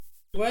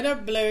What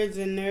up, blurs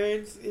and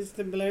nerds? It's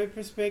the Blurred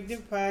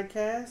Perspective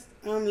Podcast.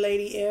 I'm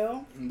Lady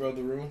L. And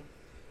Brother Rue.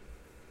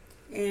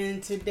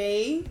 And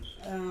today,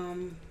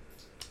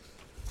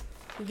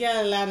 we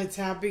got a lot of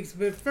topics.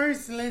 But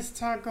first, let's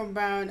talk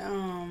about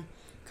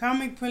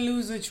Comic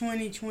Palooza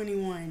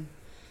 2021.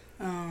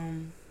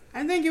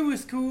 I think it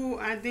was cool.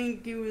 I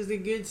think it was a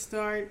good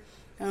start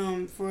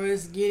for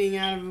us getting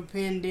out of a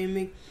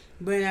pandemic.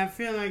 But I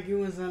feel like it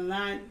was a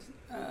lot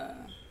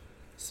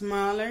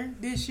smaller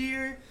this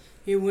year.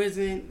 It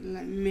wasn't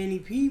like many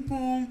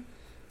people.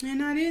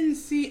 And I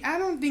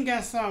don't think I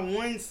saw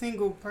one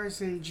single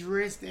person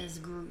dressed as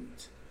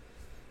Groot.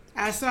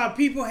 I saw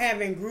people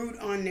having Groot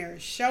on their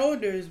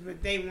shoulders,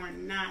 but they were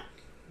not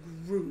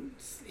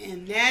Groots.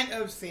 And that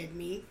upset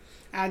me.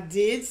 I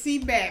did see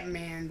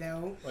Batman,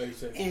 though. Wait a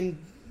second. And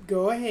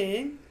go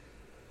ahead.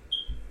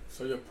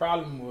 So your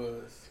problem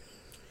was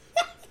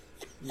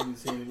you didn't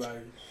see anybody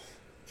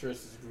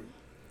dressed as Groot.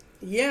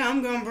 Yeah,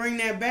 I'm going to bring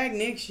that back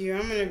next year.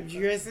 I'm going to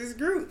dress as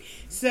Groot.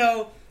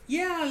 So,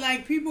 yeah,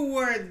 like people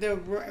were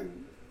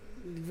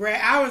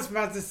I was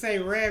about to say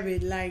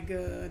rabbit like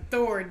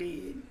Thor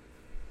did.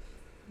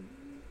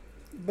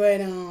 But,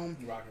 Rocket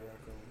Raccoon.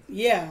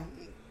 yeah.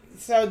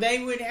 So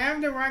they would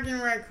have the Rocket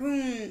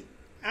Raccoon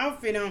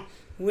outfit on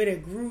with a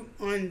Groot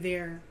on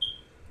their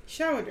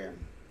shoulder.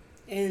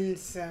 And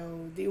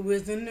so it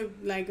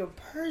wasn't like a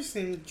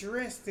person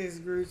dressed as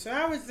Groot. So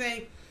I would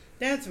say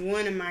that's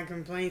one of my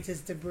complaints,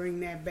 is to bring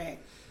that back.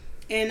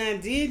 And I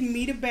did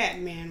meet a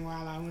Batman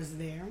while I was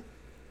there.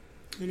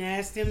 And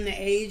asked him the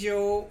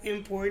age-old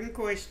important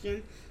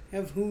question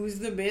of who's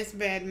the best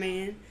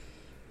Batman.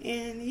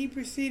 And he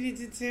proceeded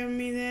to tell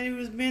me that it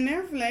was Ben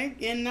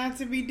Affleck and not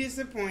to be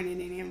disappointed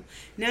in him.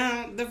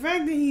 Now, the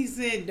fact that he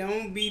said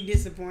don't be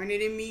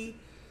disappointed in me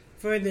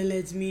further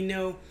lets me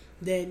know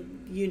that,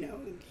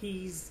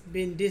 he's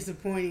been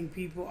disappointing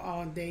people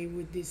all day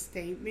with this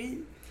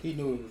statement. He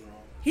knew it was wrong.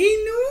 He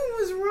knew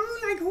it was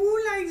wrong. Like,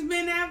 who likes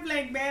Ben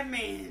Affleck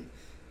Batman?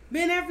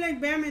 Ben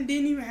Affleck Batman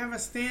didn't even have a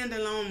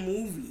standalone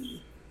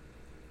movie.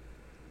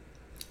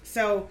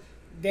 So,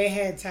 they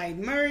had tight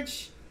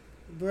merch.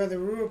 Brother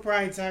Rue will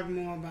probably talk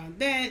more about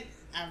that.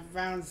 I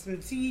found some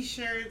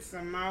t-shirts.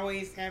 I'm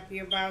always happy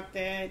about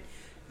that.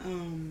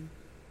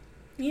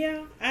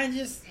 Yeah, I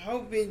just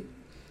hope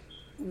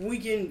we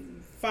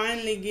can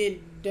finally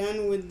get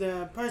done with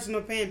the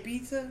personal pan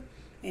pizza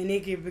and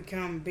it can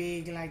become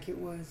big like it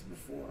was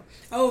before.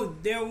 Oh,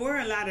 there were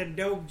a lot of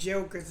dope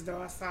Jokers,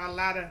 though. I saw a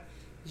lot of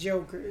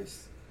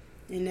Jokers,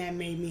 and that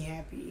made me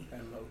happy.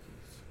 And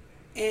Lokis.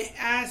 And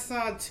I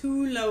saw 2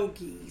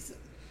 Lokis.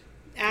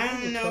 I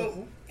don't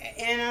know.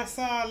 And I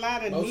saw a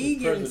lot of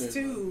Negans,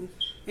 too.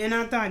 And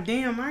I thought,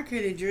 damn, I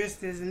could have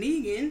dressed as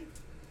Negan.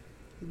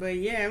 But,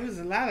 yeah, it was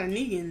a lot of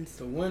Negans.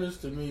 The winners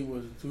to me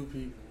was the 2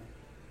 people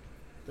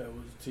that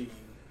was a team.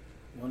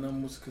 One of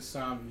them was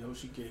Kasami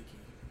Yoshigeki.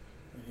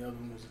 And the other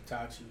one was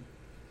Itachi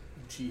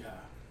Uchiha.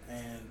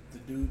 And the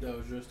dude that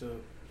was dressed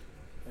up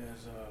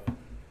as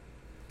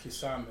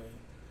Kisame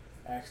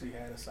actually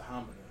had a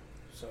Sahamada.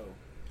 So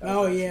that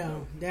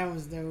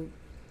was dope.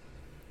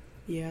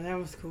 Yeah, that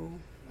was cool.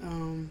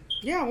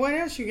 Yeah, what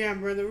else you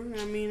got, brother?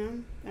 I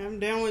mean, I'm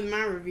done with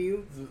my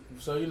review.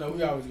 So, we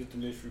always get the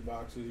mystery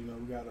boxes.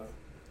 We got a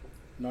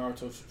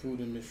Naruto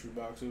Shippuden mystery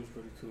box. It was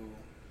pretty cool.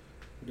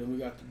 Then we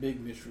got the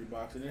big mystery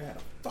box, and it had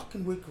a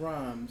fucking Rick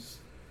Grimes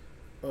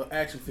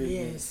action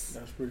figure. Yes.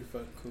 That was pretty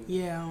fucking cool.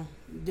 Yeah,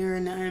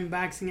 during the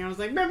unboxing, I was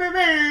like, bah, bah,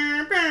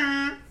 bah,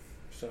 bah.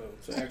 So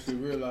to actually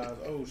realize,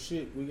 oh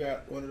shit, we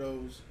got one of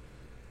those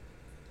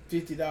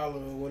 $50 or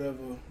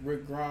whatever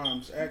Rick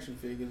Grimes action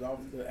figures off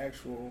the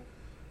actual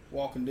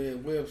Walking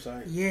Dead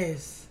website.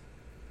 Yes.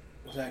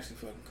 Was actually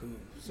fucking cool.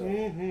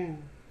 So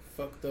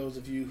fuck those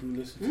of you who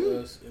listen to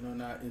us and are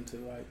not into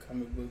like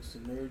comic books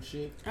and nerd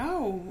shit.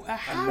 Oh,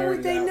 how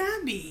would they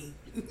not be?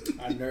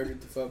 I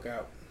nerded the fuck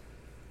out.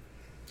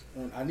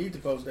 I need to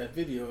post that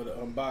video of the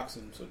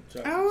unboxing so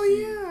y'all can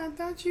see I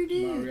thought you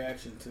did. my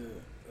reaction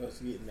to us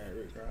getting that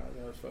Rick Grimes.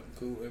 That was fucking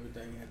cool.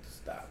 Everything had to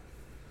stop.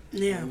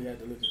 Yeah. And we had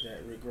to look at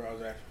that Rick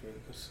Grimes action figure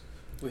because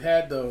we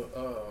had the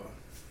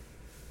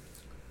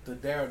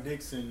Daryl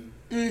Dixon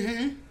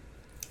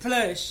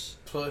plush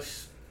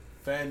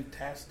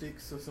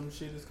Fantastics or some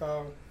shit it's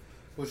called,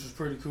 which was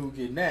pretty cool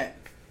getting that.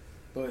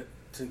 But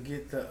to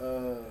get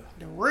the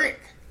Rick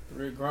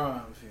Grimes,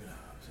 what I'm saying.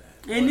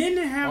 And then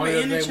they have an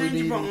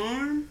interchangeable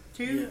arm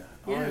too.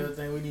 Yeah. Only other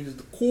thing we need is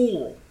the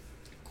Coral.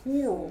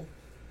 Cool.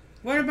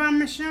 What about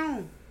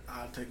Michonne?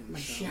 I'll take a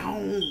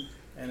Michonne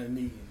and a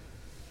Negan.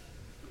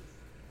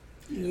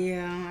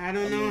 Yeah, I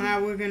don't know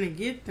how we're gonna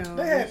get those.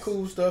 They had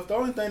cool stuff. The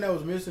only thing that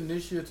was missing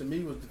this year to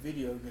me was the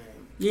video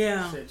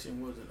game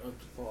section wasn't up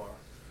to par.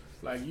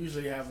 Like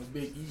usually have a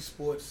big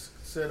esports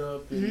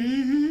setup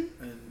and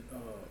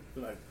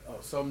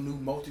some new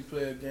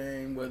multiplayer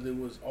game, whether it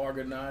was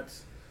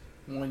Argonauts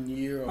 1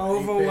 year or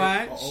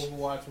Overwatch. Apex, or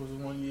Overwatch was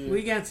 1 year.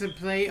 We got to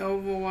play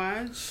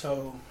Overwatch.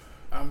 So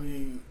I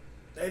mean,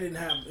 they didn't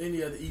have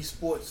any of the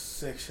esports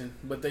section,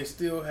 but they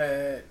still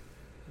had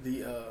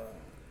the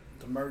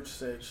merch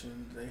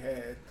section. They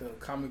had the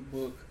comic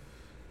book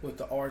with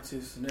the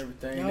artists and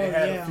everything. Oh, They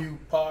had yeah. a few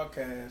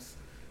podcasts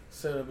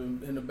set up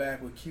in the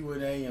back with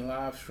Q&A and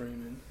live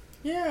streaming.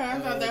 Yeah, I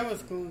thought that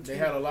was cool too. They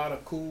had a lot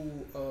of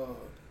cool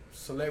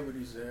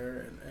celebrities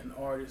there and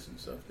artists and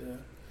stuff there.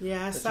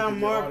 Yeah, I that saw you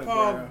could get Mark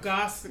Paul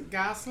autographs.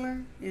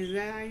 Gossler. Is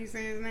that how you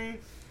say his name?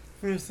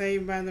 From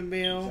Saved by the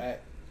Bell.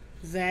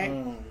 Zach.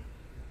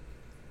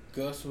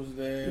 Gus was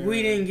there.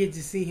 We didn't get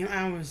to see him.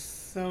 I was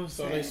so sad.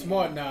 So they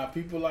smart now.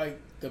 People like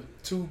the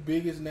two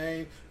biggest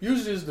names.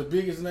 Usually it's the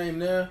biggest name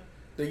there.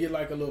 They get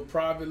like a little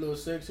private little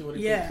section where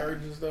they put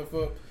curtains and stuff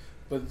up.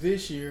 But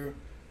this year,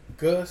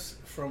 Gus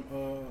from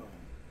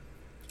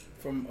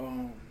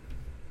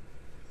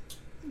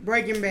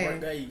Breaking Bad.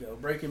 Right, there you go.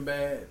 Breaking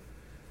Bad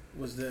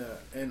was there,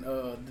 and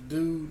the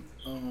dude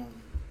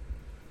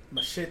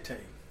Machete.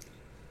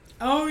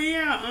 Oh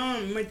yeah,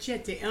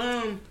 Machete.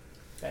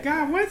 That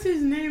God, guy. what's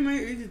his name?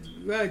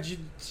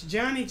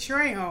 Johnny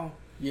Trejo.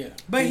 Yeah,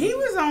 But he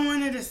was on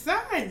one of the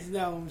sides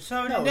though,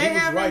 so no, they he was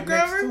have right him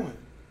next to covered. him.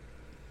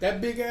 That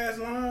big ass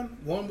line,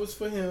 one was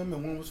for him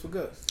and one was for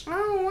Gus.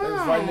 Oh wow! They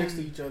was right next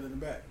to each other in the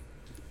back,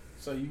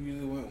 so you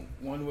either went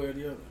one way or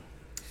the other.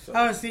 So,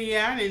 Oh, see,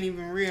 yeah, I didn't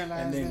even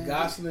realize. and then that.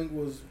 Gosling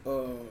was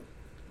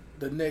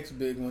the next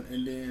big one,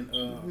 and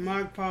then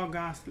Mark Paul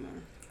Gossler.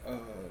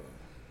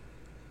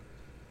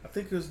 I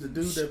think it was the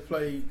dude that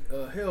played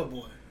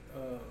Hellboy.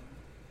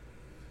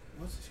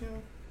 What's his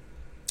name?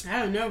 I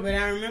don't know, but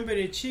I remember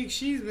the chick.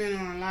 She's been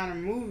on a lot of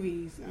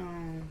movies.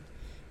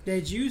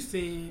 That you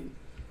said.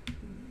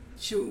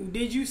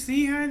 Did you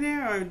see her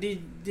there, or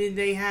did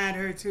they hide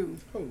her too?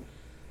 Who?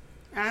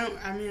 I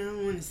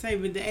don't want to say,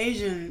 but the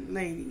Asian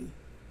lady.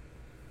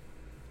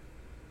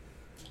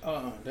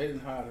 They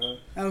didn't hide her.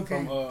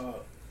 Okay.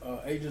 From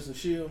Agents of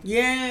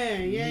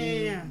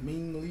S.H.I.E.L.D. Yeah.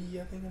 Ming Lee,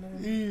 I think her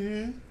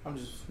name. Mm-hmm. I'm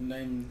just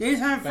naming.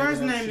 Her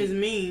first her name shit. is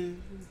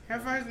Mean. Her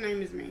first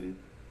name is Mean.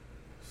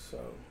 So,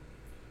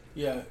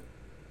 yeah.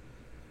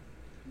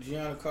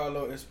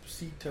 Giancarlo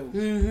Esposito.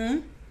 Mm-hmm.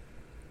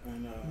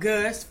 And,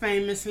 Gus,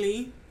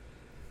 famously,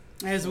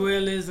 as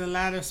well as a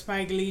lot of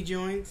Spike Lee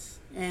joints,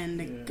 and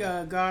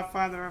the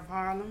Godfather of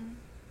Harlem.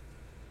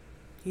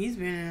 He's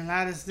been in a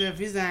lot of stuff.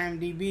 His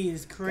IMDb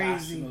is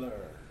crazy. Gossler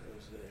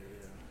was there,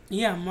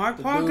 yeah. Yeah, Mark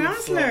The Paul dude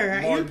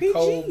Gossler, from Martin MPG.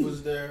 Cole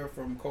was there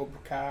from Cobra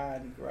Kai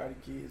and Karate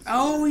Kids.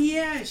 Oh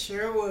yeah,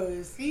 sure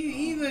was.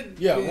 He looked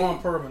Yeah, good.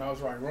 Ron Perlman. I was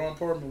right. Ron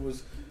Perlman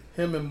was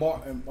him and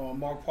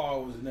Mark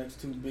Paul was the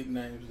next two big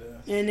names there.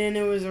 And then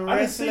there was a I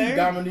didn't see wrestler.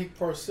 Dominique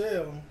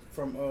Purcell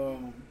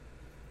from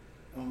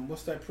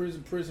what's that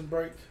Prison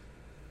Break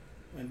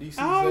and DC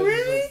Oh, Legends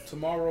really? of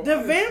Tomorrow. The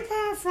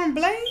vampire from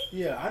Blade?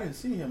 Yeah, I didn't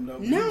see him though.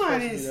 but he No, was I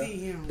supposed to didn't be there. see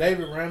him.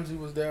 David Ramsey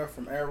was there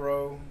from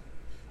Arrow,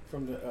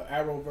 from the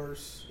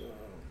Arrowverse.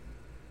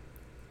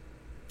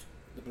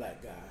 The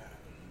black guy. I don't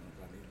know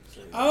if I need to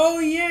say that. Oh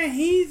yeah,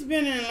 he's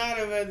been in a lot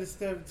of other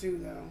stuff too,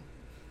 though.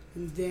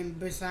 And then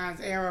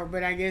besides Arrow,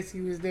 but I guess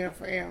he was there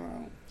for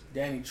Arrow.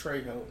 Danny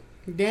Trejo.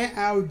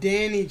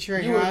 Danny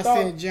Trejo. You would've I thought-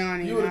 said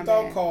Johnny. You would my have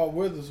thought bad. Carl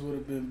Weathers would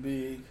have been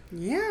big,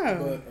 Yeah.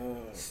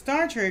 but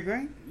Star Trek,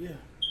 right? yeah,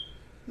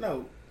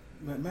 no,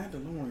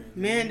 Mandalorian.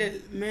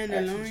 Action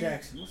Mandalorian.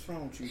 Jackson. What's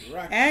wrong with you?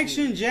 Rocky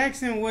Action City.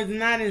 Jackson was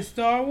not in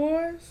Star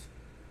Wars.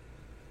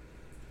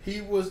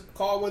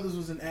 Carl Weathers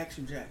was in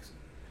Action Jackson.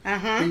 Uh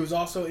huh. He was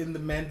also in The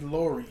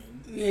Mandalorian.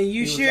 Yeah,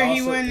 you was sure he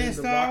also wasn't in the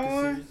Star Rocky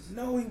Wars? series.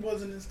 No, he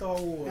wasn't in Star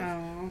Wars.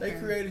 Oh, okay. They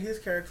created his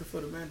character for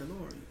The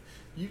Mandalorian.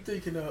 You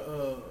thinking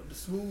of the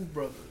Smooth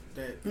brother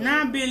that?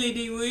 Not Billy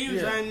D.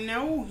 Williams. yeah. I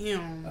know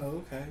him. Oh,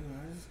 okay. All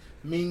right.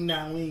 Ming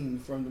Na Ling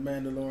from The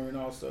Mandalorian,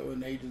 also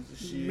in Agents of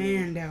S.H.I.E.L.D.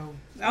 Mando.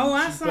 Oh,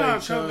 I She saw a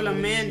played couple of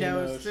Chun-Li in,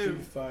 Mandos Street too.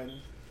 Fighter.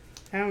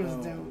 That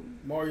was dope.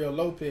 Mario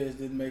Lopez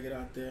didn't make it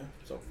out there,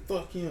 so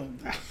fuck him.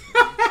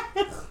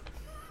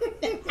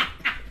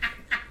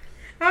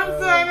 I'm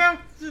sorry, that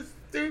was just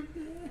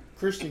stupid.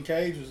 Christian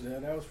Cage was there.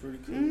 That was pretty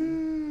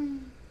cool.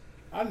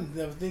 I didn't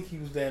never think he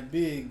was that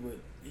big, but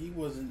he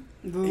wasn't.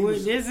 But He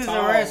was this is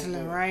tall, a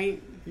wrestler, but-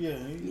 right? Yeah,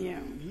 Yeah.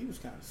 He was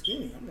kind of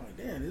skinny. I'm like,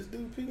 damn, this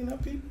dude picking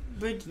up people.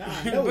 But, Nah,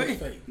 I know it's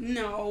but fake.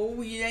 no,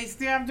 they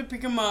still have to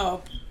pick him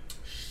up.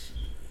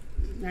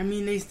 I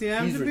mean, they still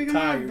have He's to pick him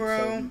up, retired, bro.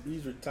 so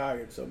he's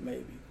retired, so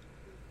maybe.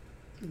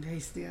 They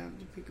still have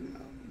to pick him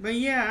up. But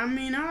yeah, I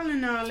mean, all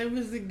in all, it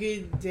was a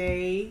good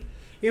day.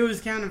 It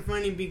was kind of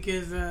funny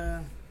because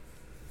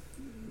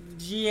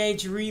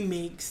GH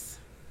Remix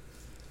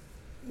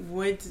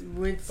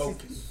with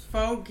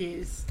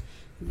Focus,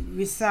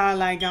 we saw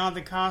like all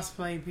the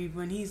cosplay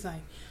people, and he's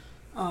like,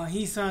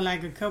 he saw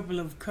like a couple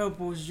of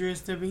couples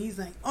dressed up, and he's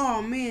like,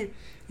 oh man,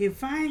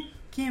 if I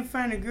can't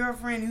find a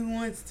girlfriend who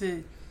wants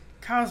to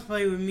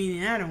cosplay with me,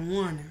 then I don't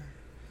want her.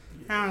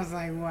 I was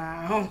like,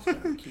 wow.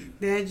 That's kinda cute.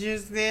 That's your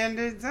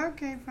standards.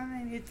 Okay,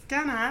 fine. It's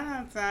kind of hot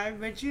outside,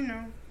 but you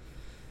know.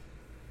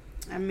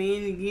 I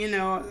mean, you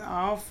know,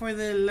 all for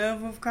the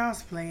love of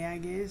cosplay, I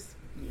guess.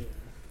 Yeah.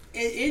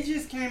 It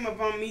just came up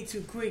on me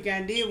too quick.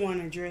 I did want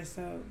to dress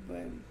up,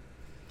 but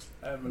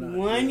I have an idea.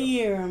 one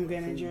year I'm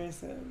going to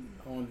dress up.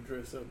 I want to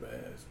dress up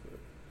ass, but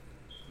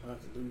I have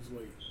to lose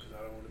weight because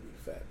I don't want to be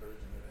the fat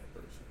version of that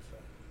person. So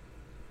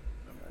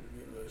I gotta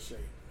shape.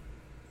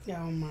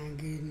 Oh my And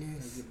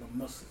goodness. get my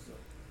muscles up.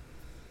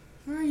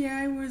 Well,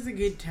 yeah, it was a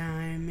good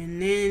time.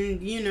 And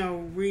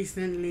then,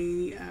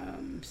 recently,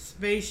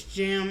 Space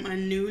Jam: A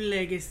New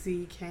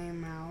Legacy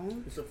came out.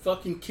 It's a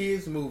fucking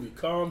kids movie.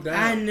 Calm down.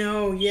 I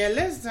know. Yeah,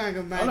 let's talk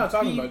about I'm not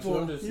talking people. about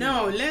you. I'm just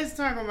No, saying. let's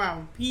talk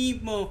about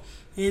people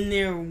and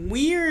their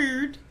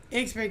weird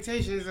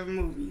expectations of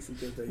movies.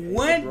 Because they hate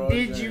What LeBron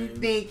did you James,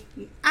 think?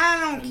 I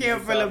don't and care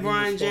they for thought he was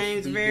LeBron supposed to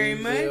James be very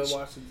Denzel much.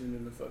 Washington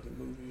in the fucking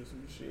movie or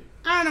some shit.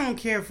 I don't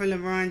care for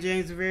LeBron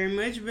James very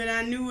much, but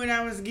I knew what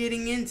I was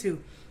getting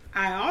into.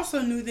 I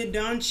also knew that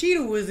Don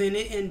Cheadle was in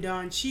it, and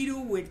Don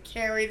Cheadle would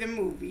carry the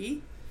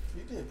movie.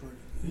 He did pretty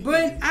good.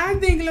 But I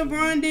think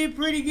LeBron did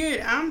pretty good.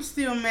 I'm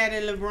still mad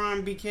at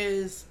LeBron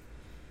because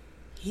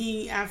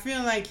I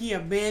feel like he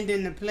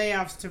abandoned the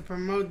playoffs to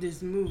promote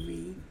this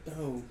movie.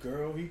 Oh,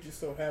 girl, he just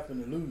so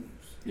happened to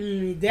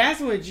lose. That's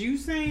what you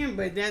saying,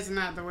 but that's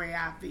not the way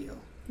I feel.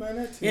 Man,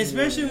 that team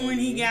Especially won, when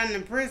he man. got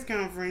in a press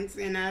conference,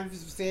 and I've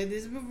said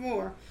this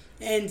before,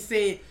 and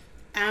said,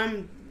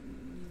 I'm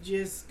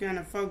just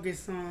gonna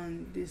focus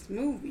on this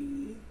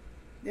movie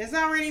that's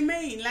already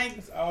made. Like,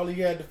 That's all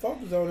he had to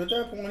focus on. At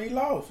that point, he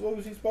lost. What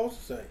was he supposed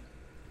to say?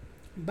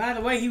 by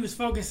the way, he was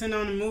focusing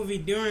on the movie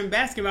during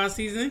basketball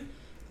season,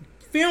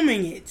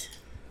 filming it.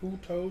 Who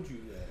told you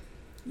that?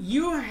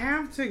 You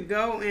have to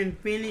go and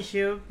finish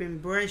up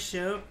and brush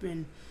up,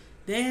 and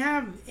they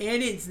have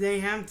edits they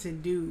have to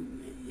do.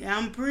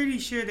 I'm pretty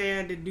sure they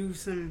had to do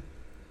some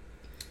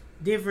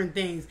different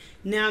things.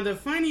 Now, the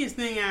funniest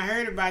thing I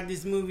heard about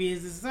this movie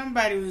is that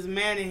somebody was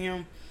mad at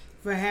him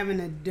for having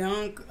a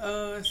dunk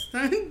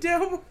stunt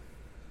double.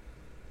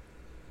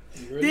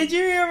 Really? Did you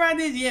hear about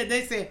this? Yeah,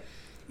 they said,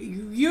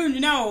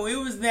 it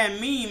was that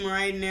meme,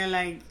 right? And they're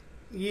like,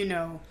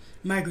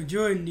 Michael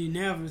Jordan didn't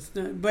have a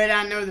stunt. But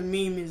I know the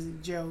meme is a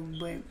joke,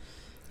 but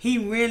he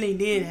really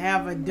did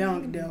have a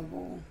dunk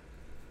double.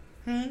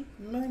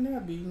 Might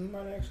not be. He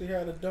might actually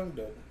had a dunk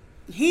double.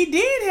 He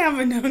did have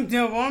a dunk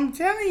double. I'm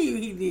telling you,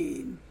 he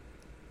did.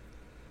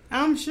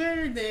 I'm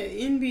sure the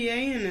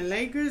NBA and the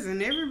Lakers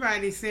and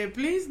everybody said,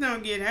 please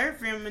don't get hurt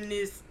filming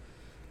this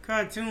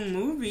cartoon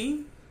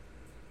movie.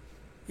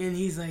 And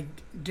he's like,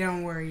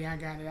 don't worry, I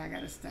got it. I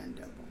got a stunt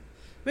double.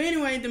 But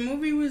anyway, the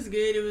movie was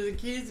good. It was a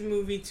kid's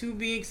movie, to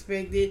be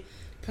expected.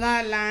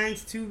 Plot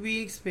lines, to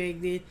be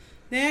expected.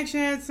 They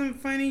actually had some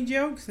funny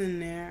jokes in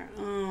there.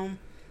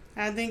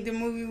 I think the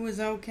movie was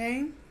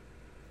okay.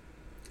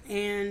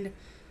 And,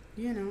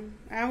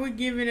 I would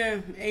give it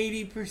a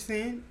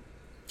 80%.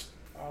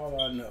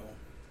 All I know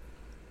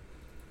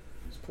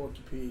is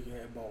Porky Pig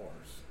had bars.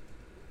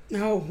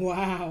 Oh,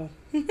 wow.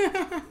 At least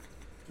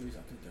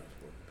I think that was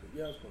Porky Pig.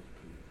 Yeah, it was Porky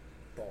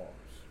Pig.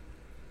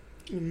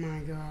 Bars. Oh my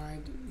God.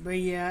 But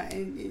yeah,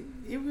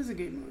 it was a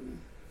good movie.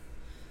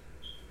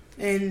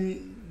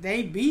 And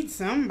they beat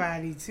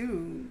somebody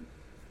too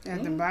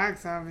at the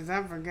box office.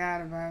 I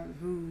forgot about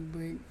who,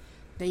 but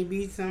they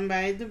beat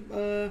somebody at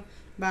the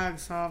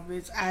box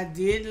office. I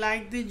did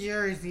like the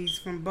jerseys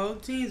from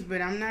both teams,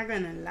 but I'm not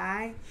gonna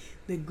lie,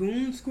 the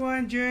Goon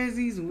Squad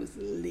jerseys was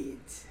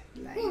lit.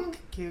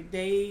 Like, could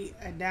they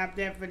adopt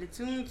that for the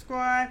Toon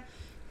Squad?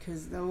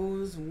 Because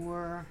those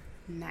were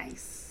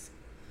nice.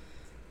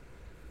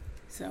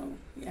 So,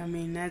 I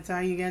mean, that's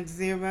all you got to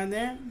say about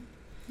that?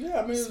 Yeah,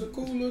 I mean, it was a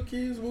cool little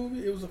kids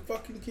movie. It was a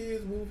fucking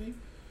kids movie.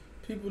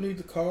 People need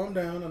to calm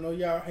down. I know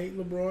y'all hate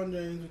LeBron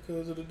James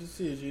because of the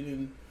decision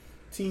and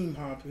team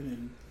hopping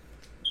and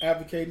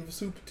advocating for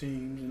super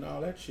teams and all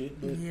that shit.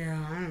 But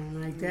yeah, I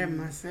don't like that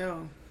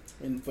myself.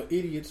 And for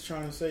idiots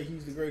trying to say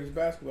he's the greatest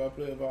basketball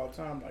player of all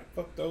time, like,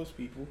 fuck those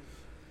people.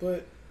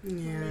 But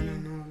yeah, I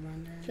don't know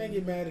about that. Can't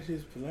get mad at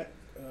his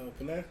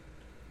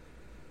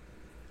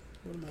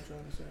what am I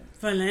trying to say?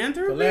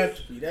 Philanthropy?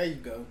 Philanthropy. There you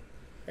go.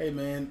 Hey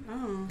man,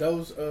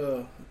 those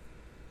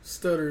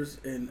stutters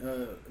and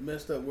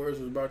messed up words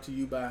was brought to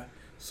you by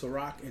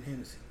Ciroc and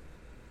Hennessy.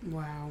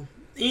 Wow.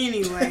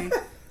 Anyway,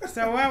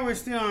 so while we're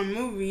still on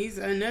movies,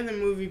 another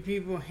movie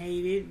people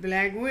hated,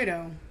 Black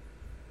Widow.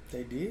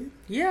 They did?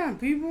 Yeah,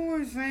 people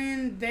were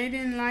saying they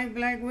didn't like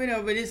Black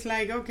Widow, but it's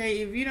like, okay,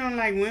 if you don't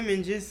like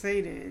women, just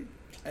say that.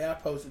 Hey, I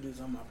posted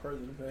this on my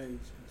personal page,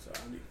 so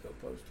I need to go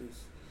post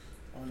this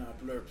on our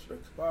Blurred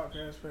Perspective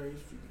podcast page.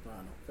 You can find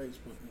on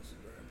Facebook,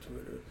 Instagram,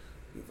 Twitter.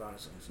 You can find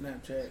us on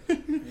Snapchat.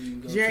 And you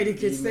can go JD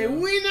could say,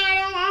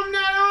 I'm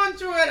not on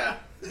Twitter.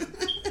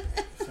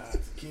 Shout out to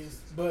kids.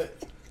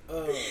 But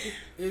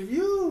if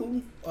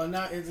you are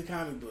not into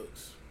comic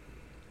books,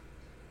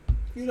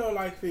 you don't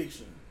like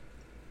fiction,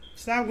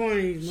 stop going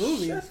to these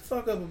movies. Shut the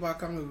fuck up about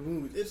comic book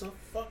movies. It's a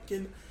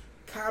fucking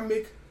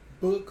comic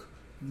book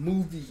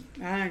movie.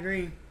 I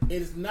agree.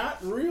 It's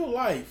not real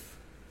life.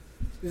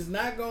 It's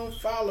not going to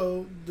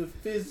follow the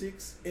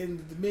physics and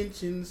the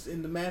dimensions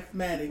and the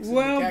mathematics.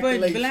 Well, and the but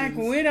calculations Black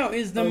Widow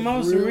is the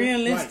most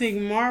realistic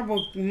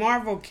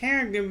Marvel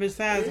character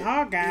besides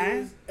Hawkeye. It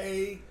is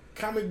a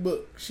comic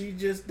book. She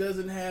just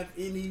doesn't have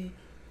any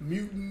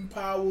mutant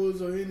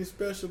powers or any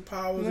special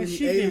powers, well, any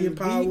she alien can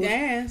powers. Beat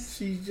ass.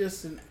 She's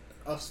just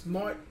a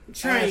smart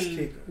trained, ass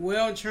kicker.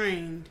 well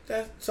trained.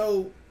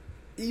 So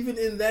even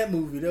in that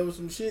movie, there was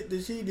some shit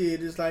that she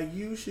did. It's like,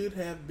 you should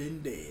have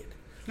been dead.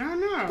 I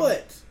know.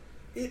 But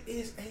it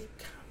is a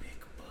comic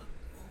book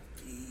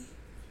movie.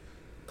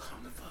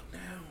 Calm the fuck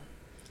down.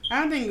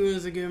 I think it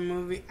was a good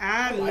movie.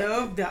 I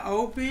loved the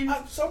open.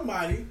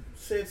 Somebody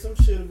said some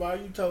shit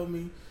about you. Told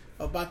me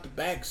about the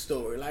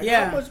backstory. Like,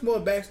 how much more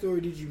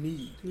backstory did you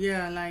need?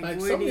 Yeah, like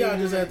some of y'all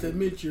just have to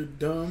admit you're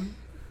dumb,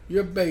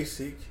 you're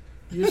basic,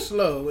 you're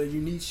slow, and you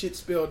need shit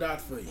spelled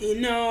out for you.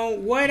 You know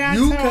what I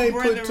You told can't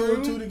Brother put two Rue?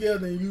 and two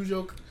together and use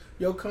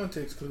your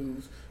context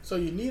clues. So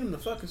you need them to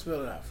fucking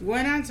spell it out for you.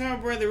 What I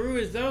told Brother Rue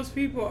is those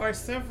people are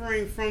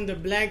suffering from the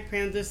Black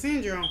Panther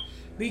syndrome.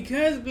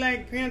 Because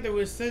Black Panther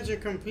was such a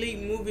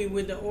complete movie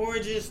with the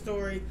origin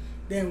story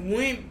that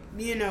went,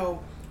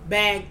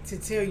 back to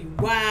tell you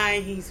why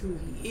he's who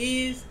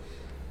he is,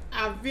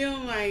 I feel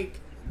like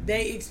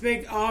they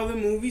expect all the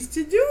movies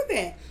to do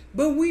that.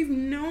 But we've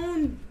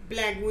known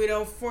Black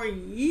Widow for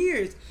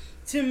years.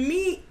 To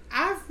me,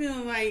 I feel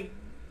like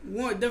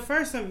the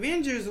first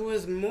Avengers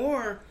was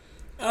more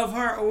of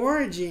her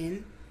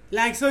origin.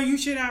 Like, so you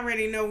should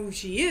already know who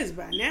she is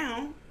by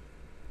now,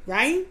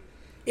 right?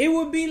 It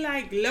would be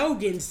like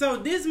Logan. So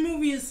this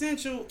movie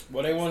essential.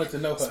 Well, they wanted to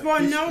know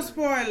her no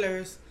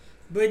spoilers,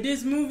 but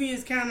this movie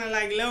is kind of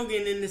like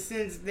Logan in the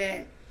sense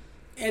that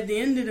at the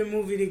end of the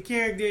movie, the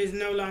character is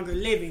no longer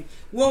living.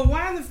 Well,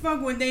 why the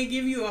fuck would they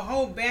give you a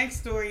whole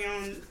backstory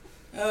on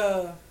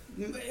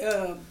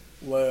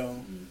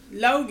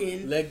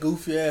Logan? Let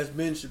goofy ass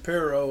Ben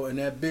Shapiro and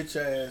that bitch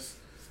ass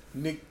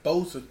Nick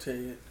Bosa tell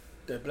you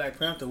that Black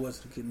Panther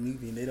wasn't a good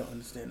movie and they don't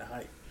understand the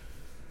hype.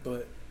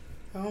 But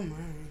oh my,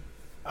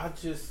 I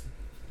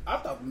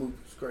thought the movie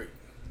was great.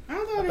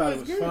 I thought it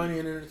was good. Funny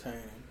and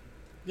entertaining.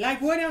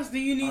 Like, what else do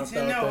you need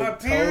to know? Her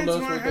parents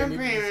weren't her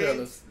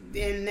parents,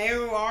 and they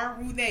are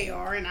who they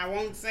are, and I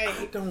won't say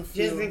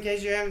just in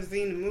case you haven't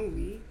seen the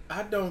movie.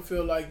 I don't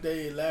feel like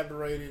they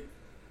elaborated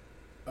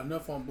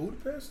enough on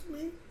Budapest to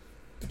me,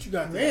 but you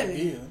got the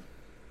idea.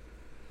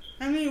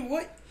 I mean,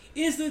 what?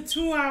 It's a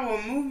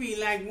 2-hour movie.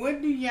 Like,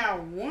 what do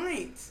y'all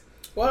want?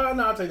 Well,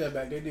 no, I'll take that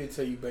back. They did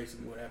tell you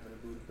basically what happened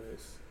in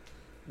Budapest,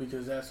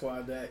 because that's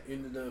why that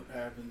ended up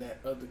having that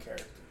other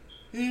character.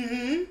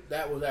 Mm-hmm.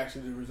 That was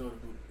actually the result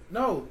of Budapest.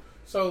 No,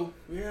 so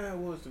yeah, it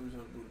was the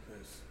result of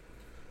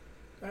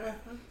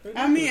Budapest.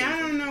 I mean, I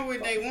don't know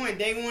what they want.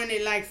 They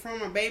wanted like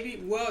from a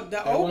baby. Well, they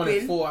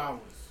wanted 4 hours.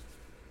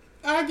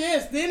 I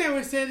guess then they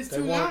would say it's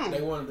too long.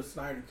 They wanted the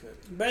Snyder cut.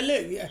 But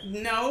look,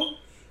 no,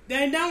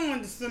 they don't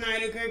want the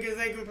Snyder cut because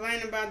they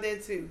complain about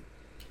that too.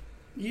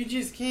 You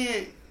just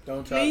can't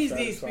please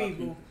these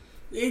people.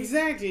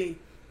 Exactly.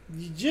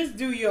 You just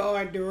do your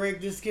art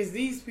directors because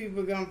these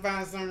people gonna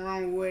find something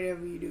wrong with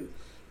whatever you do.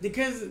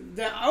 Because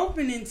the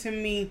opening to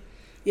me,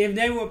 if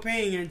they were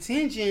paying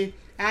attention,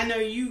 I know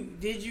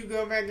did you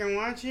go back and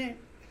watch it?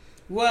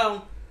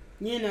 Well,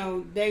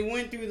 they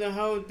went through the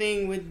whole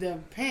thing with the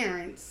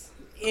parents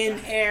in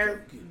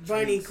air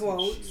bunny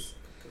quotes.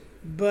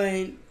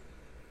 But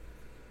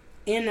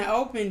in the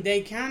open, they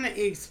kind of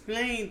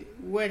explained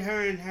what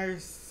her and her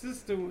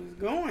sister was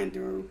going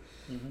through.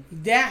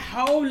 Mm-hmm. That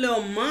whole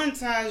little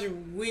montage,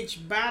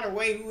 which, by the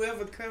way,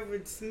 whoever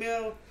covered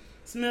Smells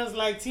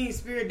Like Teen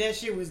Spirit, that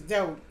shit was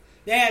dope.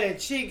 They had a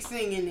chick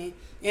singing it,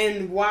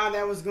 and while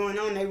that was going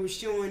on, they were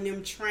showing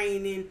them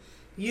training,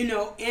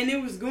 and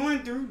it was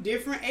going through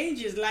different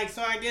ages. Like,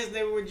 so I guess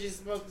they were just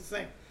supposed to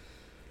say,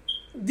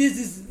 this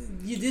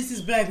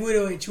is Black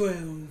Widow at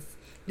 12.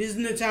 This is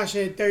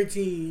Natasha at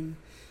 13.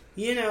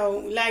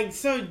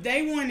 So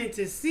they wanted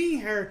to see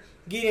her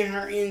getting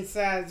her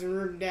insides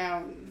ripped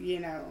out,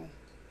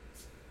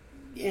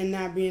 and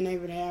not being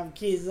able to have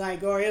kids,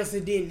 or else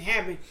it didn't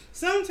happen.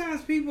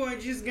 Sometimes people are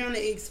just going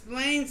to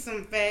explain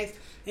some facts,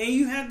 and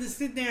you have to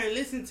sit there and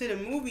listen to the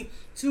movie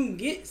to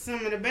get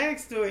some of the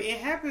backstory. It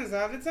happens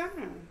all the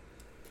time.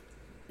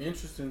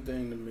 Interesting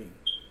thing to me.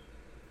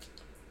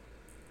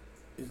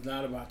 It's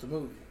not about the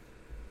movie.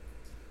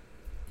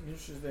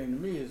 Interesting thing to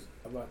me is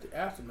about the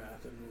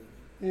aftermath of the movie.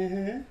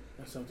 Mm-hmm.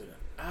 That's something that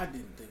I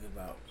didn't think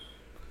about.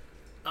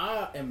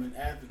 I am an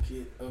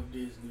advocate of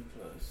Disney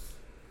Plus.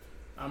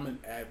 I'm an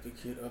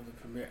advocate of the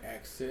Premier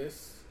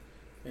Access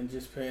and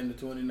just paying the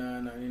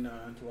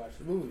 $29.99 to watch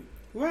the movie.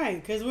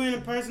 Right, because we're in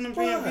a personal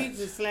pan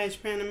pizza /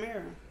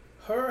 Panamera.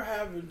 Her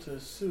having to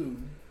sue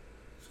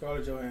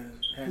Scarlett Johansson,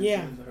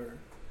 is her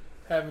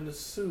having to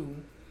sue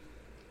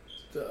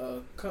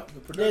the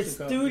production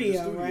company,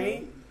 studio,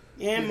 right?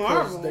 And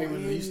Marvel, they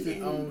released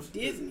it on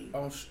Disney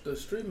on the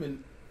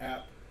streaming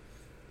app,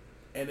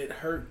 and it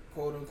hurt,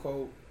 quote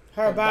unquote,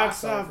 her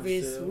box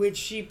office, which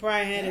she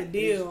probably had a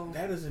deal.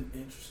 That is an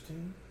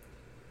interesting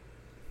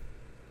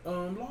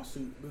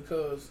lawsuit,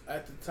 because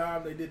at the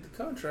time they did the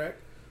contract,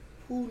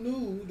 who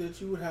knew that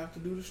you would have to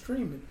do the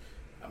streaming?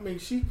 I mean,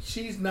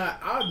 she's not.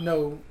 I don't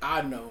know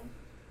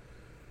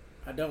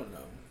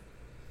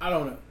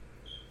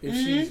if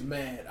she's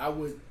mad. I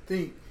would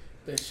think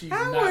that she's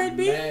not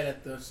mad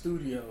at the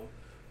studio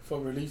for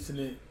releasing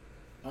it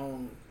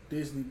on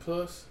Disney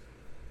Plus.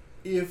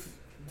 If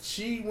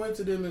she went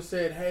to them and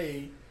said,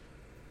 "Hey,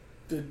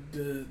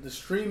 the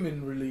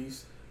streaming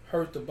release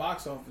hurt the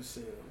box office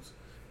sales,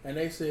 and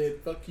they said,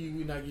 "Fuck you,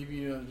 we're not giving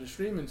you the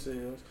streaming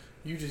sales.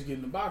 You just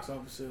getting the box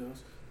office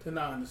sales." Then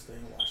I understand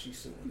why she's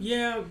suing.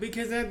 Yeah,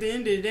 because at the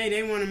end of the day,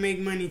 they want to make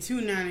money too.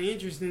 Now the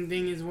interesting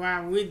thing is, why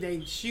would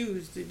they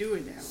choose to do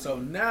it that way? So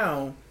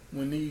now,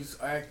 when these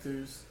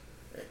actors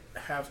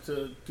have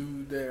to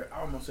do their,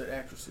 I almost said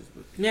actresses,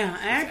 but yeah,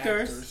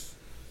 actors.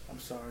 I'm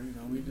sorry,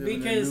 we live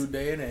in a new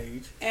day and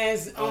age.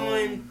 As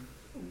on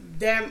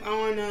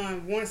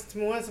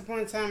Once Upon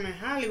a Time in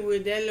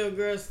Hollywood, that little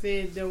girl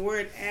said the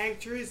word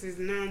actress is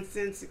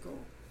nonsensical.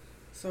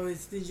 So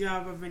it's the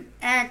job of an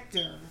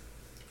actor.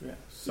 Yeah.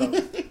 So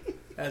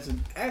as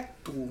an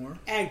actor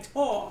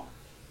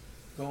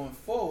going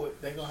forward,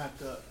 they're gonna have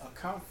to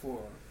account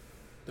for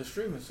the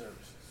streaming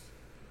services.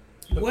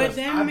 Because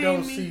I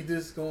don't see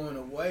this going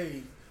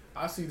away.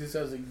 I see this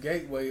as a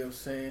gateway of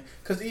saying,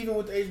 because even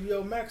with the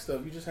HBO Max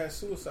stuff, you just had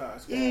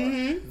Suicide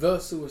Squad, the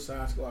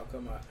Suicide Squad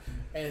come out,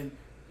 and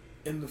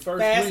in the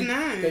first week,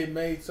 they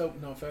made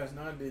Fast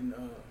 9 didn't.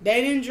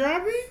 They didn't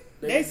drop it.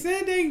 They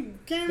said they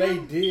came. They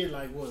did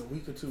a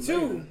week or two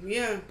later.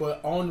 Yeah. But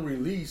on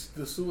release,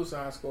 the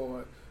Suicide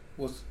Squad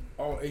was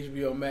on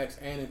HBO Max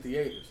and in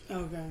theaters.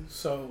 Okay.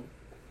 So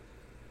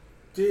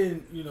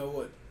then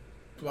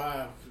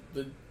by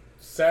the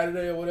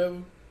Saturday or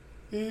whatever,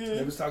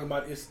 they was talking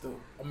about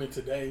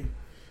today.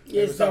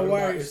 It's the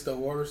worst. It's the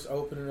worst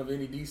opening of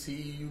any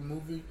DCEU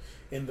movie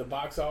in the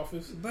box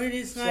office. But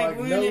it's like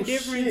we're in a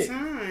different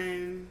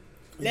time.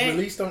 It's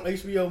released on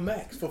HBO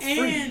Max for free.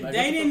 And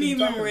they didn't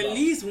even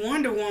release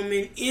Wonder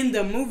Woman in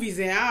the movies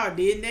at all,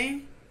 did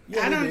they?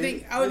 Yeah, I don't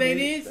think. Oh, they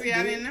did? See,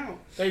 I didn't know.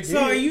 They did.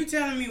 So are you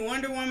telling me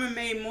Wonder Woman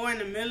made more in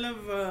the middle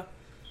of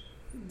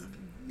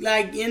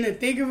in the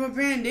thick of a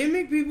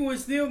pandemic, people were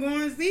still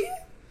going to see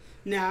it?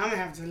 Nah, I'm going to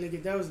have to look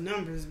at those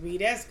numbers, B.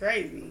 That's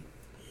crazy.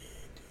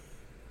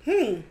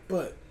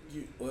 But,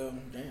 you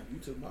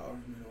took my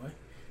argument away.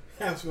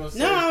 I was going to say,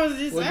 no, I was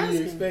just asking. What do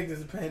you expect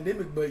as a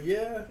pandemic? But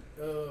yeah,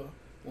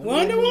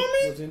 Wonder Woman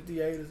was in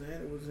theaters and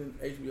it was in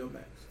HBO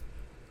Max.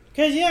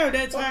 Because,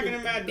 they're talking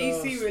about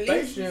DC releases.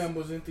 Space Jam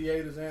was in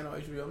theaters and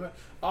on HBO Max.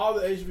 All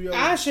the HBO...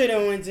 I should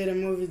have went to the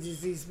movie to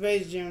see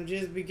Space Jam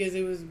just because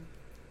it was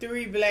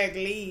 3 black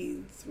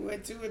leads.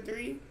 What, 2 or 3?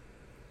 3 if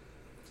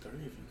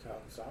you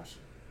count Sasha.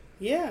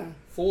 Yeah.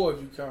 4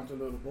 if you count the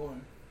little boy.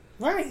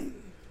 Right.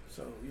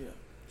 So, yeah.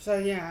 So,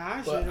 I should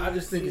have. But I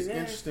just think it's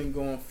interesting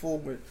going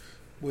forward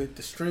with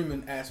the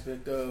streaming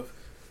aspect of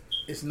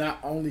it's not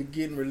only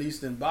getting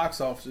released in box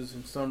offices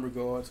in some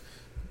regards,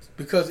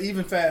 because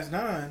even Fast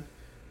 9,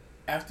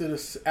 after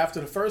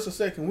the first or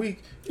second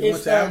week, it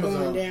went to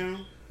Amazon. Going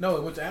down. No,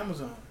 it went to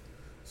Amazon,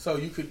 so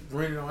you could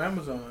rent it on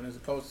Amazon as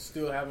opposed to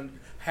still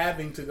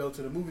having to go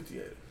to the movie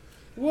theater.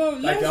 Well,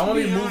 the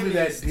only movie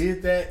that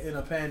did that in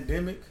the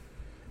pandemic,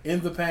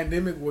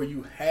 where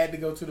you had to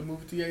go to the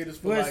movie theaters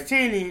for was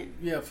Tenet.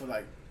 Yeah, for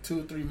 2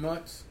 or 3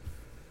 months.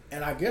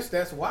 And I guess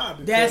that's why.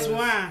 That's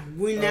why.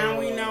 We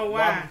know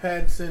why.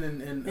 Robert Pattinson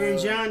and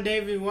John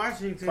David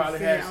Washington probably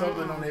had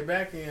something on their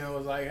back end.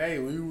 Was like, hey,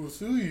 we will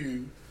sue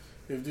you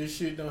if this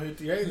shit don't hit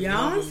theaters.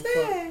 Y'all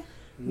said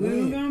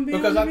we were gonna be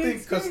because I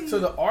think to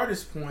the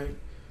artist's point,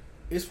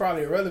 it's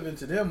probably irrelevant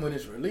to them when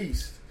it's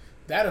released.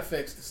 That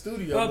affects the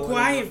studio more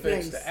than it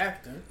affects the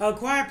actor. A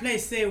Quiet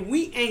Place said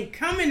we ain't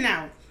coming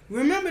out.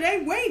 Remember,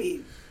 they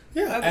waited.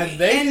 Yeah, and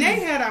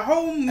they had a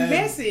whole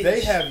message.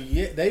 They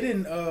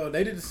didn't.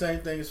 They did the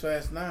same thing as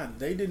Fast 9.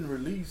 They didn't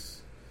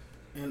release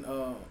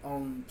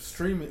on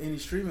any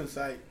streaming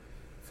site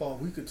for a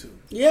week or 2.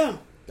 Yeah,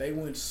 they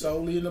went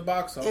solely in the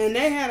box office. And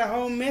they had a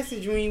whole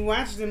message when you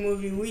watch the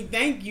movie. We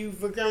thank you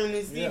for coming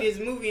to see this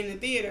movie in the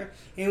theater,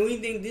 and we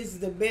think this is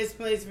the best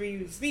place for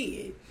you to see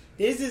it.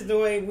 This is the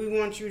way we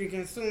want you to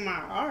consume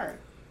our art.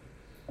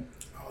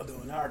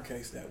 Although in our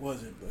case that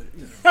wasn't, but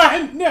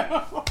I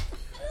know.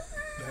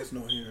 That's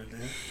no here or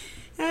there.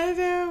 I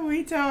know.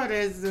 We told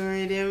that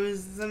story. There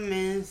was a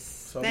mess.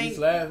 So these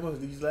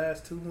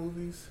last 2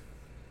 movies?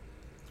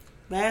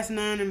 Fast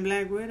 9 and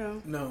Black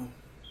Widow. No.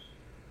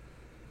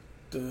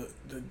 The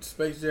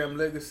Space Jam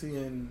Legacy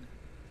and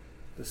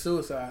the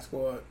Suicide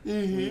Squad.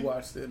 We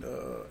watched it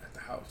at the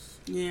house.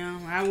 Yeah.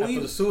 After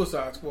the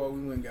Suicide Squad,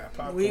 we went and got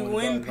popcorn. We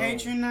went and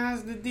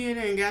patronized the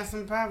theater and got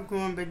some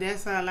popcorn, but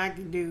that's all I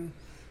could do.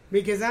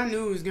 Because I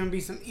knew it was going to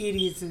be some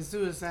idiots in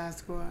Suicide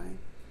Squad.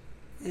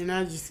 And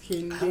I just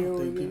couldn't deal with it. I don't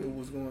think people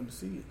was going to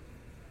see it.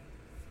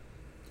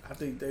 I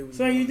think they was.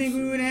 So you think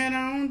we would have had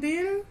our own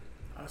theater?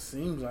 It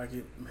seems like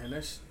it. Man,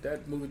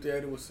 that movie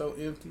theater was so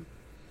empty.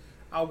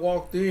 I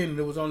walked in and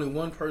there was only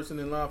one person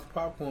in line for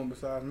popcorn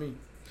besides me.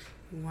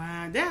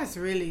 Wow, that's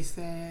really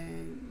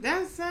sad.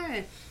 That's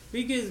sad.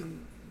 Because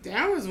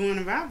that was one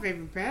of our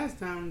favorite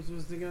pastimes,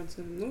 was to go to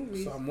the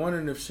movies. So I'm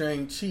wondering if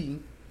Shang-Chi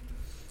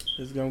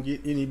is going to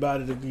get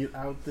anybody to get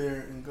out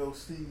there and go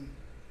see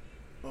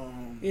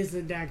it's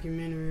a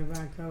documentary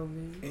about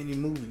COVID. Any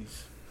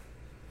movies?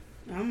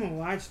 I'm going to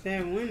watch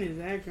that. When is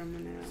that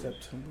coming out?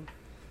 September.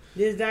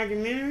 This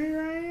documentary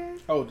right here?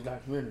 Oh, the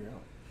documentary.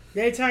 Oh.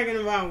 They talking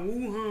about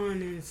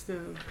Wuhan and stuff.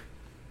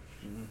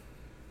 Mm-hmm.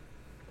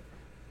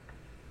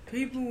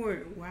 People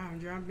were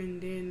dropping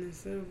dead in the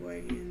subway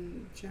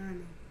in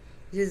China,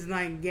 just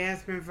like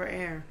gasping for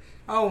air.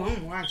 Oh,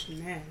 I'm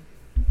watching that.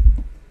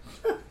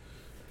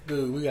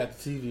 Dude, we got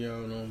the TV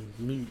on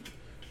mute,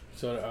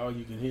 so that all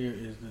you can hear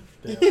is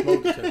the damn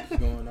smoke detectors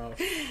going off.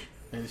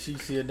 And she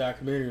see a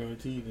documentary on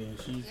TV, and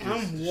she's just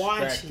I'm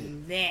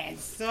watching that.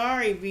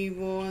 Sorry,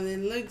 people. It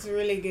looks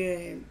really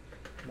good.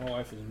 My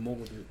wife is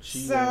morbid. She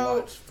So, will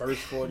watch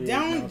first 48.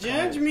 Don't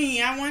judge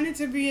me. I wanted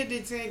to be a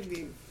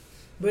detective,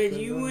 but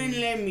Okay, you go wouldn't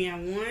ahead. let me. I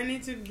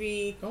wanted to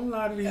be Don't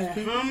lie to these a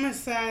people.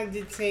 homicide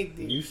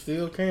detective. You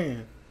still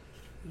can.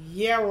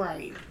 Yeah,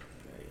 right.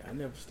 Hey, I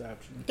never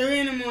stopped you. 3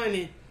 in the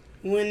morning,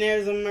 when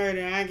there's a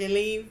murder, I can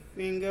leave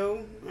and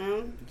go.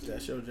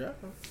 That's your job.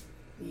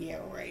 Yeah,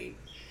 right.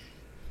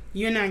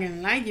 You're not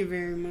gonna like it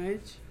very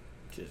much.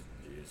 Just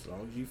as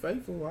long as you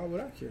faithful, why would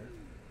I care?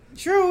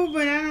 True,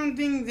 but I don't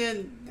think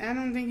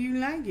you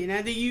like it.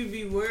 I think you'd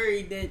be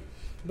worried that.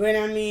 But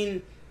I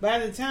mean, by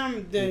the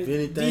time the If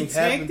anything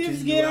happened to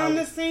detectives you, get I on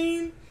would- the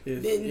scene,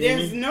 If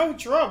there's no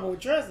trouble.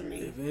 Trust me.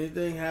 if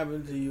anything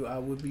happened to you, I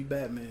would be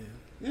Batman.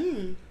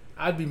 Mm.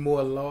 I'd be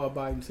more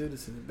law-abiding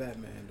citizen than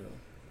Batman,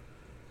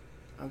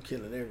 though. I'm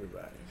killing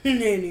everybody.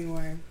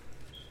 Anyway,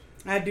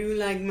 I do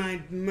like my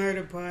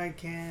murder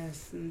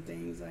podcasts and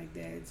things like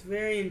that. It's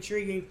very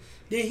intriguing.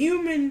 The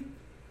human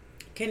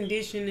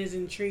condition is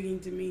intriguing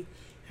to me.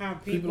 How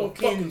people are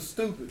can. fucking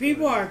stupid.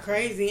 People man. are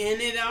crazy,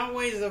 and it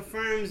always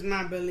affirms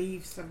my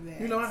beliefs of that.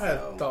 You know, I had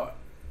so. a thought.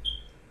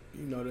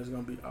 You know, that's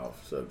gonna be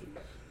off subject.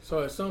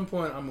 So at some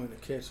point, I'm gonna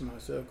catch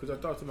myself because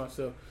I thought to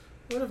myself,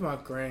 what if my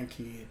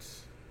grandkids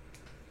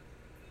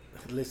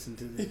listen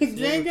to this? They're What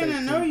if gonna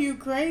they know think- you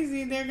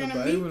crazy. They're gonna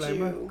But beat they were like,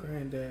 my you.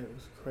 granddad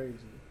was crazy.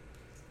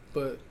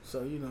 But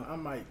so I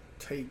might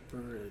taper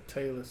or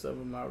tailor some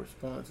of my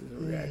responses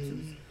and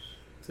reactions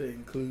to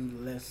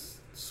include less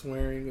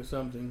swearing or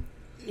something.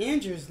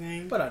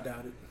 Interesting. But I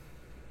doubt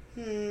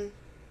it.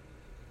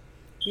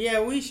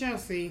 Yeah, we shall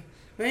see.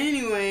 But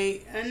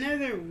anyway,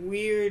 another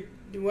weird.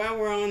 While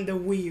we're on the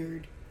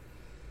weird,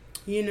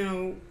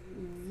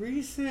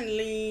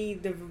 recently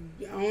the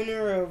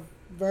owner of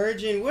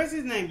Virgin, what's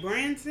his name?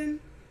 Branson?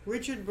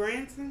 Richard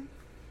Branson?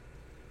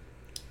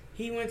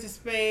 He went to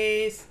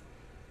space.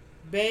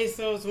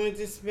 Bezos went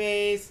to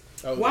space.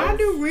 Oh, Why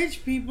do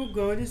rich people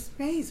go to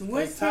space?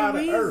 What's they the tired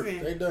of Earth?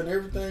 reason? They done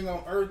everything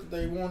on Earth that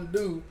they want to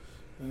do,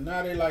 and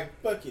now they like,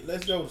 fuck it,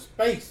 let's go to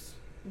space.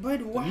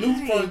 But why?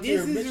 new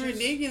frontier, This is bitches.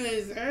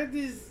 ridiculous. Earth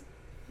is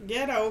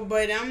ghetto,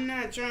 but I'm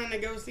not trying to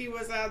go see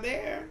what's out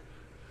there.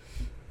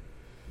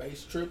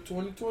 Space trip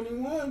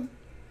 2021.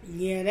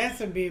 Yeah,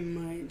 that's a bit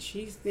much.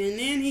 And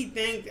then he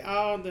thanked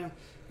all the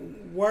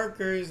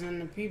workers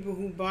and the people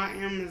who bought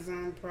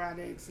Amazon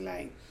products.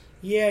 Like,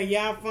 yeah,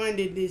 y'all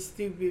funded this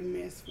stupid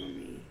mess for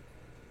me.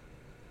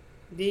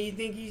 Do you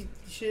think he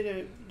should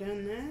have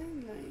done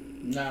that?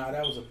 Like, Nah,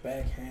 that was a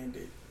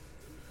backhanded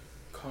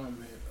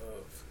comment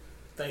of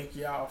thank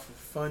y'all for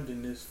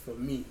funding this for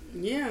me.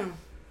 yeah.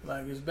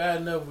 Like, it's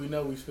bad enough we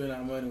know we spend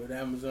our money with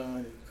Amazon,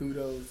 and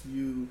kudos to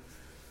you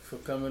for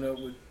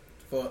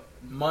for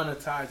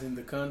monetizing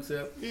the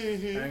concept.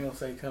 Mm-hmm. I ain't gonna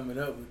say coming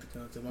up with the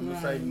concept. I'm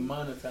gonna say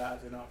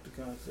monetizing off the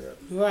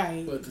concept.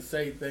 Right. But to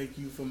say thank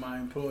you for my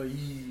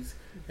employees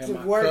and To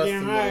my working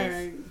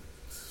customers hard.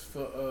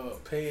 for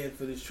paying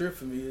for this trip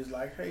for me is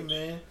like, hey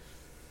man,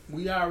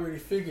 we already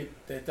figured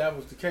that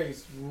was the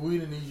case. We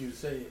didn't need you to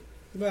say it.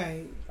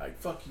 Right. Like,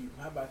 fuck you.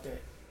 How about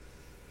that?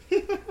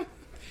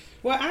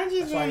 Well, I just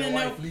That's why want to your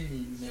know wife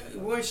leaving you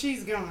now. where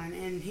she's gone,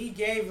 and he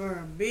gave her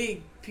a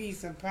big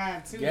piece of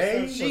pie too.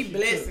 Gave? So Or she she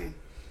blessing.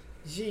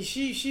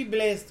 She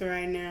blessed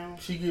right now.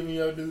 She giving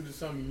your dude to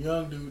some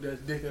young dude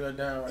that's dicking her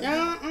down right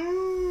now.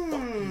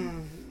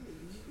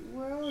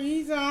 Well,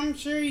 I'm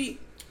sure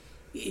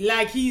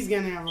he's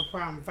gonna have a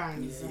problem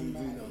finding Yeah, he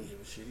somebody. really don't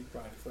give a shit. He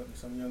probably fucking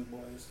some young boy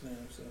his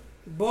damn self.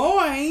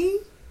 Boy.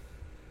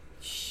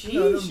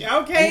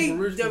 Sheesh. Okay,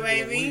 the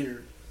baby.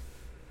 Weird.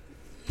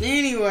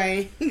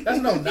 Anyway. That's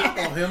no knock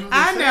on him.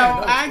 I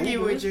know. I Uber get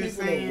what rich you're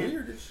people are saying.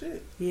 Weird as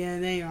shit. Yeah,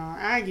 they are.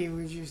 I get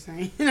what you're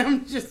saying.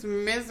 I'm just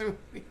messing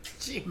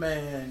with you.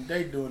 Man,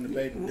 they doing the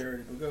baby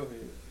dirty, but go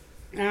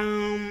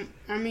ahead.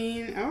 I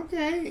mean,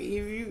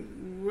 okay.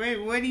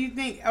 What do you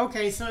think?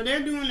 Okay, so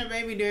they're doing the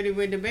baby dirty,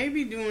 but the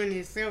baby doing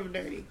himself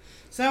dirty.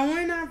 So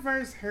when I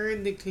first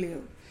heard the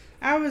clip,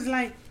 I was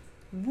like,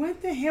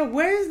 what the hell?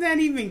 Where is that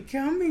even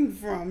coming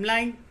from?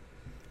 Like,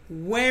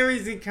 where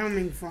is it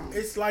coming from?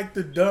 It's like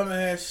the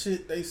dumbass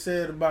shit they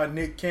said about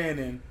Nick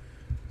Cannon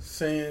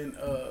saying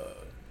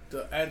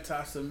the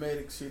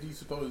anti-Semitic shit he's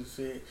supposed to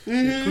say.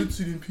 It puts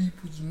it in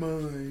people's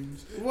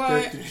minds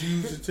that the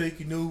Jews are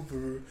taking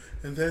over,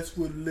 and that's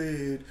what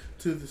led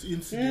to this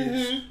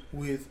incident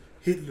with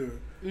Hitler.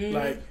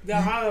 Like,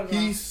 the Holocaust.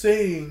 he's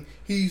saying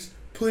he's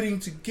putting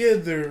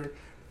together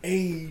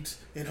AIDS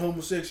and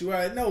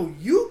homosexuality. No,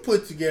 you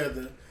put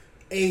together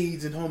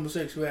AIDS and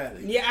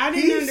homosexuality. Yeah, I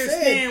didn't He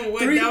understand said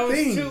what three those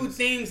things. two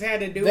things had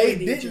to do They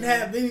with each didn't other.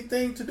 have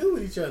anything to do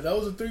with each other.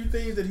 Those are three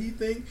things that he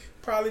think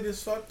probably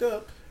just fucked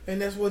up, And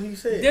that's what he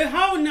said. The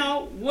whole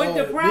no. What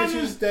the problem?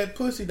 Bitches that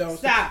pussy don't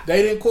Stop.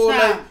 They didn't correlate.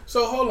 Stop.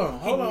 So hold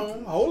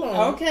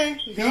on. Okay.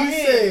 He Go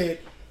ahead. said,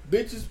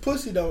 "Bitches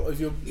pussy don't. If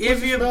your pussy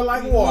If you smell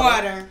like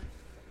water.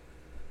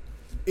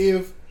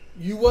 If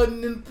you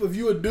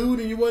a dude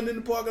and you wasn't in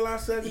the parking lot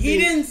sucking He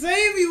dick." didn't say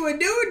if you a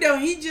dude though.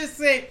 He just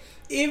said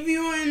if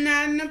you were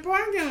not in the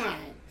parking lot.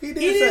 He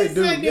didn't say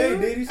dude. Yeah, he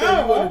did. He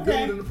said you wasn't a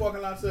okay. dude in the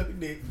parking lot sucking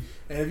dick.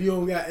 And if you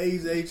don't got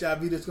AIDS or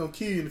HIV, that's gonna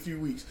kill you in a few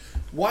weeks.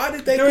 Why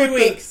did they 3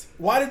 weeks?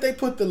 Why did they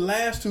put the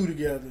last two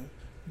together,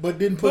 but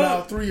didn't put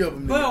out 3 of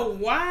them? But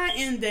why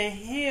in the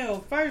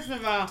hell? First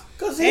of all,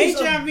 'Cause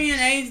HIV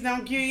and AIDS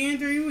don't kill you in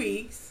 3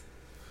 weeks.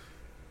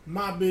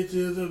 My bitch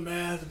is a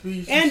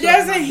masterpiece. And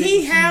doesn't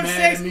he have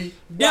sex?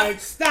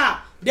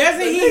 Stop.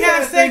 Doesn't he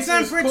have sex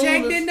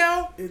unprotected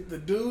though? It's the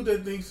dude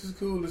that thinks it's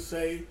cool to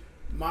say,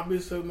 "My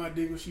bitch sucked my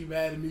dick when she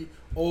mad at me,"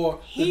 or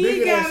the He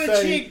nigga got that a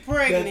say chick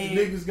pregnant. that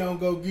the nigga's gonna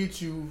go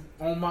get you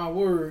on my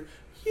word.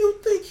 You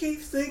think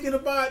he's thinking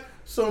about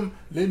some?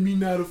 Let me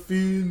not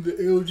offend the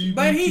LGBTQIA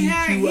But he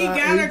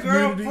got a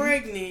girl community.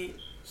 pregnant.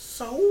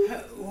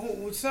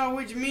 So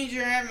which means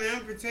you're having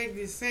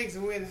unprotected sex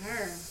with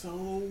her. So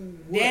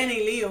what? Danny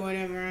Lee or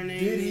whatever her name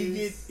Did is.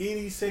 he get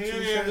any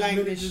sexually Yeah, like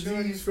transmitted the disease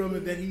shortest from it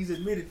thing. that he's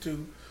admitted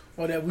to,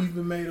 or that we've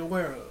been made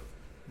aware of?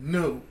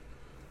 No.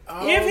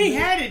 If he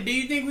had it, do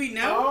you think we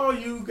know?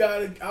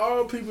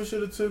 All people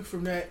should have took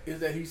from that is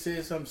that he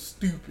said something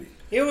stupid.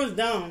 It was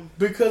dumb.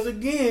 Because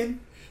again,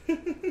 Who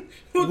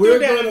we're threw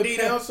that, going to Adita?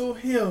 counsel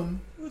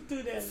him Who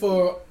threw that?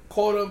 for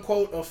quote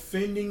unquote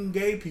offending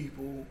gay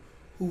people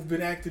who've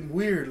been acting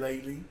weird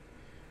lately,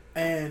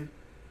 and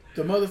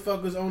the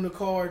motherfuckers on the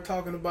card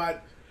talking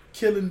about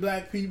killing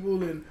black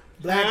people and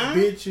black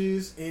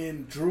bitches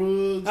and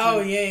drugs. Oh,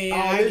 and yeah,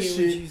 all I this get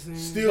shit. what you're saying.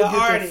 Still The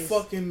get artists. to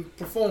fucking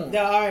perform. The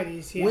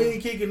artist, yeah. We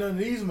ain't kicking none of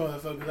these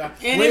motherfuckers out.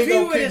 And we if ain't he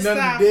gonna would've kick none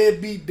of stopped- the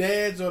deadbeat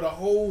dads or the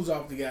hoes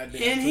off the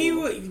goddamn And tour. he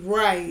would,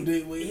 right.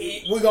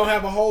 We gonna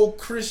have a whole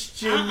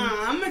Christian.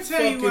 I'm gonna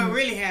tell you what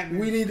really happened.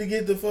 We need to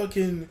get the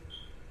fucking.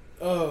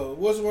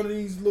 What's one of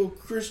these little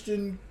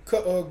Christian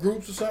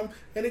groups or something?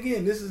 And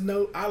again, this is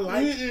I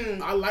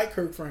like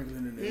Kirk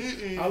Franklin in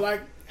this. I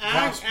like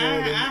gospel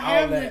and I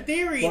all have that. the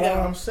theory But though.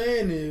 all I'm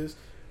saying is,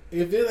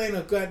 if it ain't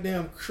a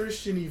goddamn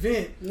Christian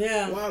event,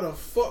 why the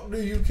fuck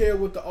do you care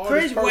what the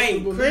artist personal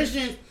beliefs?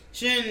 Christians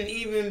shouldn't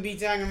even be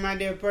talking about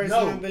their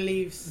personal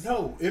beliefs.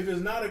 No, if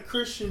it's not a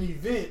Christian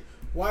event,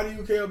 why do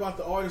you care about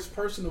the artist's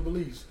personal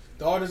beliefs?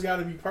 The artist got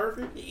to be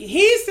perfect.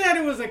 He said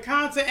it was a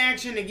call to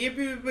action to get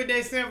people to put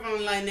their cell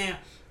phone like now.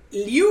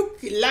 You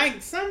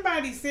like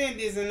somebody said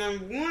this, and I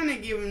want to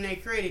give him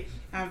that credit.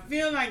 I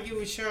feel like it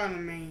was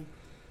Charlamagne.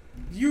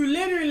 You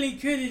literally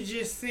could have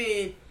just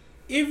said,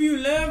 if you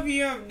love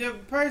the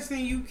person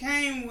you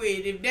came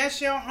with, if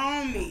that's your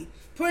homie,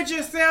 put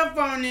your cell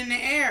phone in the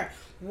air.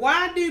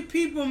 Why do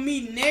people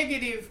meet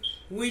negative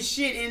with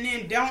shit and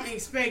then don't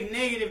expect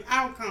negative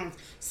outcomes?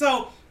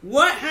 So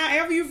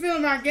however you feel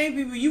about gay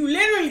people, you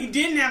literally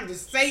didn't have to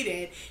say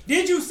that.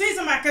 Did you see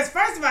somebody? Because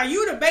first of all,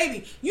 you the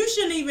baby. You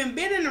shouldn't even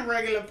been in a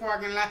regular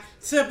parking lot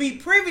to be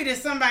privy to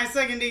somebody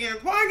sucking dick in a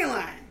parking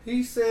lot.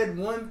 He said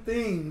one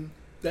thing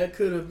that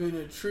could have been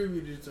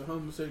attributed to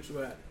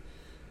homosexuality.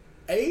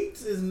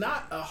 AIDS is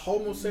not a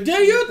homosexual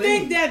Do you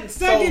thing. think that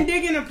sucking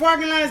dick in a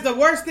parking lot is the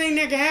worst thing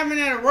that can happen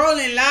at a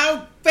Rolling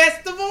Loud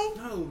festival?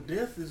 No,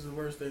 death is the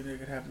worst thing that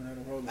could happen at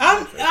a Rolling I'm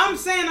Loud festival.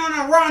 saying on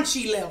a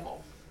raunchy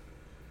level.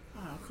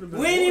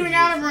 We ain't even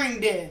gotta bring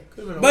death.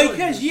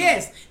 Because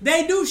yes,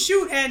 they do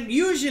shoot, and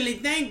usually,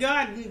 thank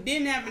God, it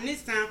didn't happen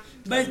this time.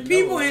 But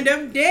people end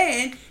up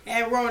dead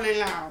at Rolling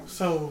Loud.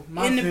 So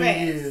my in the thing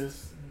past.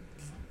 is,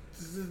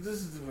 this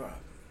is the problem.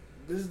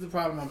 This is the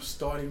problem I'm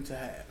starting to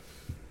have.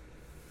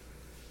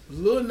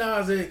 Lil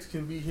Nas X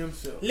can be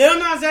himself. Lil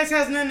Nas X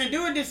has nothing to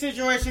do with this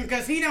situation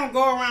because he don't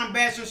go around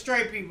bashing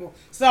straight people.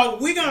 So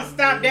we gonna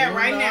stop that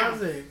right now. Lil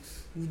Nas X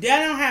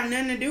that don't have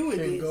nothing to do with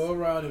can this. go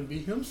around and be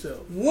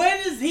himself.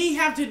 What does he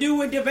have to do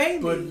with the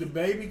baby? But the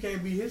baby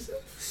can't be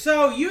himself.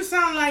 So you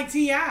sound like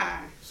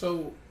T.I.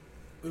 So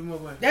in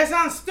what way? That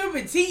sounds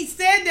stupid. T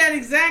said that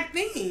exact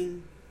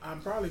thing. I'm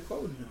probably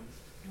quoting him.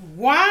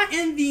 Why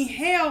in the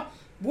hell?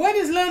 What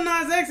does Lil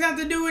Nas X have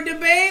to do with the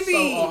baby?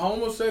 So a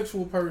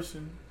homosexual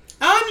person.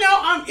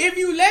 I know. If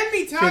you let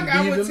me talk,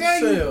 I will tell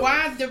you themselves.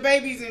 why the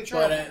baby's in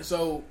trouble.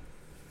 So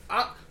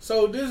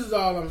this is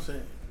all I'm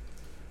saying.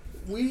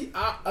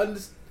 I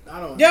understand. I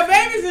don't. The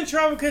baby's in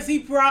trouble because he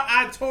brought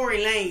out Tory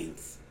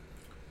Lanez.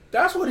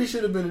 That's what he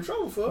should have been in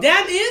trouble for.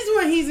 That is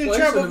what he's in Well,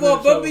 he trouble shouldn't have for. been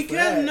in But trouble for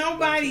because that,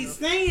 nobody's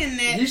saying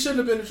that, He shouldn't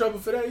have been in trouble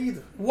for that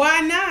either. why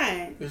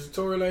not? Is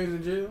Tory Lanez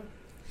in jail?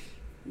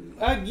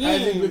 Again.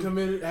 Has he been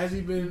committed? Has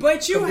he been?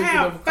 But you convicted of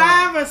a have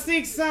crime? 5 or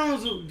 6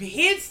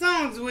 hit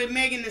songs with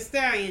Megan Thee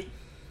Stallion.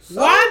 So,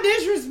 Why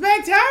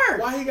disrespect her?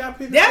 Why he got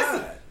picked That's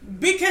aside?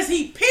 because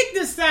he picked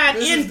the side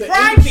This in is the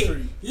private.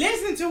 industry.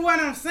 Listen to what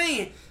I'm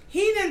saying.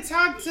 He done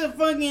talked to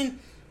fucking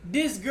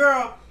this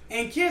girl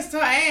and kissed her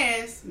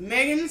ass,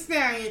 Megan Thee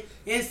Stallion,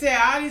 and said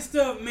all this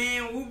stuff,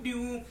 man, whoop de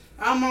whoop,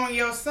 I'm on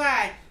your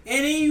side.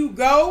 And then you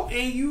go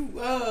and you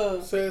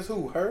Says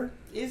who? Her?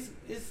 It's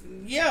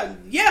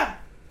yeah.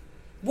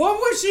 What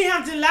would she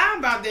have to lie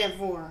about that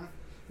for?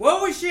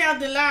 What would she have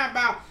to lie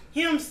about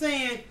him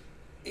saying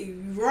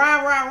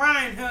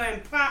rah in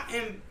her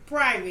in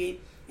private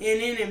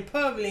and then in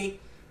public,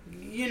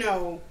 you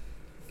know,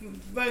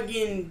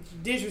 fucking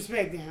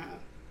disrespecting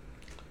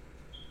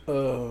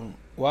her?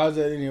 Why is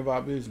that any of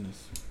our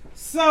business?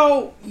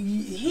 So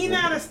he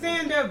not a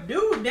stand-up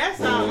dude.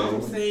 That's all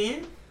I'm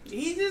saying.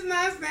 He's just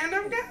not a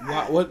stand-up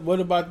guy. What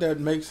about that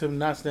makes him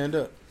not stand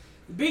up?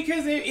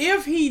 Because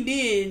if he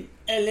did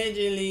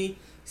allegedly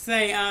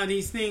say all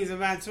these things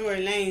about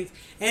Tory Lanez,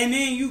 and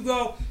then you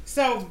go,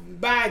 so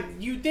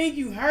you think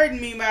you hurting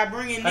me by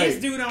bringing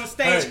this dude on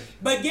stage,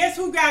 but guess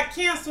who got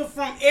canceled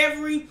from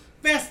every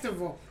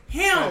festival?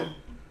 Him. Hey,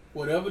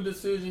 whatever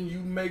decision you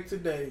make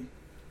today,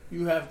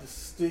 you have to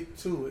stick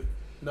to it.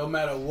 No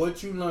matter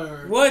what you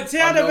learn. Well,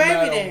 tell the baby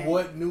that. No matter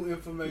what new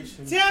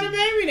information. Tell the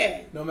baby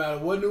that. No matter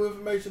what new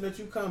information that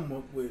you come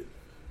up with.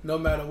 No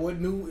matter what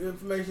new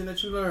information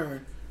that you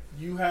learn,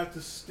 you have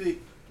to stick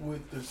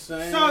with the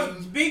same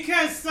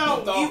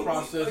thought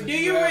process. Do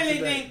you really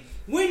think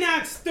we're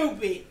not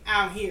stupid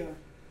out here?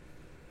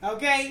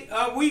 Okay?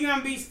 Are we going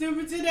to be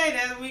stupid today?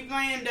 That's what we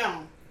playing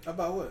dumb.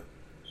 About what?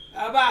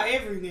 About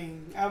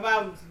everything.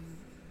 About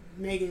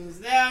Megan Thee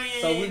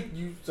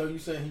Stallion. So you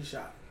saying he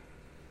shot?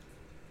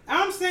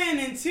 I'm saying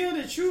until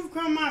the truth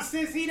come out,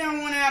 since he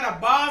don't want to have a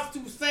boss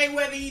to say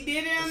whether he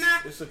did it or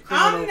not,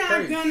 I'm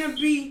not going to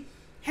be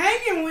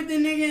hanging with the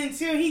nigga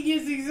until he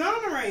gets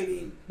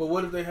exonerated. But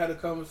what if they had a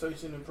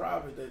conversation in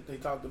private that they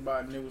talked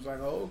about and it was like,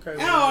 oh, okay.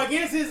 Well,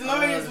 against his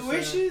lawyer's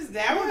wishes?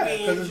 That would be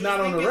because it's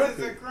not on the record.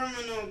 It's a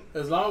criminal,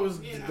 as long as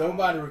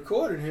nobody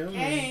recorded him,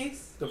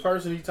 case. The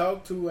person he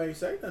talked to ain't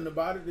say nothing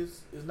about it,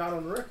 it's not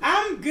on the record.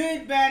 I'm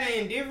good, bad,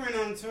 and indifferent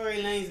on Tory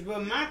Lanez,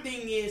 but my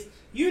thing is,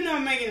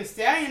 Megan Thee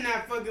Stallion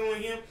not fucking with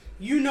him.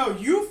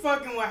 You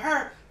fucking with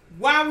her.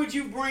 Why would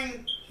you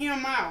bring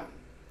him out?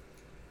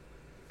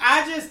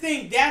 I just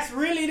think that's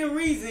really the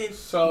reason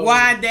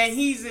why that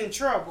he's in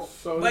trouble.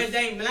 But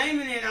they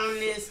blaming it on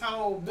this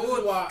whole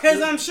bull.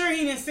 Because I'm sure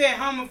he done said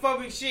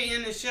homophobic shit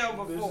in the show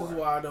before. This is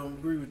why I don't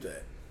agree with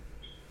that.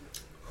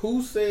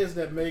 Who says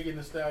that Megan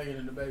Thee Stallion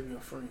and the baby are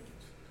friends?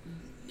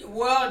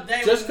 Well,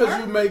 just because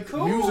you make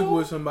music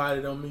with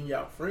somebody don't mean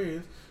y'all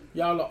friends.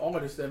 Y'all are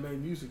artists that make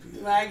music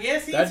together. Well, I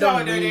guess he told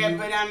her that,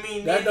 but I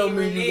mean... That don't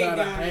mean you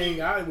gotta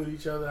hang out with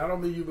each other. I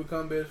don't mean you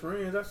become best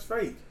friends. That's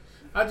fake.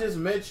 I just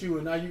met you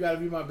and now you gotta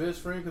be my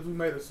best friend because we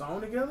made a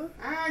song together?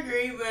 I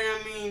agree, but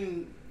I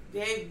mean...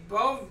 They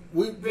both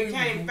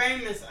became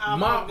famous off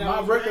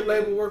my record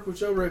label worked with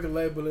your record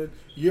label and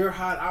you're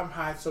hot, I'm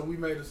hot, so we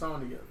made a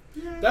song together.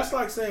 Yeah. That's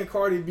like saying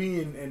Cardi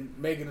B and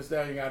Megan Thee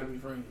Stallion gotta be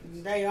friends.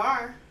 They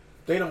are.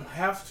 They don't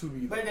have to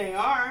be. But they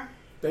are.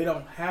 They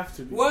don't have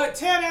to be. Well,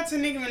 tell that to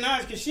Nicki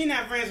Minaj because she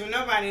not friends with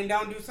nobody and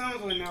don't do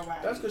songs with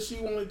nobody. That's because she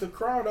wanted the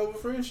crowd over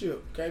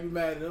friendship. Can't be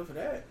mad at her for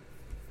that.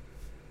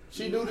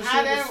 She knew the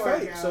shit was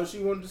fake, so she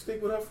wanted to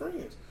stick with her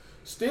friends.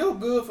 Still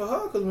good for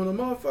her because when a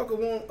motherfucker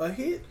want a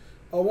hit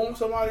or want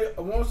somebody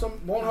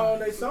want her on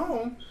their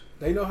song,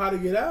 they know how to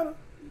get at her.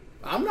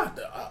 I'm not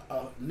the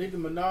Nicki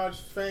Minaj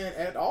fan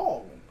at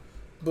all,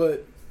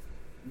 but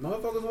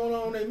motherfuckers want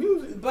on their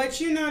music. But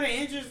the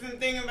interesting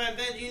thing about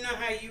that,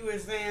 how you were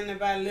saying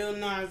about Lil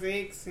Nas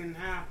X and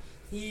how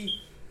he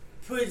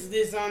puts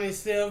this on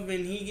himself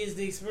and he gets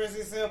to express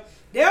himself.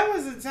 There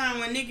was a time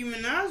when Nicki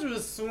Minaj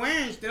was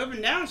swearing up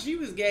and down she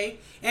was gay,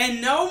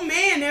 and no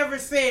man ever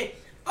said,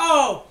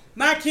 "Oh,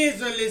 my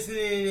kids are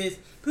listening to this.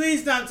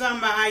 Please stop talking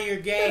about how you're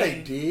gay." Yeah,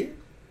 they did.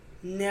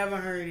 Never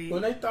heard it.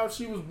 When they thought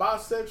she was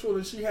bisexual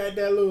and she had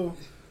that little,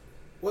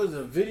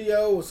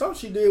 video or something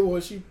she did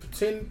where she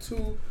pretended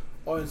to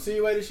or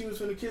insinuated she was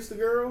going to kiss the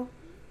girl.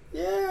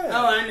 Yeah.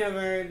 Oh, I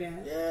never heard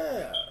that.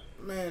 Yeah.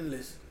 Man,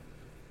 listen.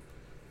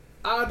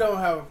 I don't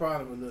have a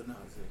problem with Lil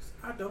Nas X.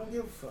 I don't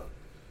give a fuck.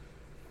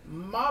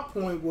 My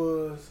point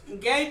was...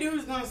 Gay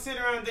dudes gonna sit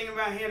around and think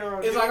about hetero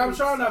dudes. It's like I'm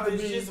trying not to be...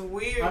 It's just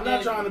weird. I'm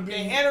not trying to be... The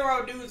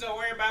hetero dudes are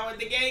worried about what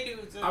the gay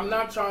dudes are. I'm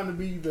not trying to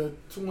be the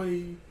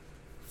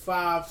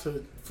 25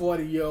 to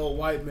 40-year-old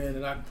white man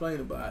that I complain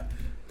about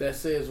that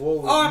says, whoa...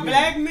 Or a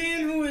black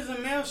man who is a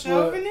male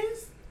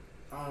chauvinist?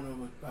 I don't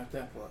know about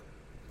that part.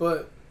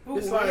 But who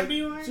it's like,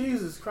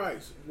 Jesus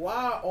Christ,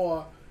 why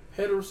are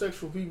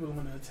heterosexual people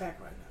on the attack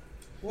right now?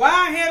 Why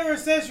are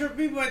heterosexual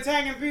people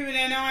attacking people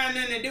that don't have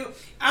nothing to do?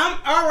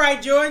 All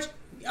right, George.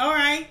 All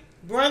right,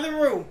 Brother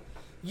Rue.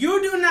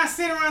 You do not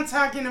sit around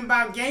talking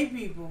about gay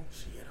people.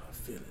 She had her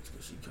feelings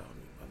because she called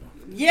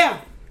me.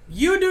 Yeah.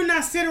 You do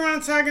not sit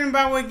around talking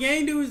about what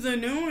gay dudes are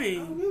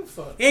doing. I don't give a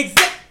fuck.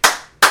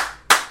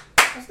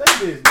 That's their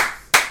business.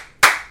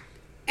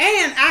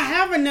 And I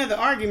have another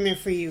argument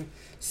for you.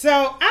 So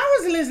I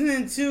was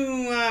listening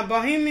to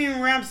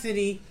Bohemian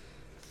Rhapsody,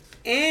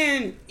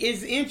 and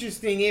it's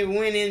interesting. It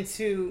went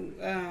into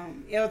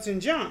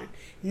Elton John.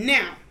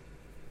 Now,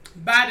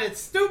 by the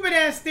stupid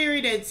ass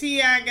theory that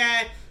T.I.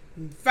 got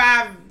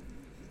 5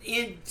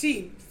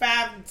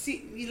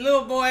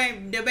 little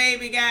boy, the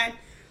baby got.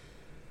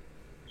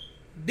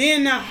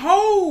 then the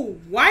whole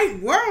white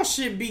world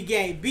should be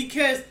gay,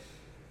 because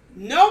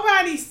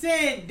nobody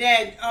said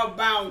that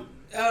about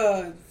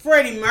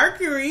Freddie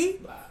Mercury.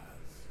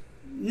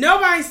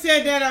 Nobody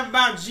said that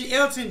about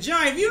Elton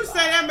John. If you say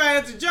that about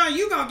Elton John,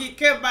 you're going to get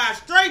cut by a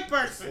straight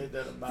person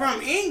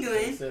from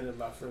England. They said that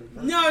about Freddie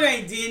Mercury. No,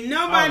 they didn't.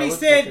 Nobody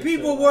said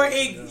people were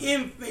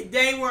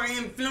they were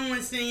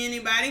influencing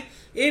anybody.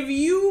 If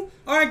you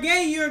are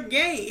gay, you're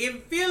gay.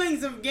 If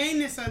feelings of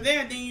gayness are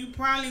there, then you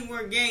probably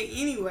were gay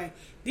anyway.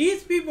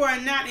 These people are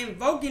not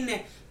invoking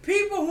that.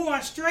 People who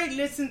are straight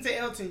listen to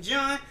Elton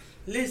John,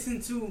 listen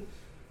to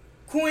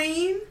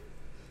Queen.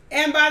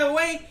 And by the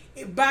way,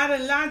 by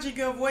the logic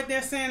of what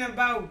they're saying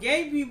about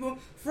gay people,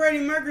 Freddie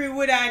Mercury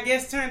would, I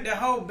guess, turn the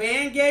whole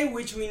band gay,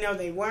 which we know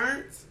they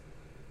weren't.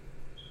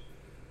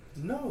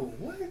 No,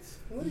 what?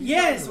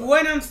 Yes,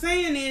 what I'm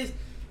saying is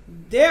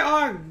there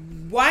are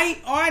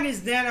white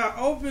artists that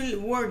are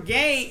were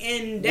gay,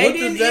 and they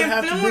didn't influence anything. What does that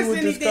have to do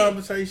with this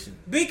conversation?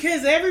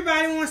 Because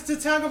everybody wants to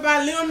talk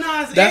about Lil Nas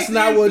X. That's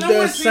not what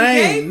they're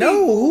saying.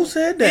 No, who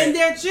said that? And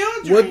their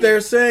children. What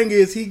they're saying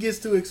is he gets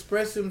to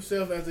express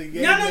himself as a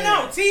gay man.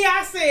 No.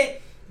 T.I.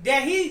 said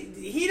that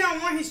he don't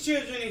want his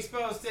children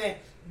exposed to that.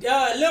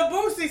 Lil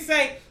Boosie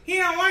say he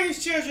don't want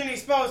his children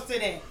exposed to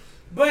that.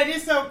 But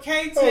it's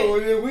okay to... Oh,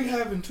 yeah, we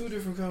having two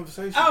different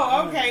conversations.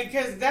 Oh, okay,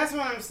 because that's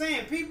what I'm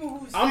saying. People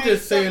who say I'm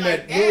just saying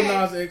like that Lil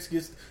Nas X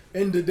gets...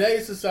 In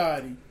today's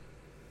society,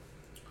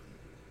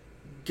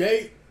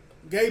 gay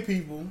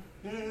people...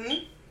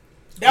 Mm-hmm.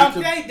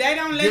 They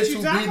don't let you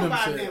talk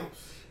about them.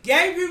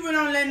 Gay people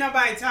don't let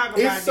nobody talk about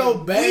them. It's so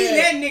bad. We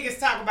let niggas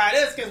talk about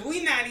us because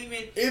we not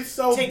even It's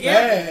so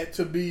together. Bad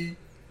to be...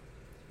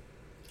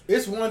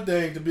 It's one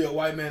thing to be a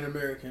white man in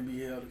America and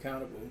be held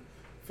accountable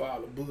for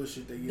all the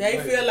bullshit they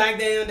feel like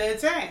they under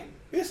attack.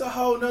 It's a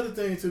whole nother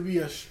thing to be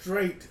a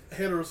straight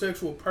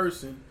heterosexual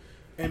person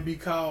and be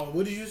called,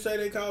 what did you say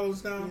they call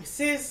us now?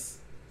 Cis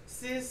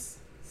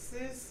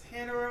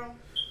hetero.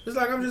 It's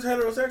like I'm just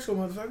heterosexual,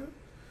 motherfucker.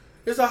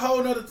 It's a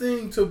whole nother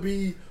thing to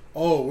be,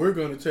 oh, we're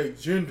gonna take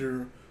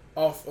gender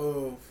off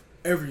of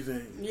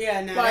everything.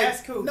 Yeah, no, like,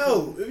 that's cool.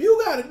 No, if you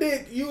got a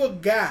dick, you a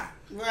guy.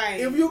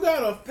 Right. If you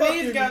got a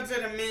Please go to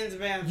the men's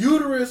bathroom.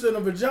 Uterus and a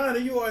vagina,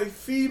 you are a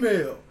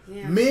female.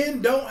 Yeah.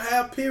 Men don't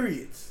have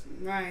periods.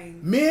 Right.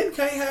 Men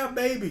can't have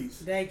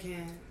babies. They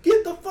can.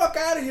 Get the fuck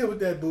out of here with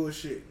that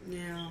bullshit.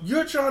 Yeah.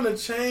 You're trying to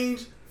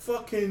change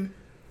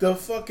the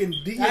fucking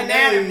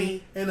DNA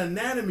and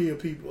anatomy of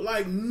people.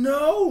 Like,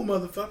 no,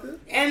 motherfucker.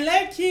 And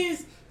let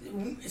kids...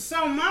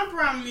 So my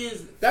problem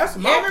is... That's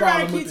my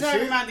problem with everybody keep the talking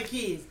shit. about the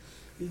kids.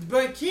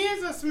 But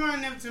kids are smart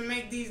enough to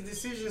make these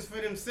decisions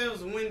for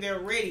themselves when they're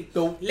ready.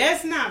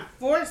 Let's not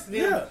force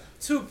them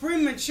to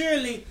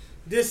prematurely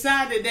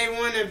decide that they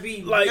want to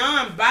be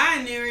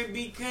non-binary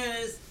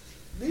because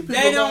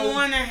they don't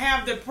want to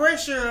have the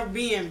pressure of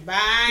being bi.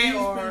 These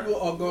people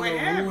are going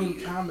to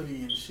ruin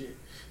comedy and shit.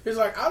 It's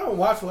like, I don't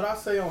watch what I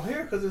say on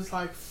here because it's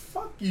like,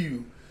 fuck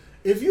you.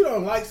 If you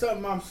don't like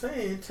something I'm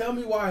saying, tell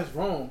me why it's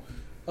wrong.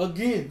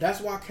 Again,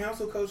 that's why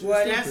council culture is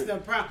stupid. That's the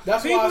problem.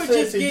 That's people why I said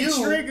just to get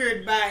you,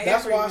 triggered by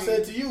that's everything. why I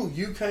said to you,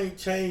 you can't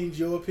change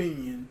your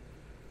opinion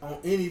on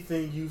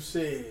anything you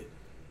said.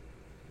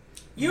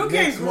 You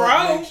can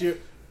grow.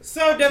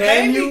 So the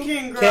baby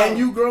can grow. Can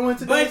you grow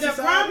into But the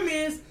society? problem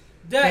is,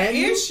 the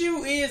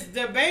issue is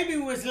the baby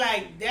was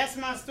like, that's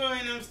my story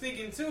and I'm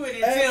sticking to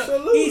it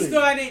until he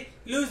started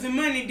losing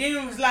money. Then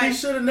it was like, he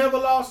should have never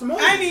lost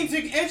money. I need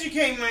to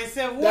educate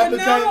myself. Well,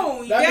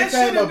 that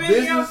should have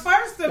been your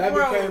first approach.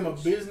 That became a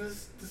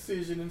business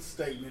decision and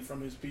statement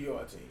from his PR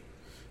team.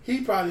 He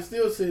probably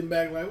still sitting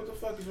back like, what the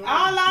fuck is wrong?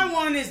 All I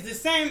want is the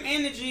same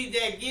energy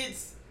that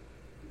gets,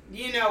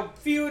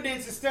 fueled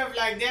into stuff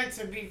like that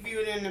to be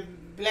fueled into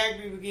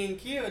black people getting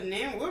killed, and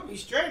then we'll be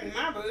straight in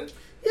my book.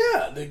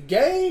 Yeah, the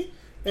gay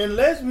and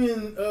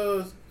lesbian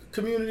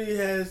community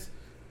has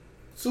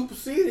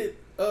superseded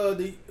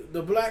the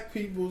black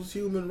people's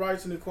human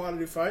rights and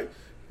equality fight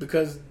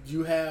because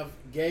you have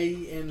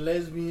gay and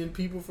lesbian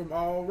people from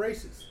all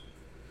races.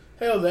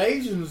 Hell, the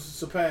Asians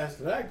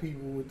surpassed black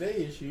people with their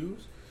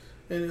issues,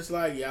 and it's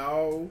like,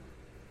 y'all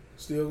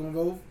still gonna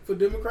vote for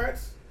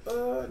Democrats?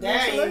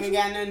 That ain't even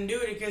got nothing to do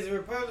with it because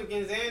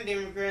Republicans and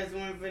Democrats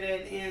went for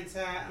that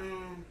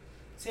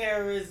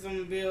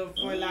anti-terrorism bill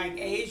for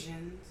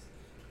Asians.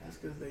 That's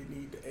because they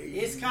need the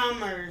Asians. It's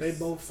commerce. They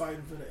both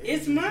fighting for the Asians.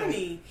 It's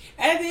money.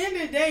 At the end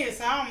of the day, it's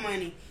all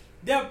money.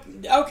 So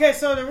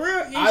the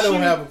real issue... I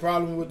don't have a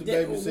problem with the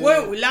baby saying...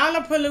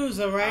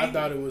 Lollapalooza, right? I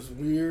thought it was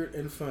weird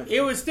and funny. It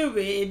was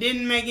stupid. It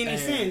didn't make any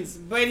sense.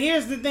 But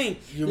here's the thing.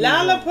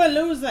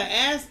 Lollapalooza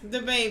asked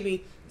the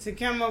baby to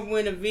come up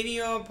with a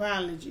video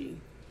apology.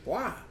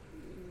 Why?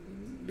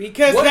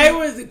 Because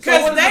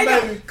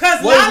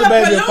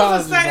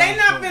Lollapalooza say they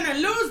not finna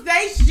lose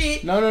they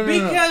shit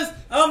because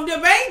of the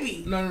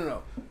baby.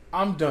 No.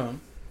 I'm dumb.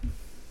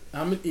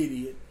 I'm an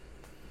idiot.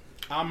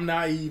 I'm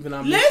naive and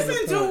I'm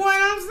Listen to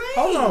what I'm saying.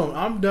 Hold on.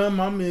 I'm dumb.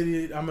 I'm an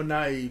idiot. I'm a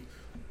naive.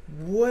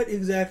 What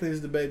exactly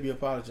is the baby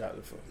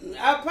apologizing for?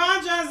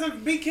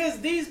 Apologizing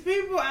because these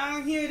people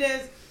out here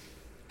that's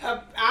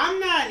I'm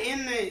not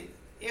in the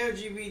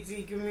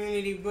LGBT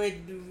community, but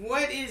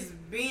what is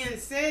being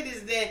said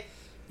is that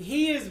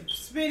he is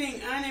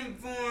spitting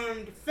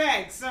uninformed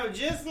facts. So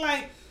just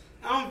like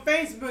on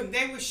Facebook,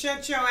 they would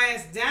shut your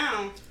ass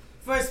down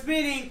for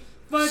spitting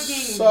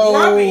fucking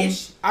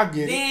rubbish. I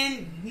get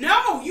then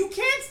no, you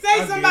can't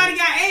say somebody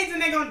got AIDS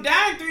and they're gonna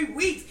die in 3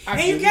 weeks.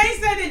 And you can't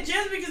say that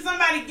just because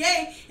somebody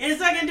gay and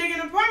sucking dick in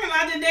the parking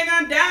lot that they're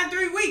gonna die in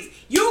 3 weeks.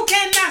 You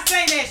cannot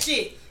say that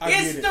shit.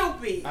 It's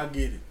stupid. I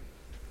get it.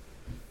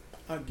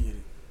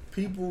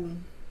 People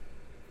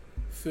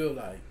feel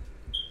like,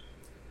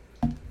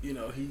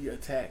 he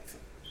attacked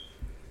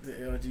the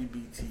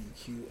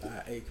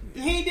LGBTQIA community.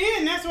 He did,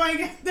 and that's why he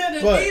got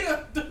that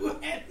Adidas.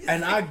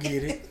 And I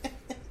get it.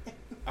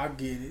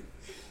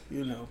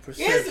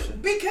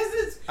 Perception.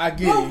 I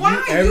get it.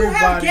 Why? You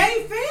have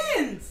gay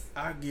fans.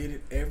 I get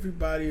it.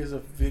 Everybody is a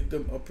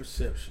victim of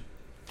perception.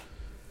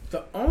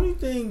 The only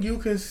thing you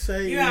can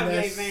say in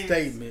that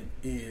statement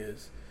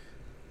is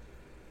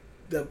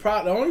the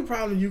only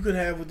problem you could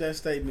have with that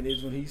statement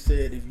is when he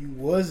said if you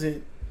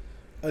wasn't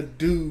a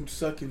dude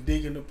sucking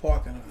dick in the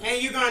parking lot.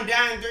 And you're going to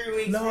die in 3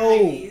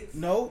 weeks.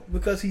 No,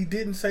 because he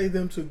didn't say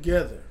them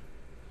together.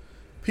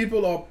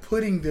 People are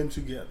putting them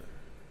together.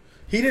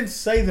 He didn't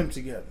say them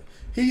together.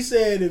 He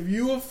said if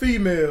you a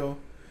female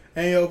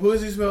and your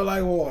pussy smell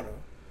like water,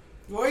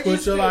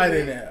 put your light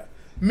in there.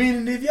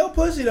 Meaning if your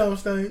pussy don't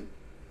stink,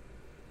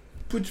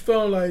 put your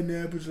phone light in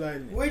there, put your light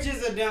in there. Which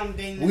is a dumb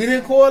thing. We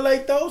didn't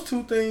correlate those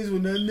two things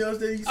with nothing else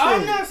that he said.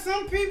 Oh no,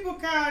 some people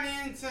called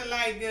into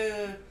like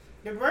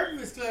the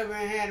Breakfast Club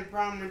and had a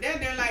problem with that.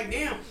 They're like,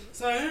 damn,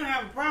 so they don't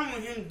have a problem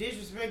with him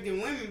disrespecting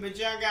women, but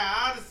y'all got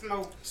all the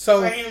smoke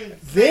for him.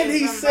 Then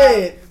he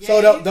said,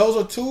 those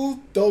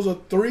are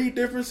 3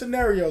 different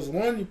scenarios.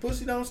 One, your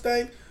pussy don't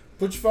stink,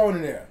 put your phone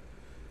in there.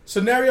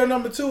 Scenario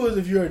number 2 is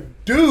if you're a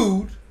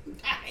dude.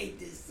 I hate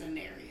this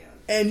scenario.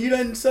 And you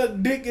didn't suck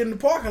dick in the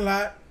parking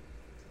lot,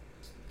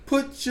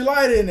 put your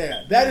light in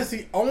there. That is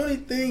the only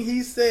thing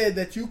he said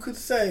that you could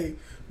say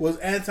was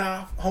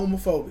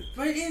anti-homophobic.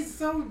 But it's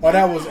so dumb. Or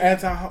that was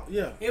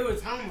It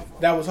was homophobic.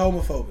 That was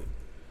homophobic.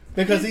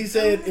 Because he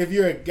said if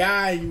you're a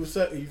guy and you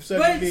suck dick. So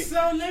let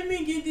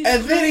me get this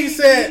And then he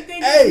said,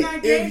 hey,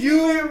 if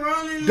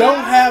you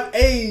don't have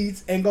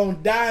AIDS and gonna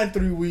die in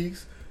 3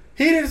 weeks,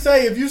 he didn't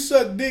say if you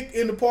suck dick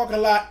in the parking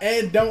lot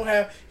and don't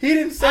have. He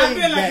didn't say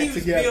that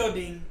together. I feel like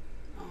he was building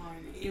on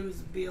it. It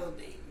was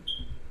building.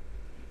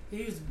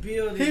 He was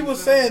building. He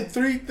was saying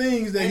 3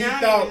 things that he thought.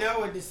 I don't even know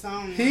what the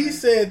song was. He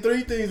said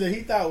 3 things that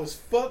he thought was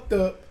fucked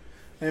up,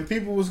 and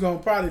people was gonna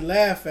probably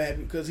laugh at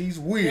because he's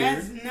weird.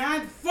 That's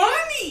not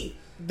funny.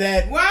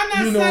 Why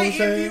not say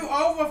if you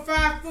over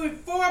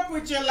 5'4",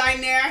 put your light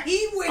in there?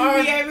 He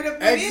wouldn't be able to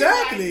put his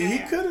light in there. He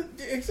could have.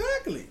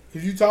 Exactly.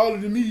 If you taller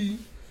than me,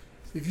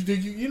 if you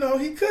think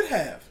he could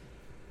have.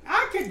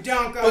 I could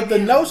dunk on But the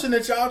notion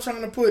that y'all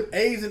trying to put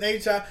AIDS and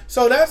HIV,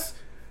 so that's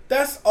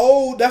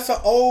old. That's an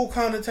old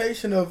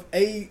connotation of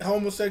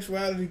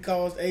homosexuality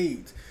caused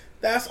AIDS.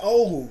 That's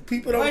old.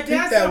 People don't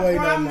think that way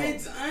no more.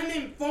 It's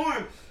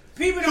uninformed.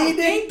 People don't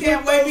think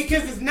that way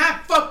because it's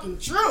not fucking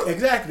true.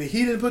 Exactly.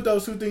 He didn't put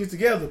those 2 things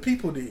together.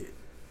 People did.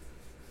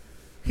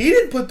 He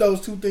didn't put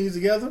those 2 things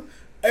together.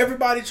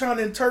 Everybody trying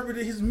to interpret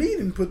his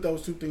meeting put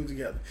those 2 things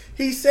together.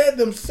 He said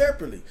them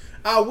separately.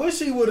 I wish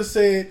he would have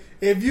said,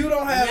 if you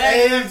don't have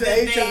AIDS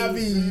and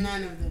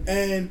HIV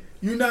and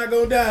you're not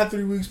going to die in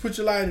 3 weeks, put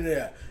your light in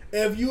there.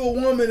 If you a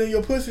woman and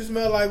your pussy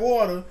smell like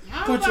water,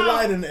 put your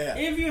light in there.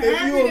 If you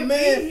a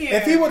man,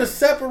 if he would have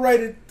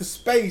separated the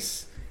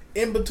space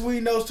in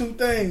between those 2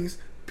 things,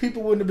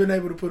 people wouldn't have been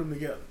able to put them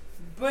together.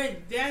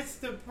 But that's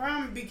the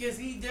problem because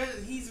he's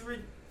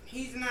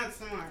not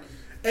smart.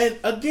 And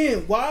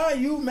again, why are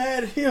you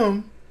mad at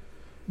him?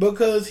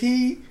 Because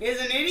he is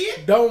an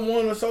idiot? Don't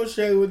want to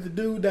associate with the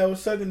dude that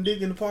was sucking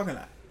dick in the parking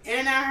lot.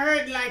 And I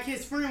heard like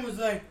his friend was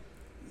like,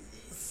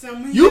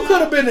 you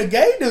could have been a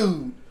gay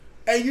dude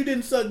and you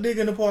didn't suck dick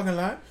in the parking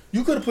lot.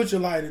 You could have put your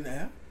light in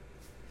there.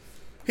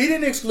 He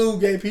didn't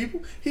exclude gay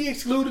people. He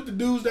excluded the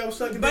dudes that were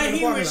sucking dick in the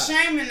parking lot. But he was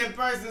shaming the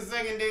person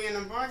sucking dick in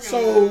the parking lot.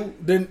 So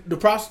then the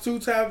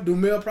prostitutes do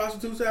male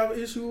prostitutes have an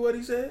issue with what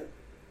he said?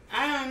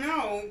 I don't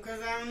know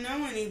because I don't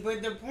know any.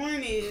 But the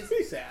point is,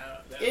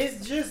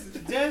 it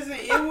just doesn't.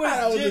 It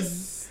was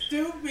just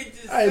stupid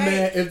to say. Hey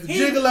man, if the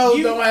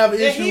gigolos don't have an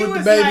issue with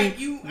the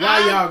baby, why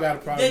y'all got a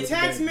problem? The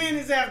tax man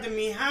is after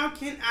me. How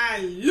can I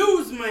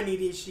lose money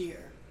this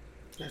year?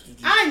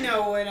 I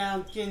know what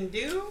I can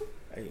do.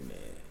 Hey man.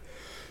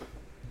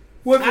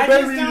 I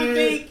just don't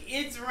think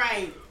it's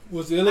right.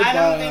 Was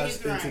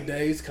ill-advised in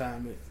today's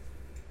climate.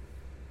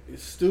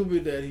 It's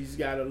stupid that he's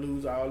got to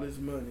lose all his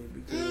money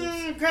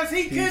because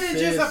he could have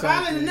just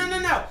apologized.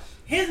 No.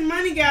 His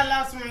money got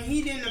lost when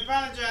he didn't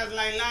apologize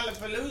like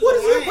Lollapalooza. What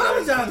is he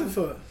apologizing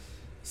for?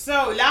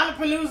 So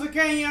Lollapalooza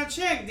came your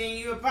check, then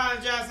you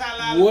apologize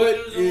how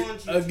Lollapalooza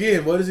wants you.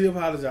 Again, what is he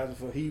apologizing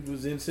for? He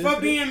was insensitive?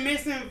 For being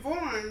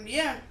misinformed,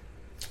 yeah.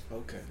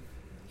 Okay.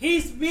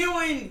 He's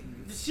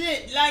spewing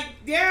shit like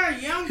there are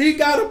young people. He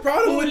got a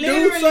problem with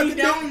dudes sucking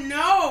dick. Don't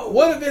know.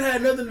 What if it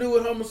had nothing to do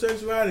with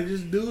homosexuality?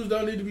 Just dudes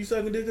don't need to be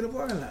sucking dick in the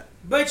parking lot.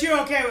 But you're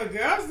okay with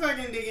girls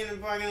sucking dick in the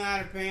parking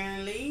lot,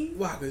 apparently.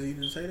 Why? Because he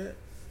didn't say that?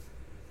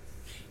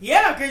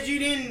 Yeah, because you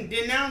didn't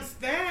denounce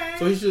that.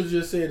 So he should have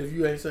just said, if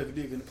you ain't sucking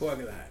dick in the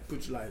parking lot,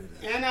 put your light in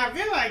there. And I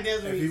feel like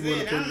that's what If he he would've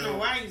said. I put don't it know on.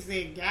 why he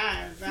said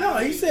guys. No,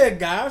 he said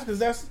guys, because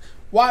that's...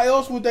 Why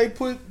else would they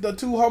put the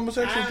two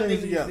homosexual I don't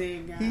things think he together?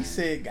 said guys. He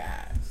said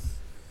guys.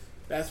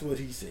 That's what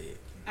he said.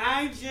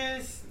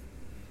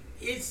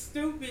 It's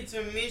stupid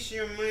to miss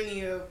your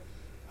money up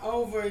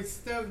over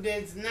stuff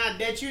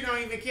that you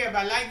don't even care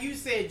about. Like you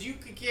said, you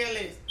could care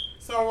less.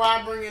 So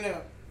why bring it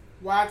up?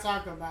 Why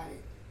talk about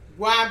it?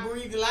 Why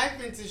breathe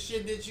life into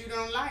shit that you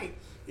don't like?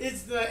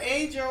 It's the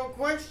age-old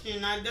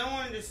question I don't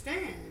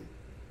understand.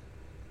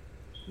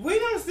 We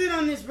don't sit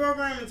on this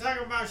program and talk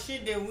about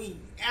shit that we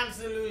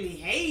absolutely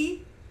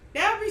hate.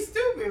 That would be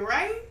stupid,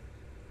 right?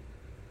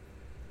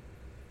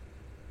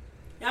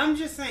 I'm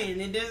just saying,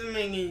 it doesn't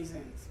make any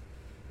sense.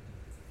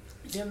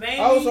 The baby,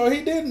 So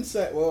he didn't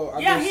say... Well,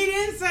 I guess, he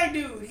didn't say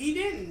dude. He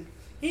didn't.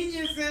 He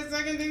just said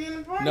second thing in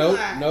the parking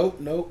lot.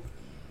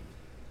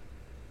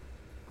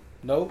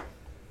 Nope.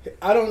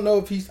 I don't know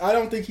if I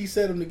don't think he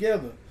said them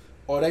together.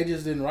 Or they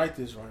just didn't write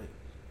this right.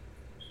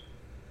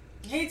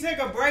 He took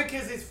a break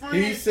because his friend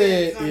He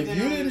said, something if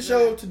you on didn't the show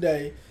drive. up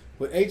today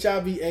with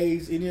HIV,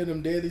 AIDS, any of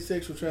them deadly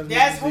sexual transmission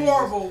That's diseases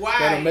horrible. Why?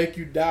 that'll make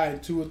you die in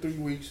 2 or 3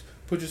 weeks,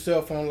 put your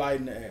cell phone light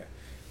in the air.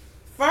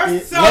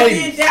 First,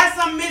 ladies, then that's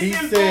a He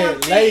misinformed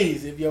said, thing.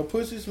 ladies, if your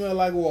pussy smell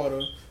like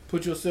water,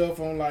 put your cell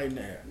phone light in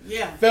the air.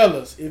 Yeah.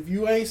 Fellas, if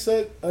you ain't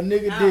suck a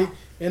nigga No. dick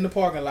in the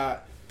parking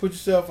lot, put your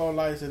cell phone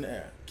lights in the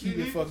air. Keep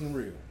it fucking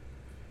real.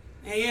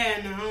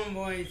 And the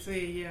homeboy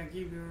said, yeah,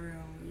 keep it real.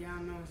 Y'all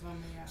know some of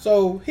y'all.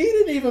 So he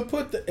didn't even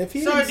put the... If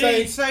he didn't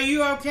say... So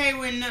you okay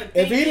with nothing?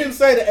 If he didn't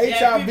say the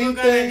HIV people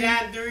thing...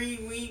 gonna die 3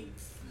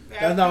 weeks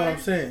That's not what I'm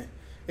saying.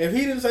 If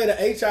he didn't say the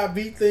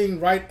HIV thing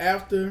right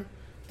after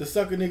the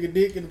sucker nigga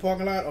dick in the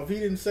parking lot, or if he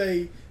didn't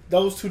say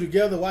those two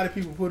together, why did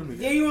people put them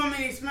together? Then you want me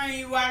to explain to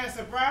you why that's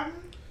a problem?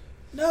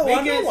 No,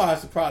 I know why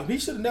it's a problem. He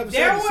should have never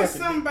There said the was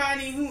sucker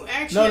somebody who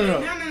actually... No,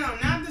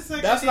 not the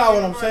sucker That's dick not what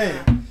in I'm the saying.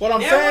 parking lot. What I'm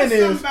There saying was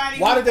is, somebody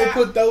why who did they got-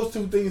 put those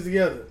two things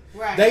together?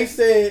 Right. They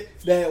said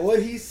that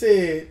what he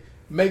said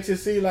makes it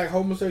seem like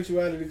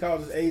homosexuality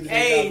causes AIDS and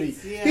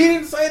HIV. yeah. He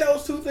didn't say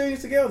those two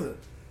things together.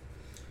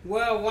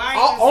 Well, why?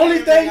 The only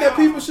thing that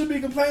people should be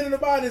complaining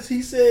about is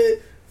he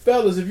said,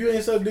 fellas, if you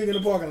ain't suck dick in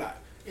the parking lot.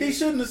 He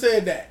shouldn't have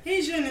said that.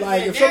 He shouldn't have Like,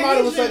 said if that. somebody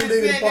He was sucking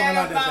shouldn't dick in the have parking said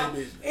lot, that that's about-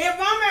 their business. If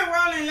I'm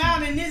at Rolling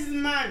Loud and this is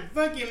my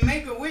fucking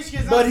Make-A-Wish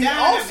because But I'm he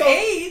dying also, of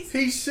AIDS,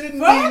 he shouldn't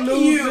fuck be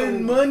losing you.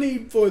 money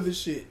for the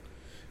shit.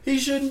 He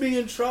shouldn't be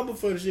in trouble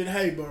for the shit.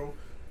 Hey, bro,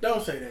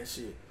 don't say that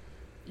shit.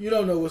 You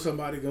don't know what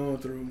somebody going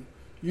through.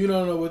 You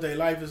don't know what their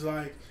life is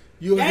like.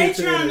 You're They here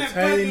to trying to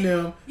entertain fucking-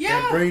 them Yeah.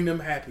 and bring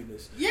them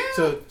happiness. Yeah.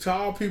 To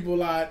call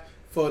people out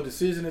for a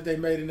decision that they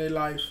made in their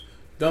life,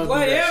 don't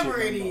whatever do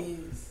that it shit no more.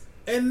 is.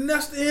 And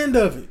that's the end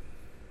of it.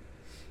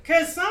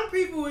 Because some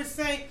people would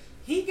say,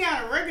 he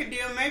got a record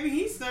deal, maybe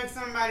he stuck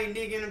somebody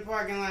dick in the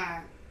parking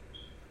lot.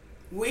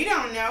 We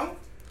don't know.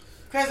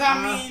 Because,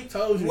 I mean,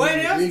 told you what he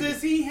was else ignorant.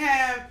 does he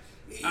have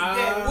that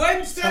I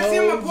what sets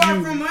him told apart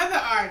you. from other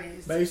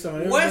artists? Based on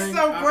everything, What's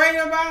so great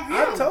about him?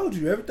 I told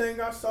you everything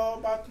I saw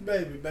about the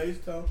baby.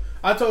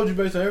 I told you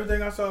based on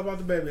everything I saw about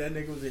the baby, that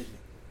nigga was ignorant.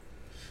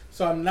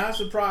 So I'm not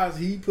surprised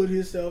he put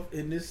himself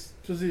in this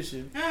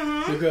position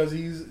because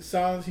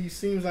he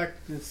seems like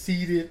a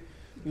conceited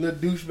little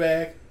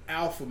douchebag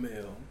alpha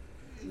male.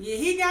 Yeah,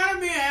 he gotta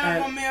be an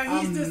alpha And male.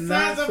 He's I'm the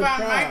not size of our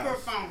surprised.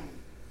 microphone.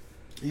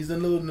 He's a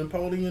little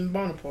Napoleon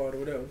Bonaparte or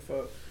whatever.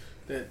 Fuck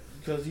that,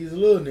 because he's a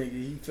little nigga.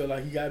 He felt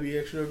like he gotta be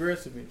extra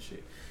aggressive and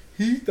shit.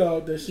 He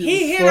thought that shit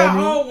He was hit funny. a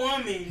whole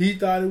woman. He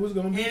thought it was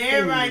gonna be And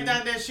everybody funny.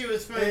 thought that shit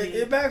was funny. And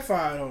it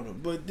backfired on him.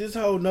 But this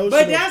whole notion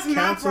But of that's my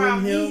counseling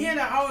problem. him, He hit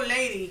a whole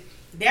lady.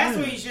 That's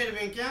Yeah. what he should have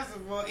been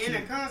canceled for. In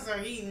a concert,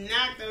 he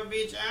knocked the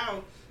bitch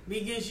out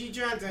because she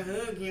tried to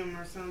hug him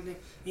or something.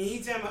 And he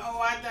told me, oh,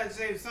 I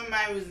thought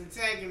somebody was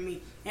attacking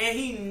me. And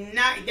he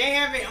knocked, they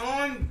have it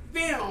on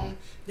film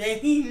that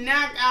he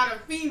knocked out a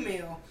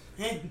female.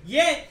 And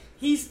yet,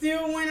 he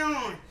still went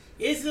on.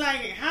 It's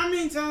like, how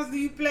many times do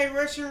you play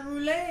Russian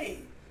roulette?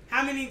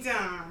 How many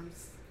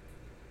times?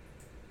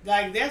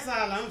 Like, that's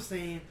all I'm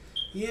saying.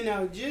 You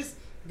know, just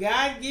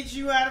God gets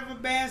you out of a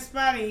bad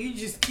spot and you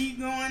just keep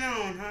going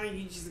on, huh?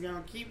 You just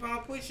gonna keep on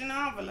pushing the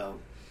envelope.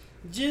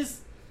 Just,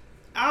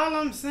 all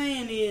I'm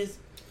saying is,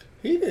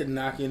 he didn't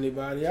knock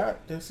anybody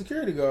out. The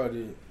security guard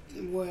did.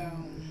 well,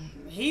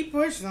 he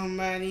pushed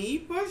somebody. He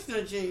pushed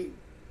a chick.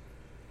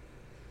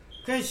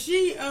 Cause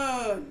she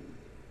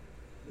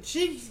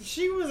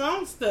was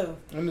on stuff.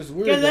 And it's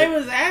weird. Because they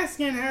was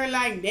asking her,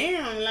 like,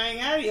 damn,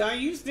 like, are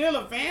you still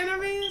a fan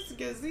of his?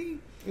 Because he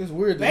it's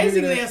weird. The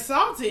basically nigga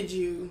assaulted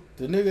you.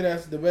 the nigga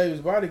that's the baby's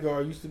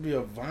bodyguard used to be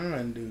a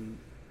Vine dude.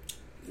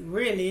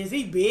 Really? Is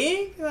he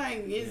big?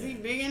 Like, is he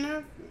big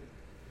enough?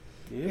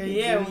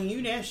 Yeah, when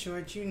you that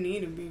short, you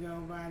need a big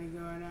old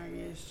bodyguard, I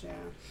guess, child.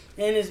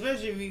 And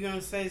especially if you're going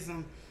to say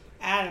some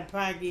out of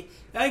pocket.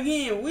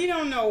 Again, we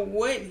don't know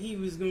what he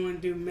was going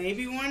to do.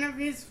 Maybe one of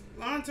his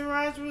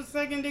entourage was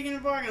sucking dick in the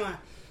parking lot.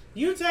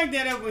 You take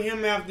that up with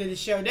him after the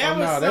show. That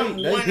was some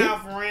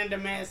one-off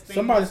random ass thing.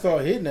 Somebody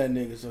started hitting that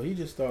nigga, so he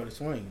just started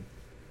swinging.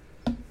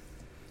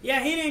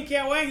 Yeah, he didn't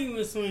care where he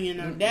was swinging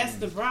though. That's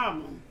the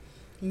problem.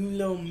 You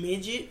little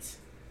midget.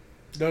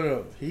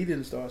 No. He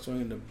didn't start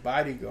swinging. The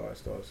bodyguard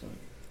started swinging.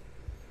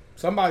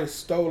 Somebody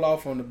stole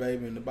off on the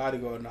baby and the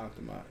bodyguard knocked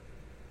him out.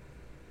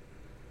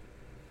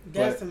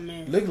 That's a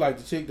mess. Looked like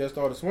the chick that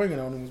started swinging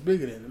on him was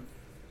bigger than him.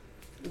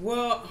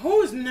 Well,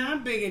 who's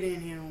not bigger than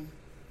him?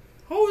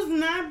 Who's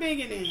not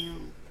bigger than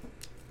him?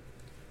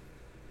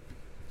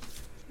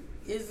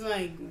 It's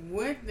like,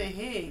 what the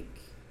heck?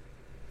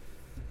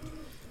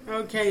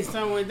 Okay,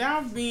 so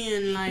without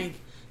being like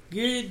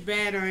good,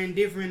 bad, or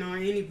indifferent on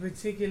any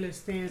particular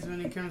stance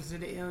when it comes to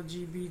the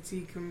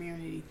LGBT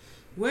community,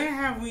 what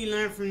have we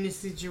learned from this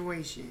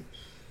situation?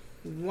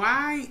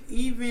 Why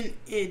even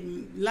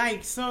it,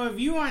 like, so if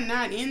you are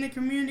not in the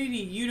community,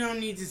 you don't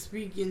need to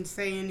speak and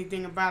say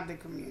anything about the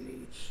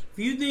community. If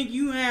you think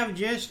you have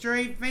just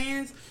straight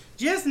fans,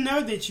 just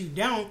know that you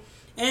don't.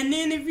 And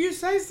then if you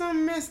say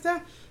something messed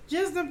up,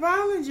 just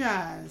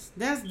apologize.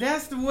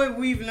 That's what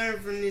we've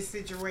learned from this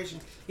situation.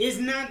 It's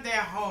not that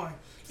hard.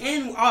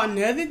 And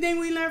another thing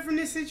we learned from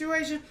this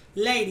situation,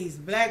 ladies,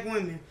 black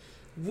women,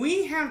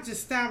 we have to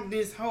stop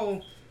this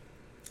whole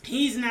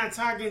 "he's not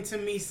talking to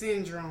me"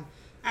 syndrome.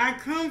 I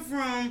come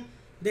from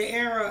the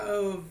era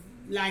of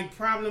like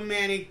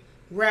problematic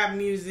rap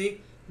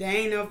music. There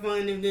ain't no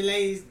fun if the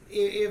ladies,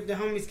 if the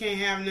homies can't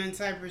have none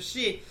type of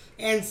shit.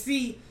 And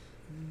see,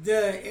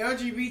 the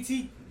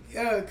LGBT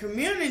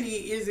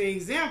community is an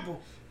example.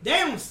 They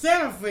don't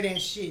settle for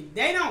that shit.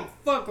 They don't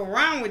fuck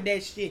around with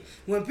that shit.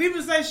 When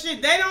people say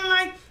shit they don't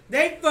like,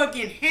 they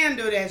fucking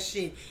handle that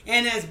shit.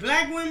 And as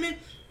black women,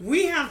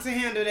 we have to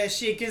handle that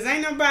shit because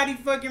ain't nobody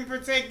fucking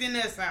protecting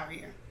us out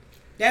here.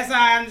 That's all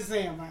I have to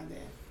say about that.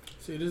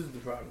 See, this is the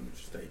problem with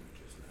your statement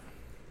just now.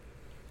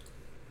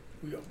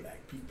 We are black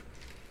people.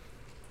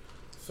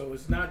 So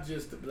it's not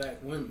just the black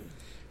women.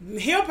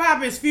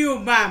 Hip-hop is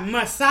fueled by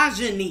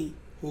misogyny.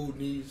 Who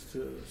needs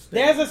to stand.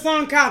 There's a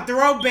song called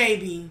Throw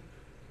Baby.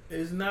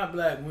 It's not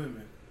black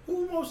women.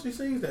 Who mostly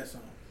sings that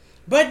song?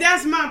 But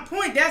that's my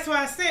point. That's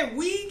why I said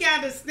we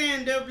got to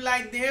stand up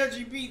like the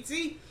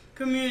LGBT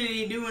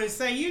community do and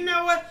say, you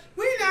know what?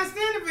 We're not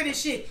standing for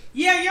this shit.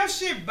 Yeah, your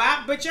shit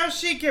bop, but your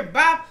shit can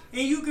bop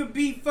and you could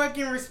be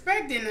fucking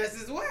respecting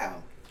us as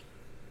well.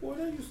 Well,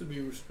 there used to be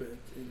respect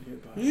in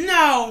hip-hop.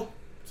 No.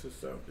 To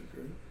some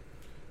degree.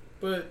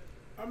 But,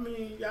 I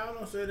mean, y'all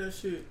don't say that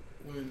shit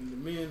when the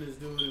men is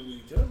doing it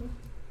with each other.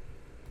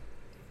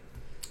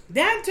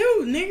 That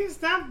too. Niggas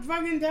stop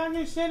fucking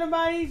talking shit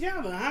about each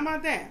other. How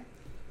about that?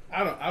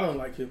 I don't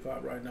like hip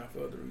hop right now for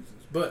other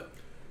reasons. But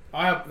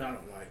I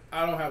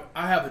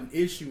have an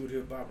issue with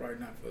hip hop right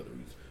now for other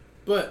reasons.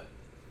 But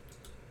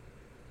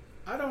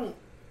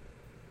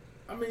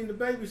the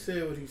baby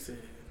said what he said.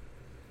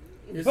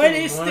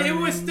 It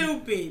was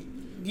stupid.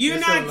 You're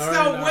not,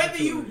 so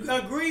whether you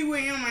agree with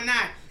him or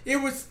not, it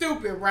was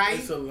stupid, right?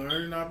 It's a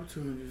learning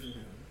opportunity for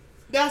him.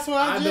 That's what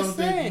I just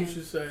said. I don't think you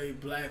should say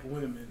black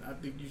women. I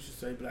think you should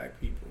say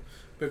black people.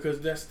 Because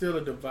that's still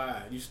a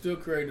divide. You still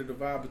create a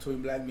divide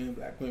between black men and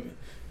black women.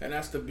 And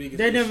that's the biggest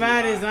issue. The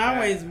divide has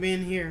always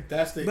been here.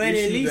 That's the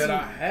issue that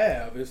I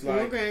have. It's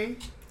like,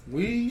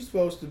 we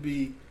supposed to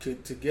be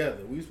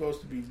together. We supposed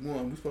to be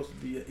one. We supposed to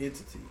be an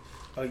entity,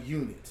 a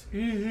unit,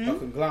 a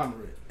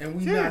conglomerate. And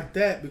we not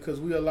that because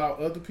we allow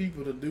other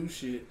people to do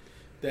shit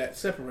that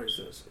separates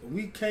us.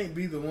 We can't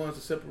be the ones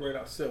to separate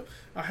ourselves.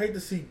 I hate to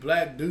see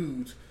black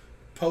dudes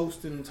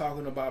posting and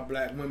talking about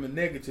black women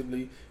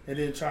negatively and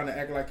then trying to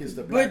act like it's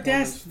the black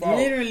woman's fault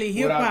literally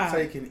hip-hop without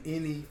taking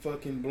any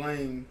fucking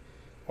blame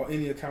or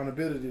any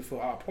accountability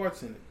for our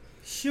parts in it.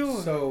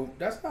 Sure. So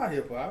that's not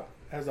hip-hop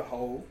as a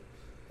whole.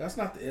 That's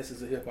not the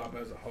essence of hip-hop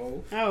as a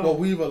whole. Oh. But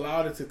we've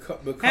allowed it to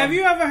become... Have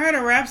you ever heard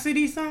a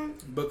Rhapsody song?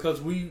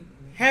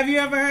 Have you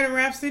ever heard a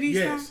Rhapsody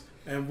song? Yes.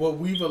 And what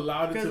we've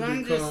allowed it to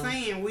become... Because I'm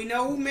just saying, we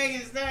know who Megan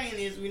Thee Stallion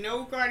is, we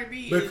know who Cardi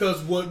B is.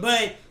 Because what...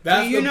 But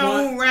that's do you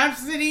know who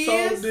Rhapsody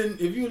is? So then,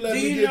 if you let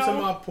me get to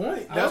my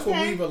point, that's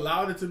what we've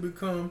allowed it to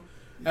become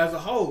as a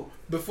whole.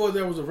 Before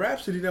there was a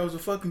Rhapsody, there was a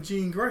fucking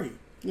Jean Grey.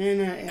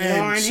 And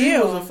Lauryn she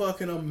Hill was a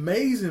fucking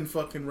amazing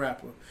fucking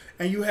rapper.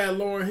 And you had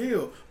Lauryn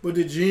Hill. But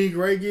did Jean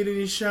Grey get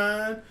any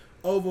shine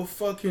over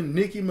fucking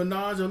Nicki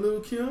Minaj or Lil'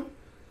 Kim?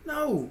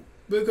 No.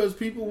 Because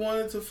people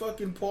wanted to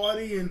fucking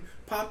party and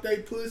pop their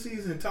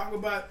pussies and talk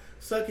about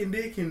sucking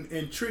dick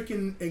and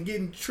tricking and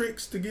getting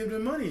tricks to give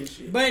them money and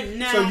shit. But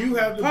now, so you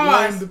have to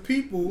blame the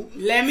people.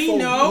 Let me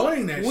know.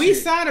 That we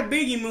shit. saw the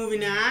Biggie movie.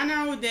 Now I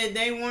know that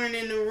they weren't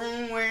in the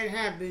room where it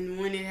happened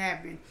when it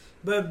happened.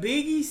 But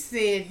Biggie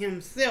said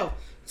himself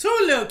to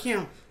Lil'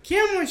 Kim.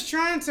 Kim was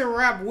trying to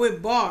rap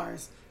with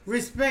bars,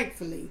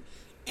 respectfully.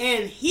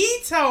 And he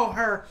told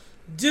her,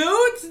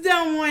 Dudes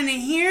don't want to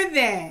hear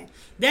that.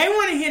 They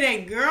want to hear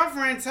their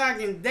girlfriend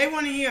talking. They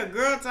want to hear a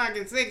girl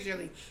talking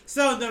sexually.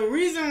 So the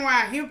reason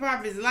why hip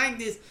hop is like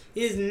this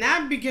is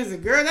not because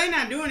of girls. They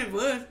not doing it for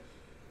us.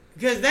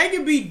 Because they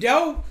could be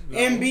dope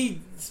and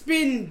be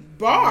spitting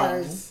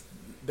bars.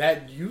 No,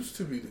 that used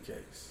to be the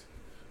case.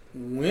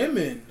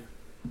 Women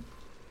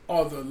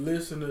are the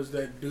listeners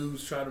that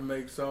dudes try to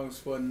make songs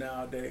for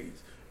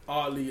nowadays.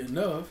 Oddly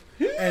enough,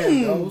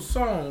 and those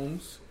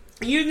songs.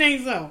 You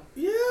think so?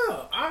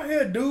 Yeah, I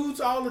hear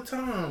dudes all the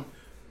time.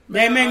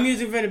 They make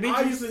music for the bitches.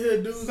 I used to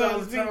hear dudes all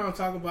the time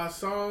talk about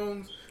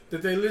songs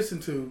that they listen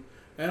to,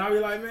 and I'll be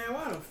like, man,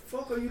 why the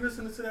fuck are you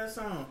listening to that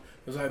song?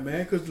 It's like,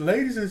 man, because the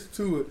ladies listen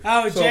to it.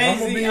 Oh, so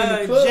Jay-Z,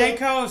 J.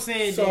 Cole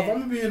said so that. if I'm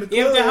going to be in the club.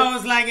 If the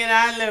hoes like it,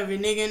 I love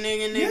it.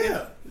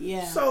 Nigga.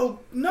 Yeah. So,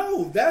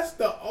 no, that's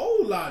the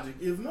old logic.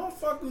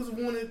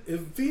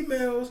 If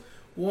females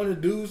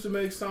wanted dudes to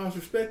make songs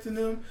respecting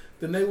them,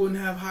 then they wouldn't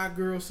have hot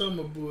girl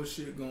summer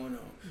bullshit going on.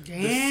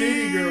 Damn. The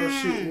city girl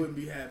shit wouldn't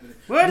be happening.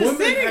 Well, the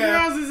city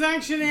girls is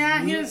actually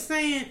out here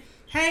saying,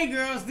 hey,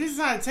 girls, this is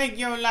how to take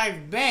your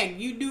life back.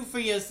 You do for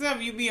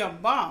yourself. You be a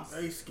boss.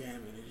 They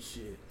scamming and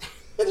shit.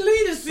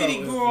 Leave the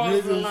city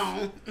girls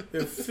alone.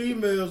 If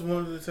females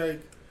wanted to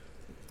take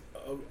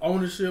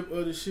ownership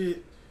of the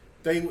shit,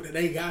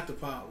 they got the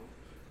power.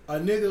 A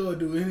nigga will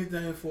do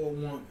anything for a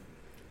woman.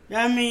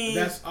 I mean,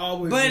 that's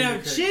always. But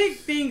a chick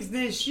thinks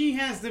that she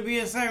has to be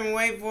a certain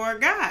way for a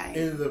guy.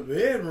 In the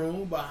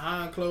bedroom,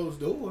 behind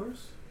closed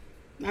doors.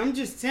 I'm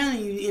just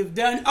telling you,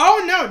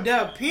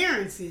 the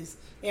appearances,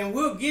 and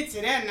we'll get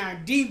to that in our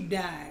deep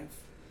dive.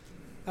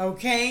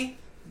 Okay,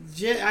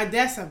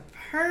 that's a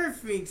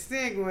perfect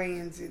segue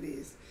into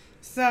this.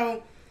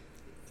 So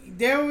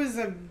there was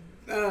a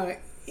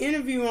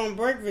interview on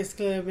Breakfast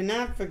Club, and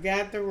I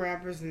forgot the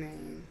rapper's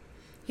name.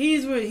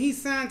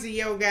 He's signed to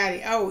Yo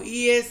Gotti. Oh,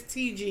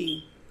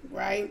 ESTG,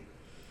 right?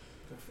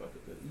 The fuck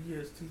is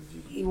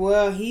that? ESTG?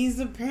 Well, he's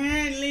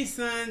apparently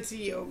signed to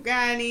Yo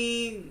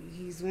Gotti.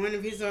 He's one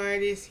of his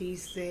artists. He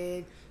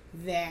said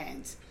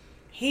that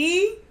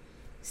he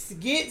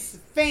gets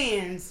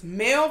fans,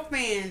 male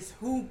fans,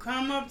 who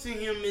come up to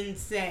him and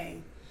say,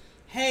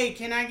 hey,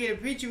 can I get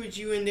a picture with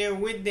you? And they're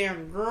with their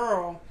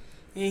girl.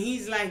 And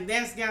he's like,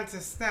 that's got to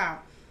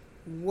stop.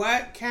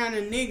 What kind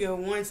of nigga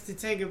wants to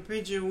take a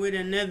picture with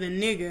another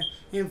nigga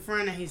in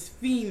front of his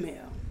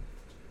female?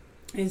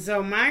 And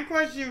so my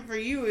question for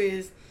you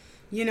is,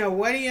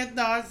 what are your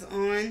thoughts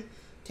on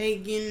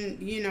taking,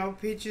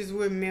 pictures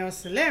with male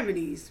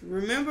celebrities?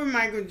 Remember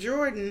Michael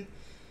Jordan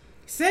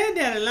said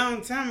that a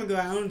long time ago,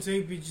 I don't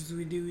take pictures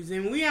with dudes.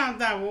 And we all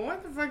thought, well,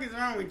 what the fuck is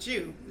wrong with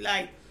you?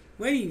 Like,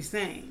 what are you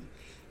saying?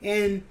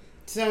 And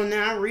so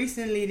now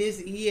recently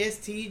this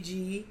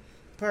ESTG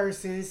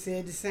person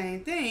said the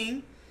same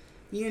thing.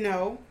 He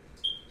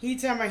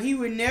talking about he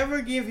would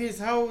never give his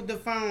hoe the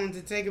phone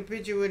to take a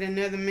picture with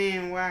another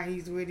man while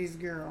he's with his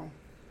girl.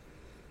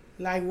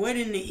 Like, what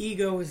in the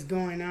ego is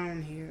going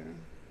on here?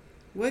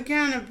 What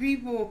kind of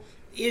people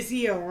is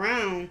he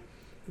around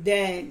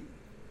that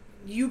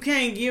you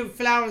can't give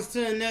flowers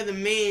to another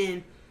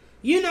man?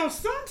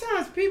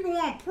 Sometimes people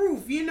want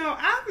proof.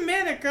 I've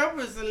met a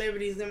couple of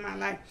celebrities in my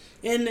life,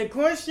 and the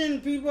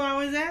question people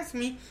always ask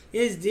me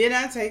is, did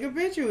I take a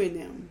picture with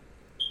them?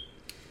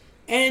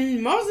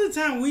 And most of the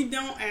time, we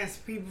don't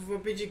ask people for a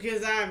picture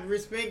because I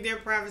respect their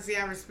privacy.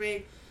 I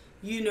respect,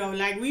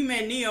 like we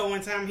met Neo one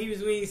time. He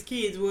was with his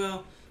kids.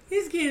 Well,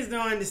 his kids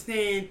don't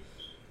understand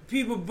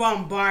people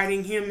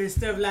bombarding him and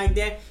stuff like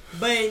that.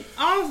 But,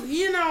 also,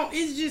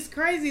 it's just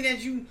crazy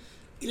that you,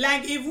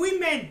 like, if we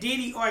met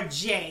Diddy or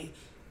Jay,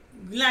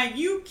 like,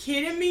 you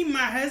kidding me?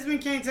 My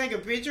husband can't take a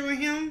picture with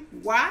him?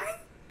 Why?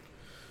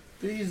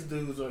 These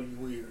dudes are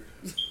weird.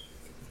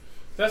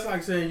 That's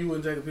like saying you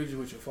wouldn't take a picture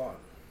with your father.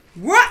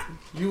 What?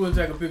 You wouldn't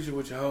take a picture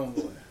with your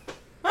homeboy.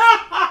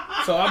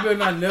 So I better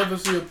not never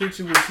see a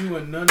picture with you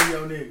and none of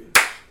your niggas.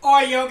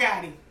 Or Yo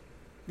Gotti.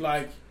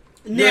 Like,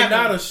 never. You're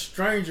not a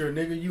stranger,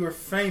 nigga. You are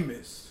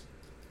famous.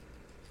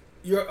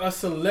 You're a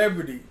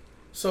celebrity.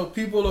 So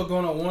people are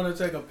going to want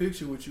to take a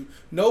picture with you.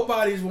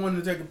 Nobody's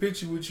wanting to take a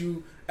picture with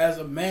you as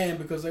a man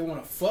because they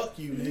want to fuck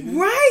you, nigga.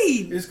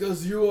 Right. It's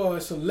because you are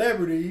a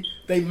celebrity.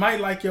 They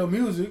might like your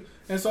music,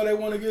 and so they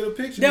want to get a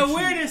picture with you. The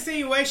weird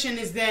insinuation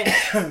is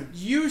that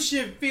you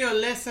should feel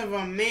less of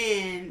a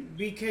man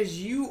because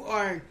you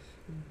are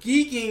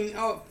geeking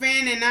or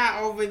fanning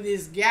out over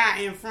this guy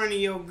in front of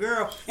your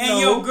girl, and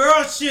your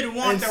girl should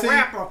want the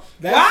rapper.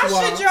 Why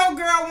should your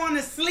girl want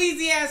a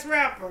sleazy ass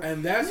rapper?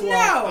 And that's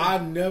why I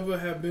never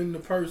have been the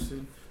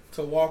person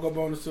to walk up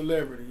on a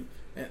celebrity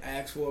and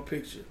ask for a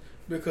picture,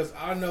 because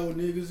I know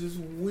niggas is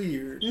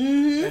weird,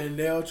 and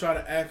they'll try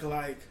to act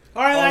like,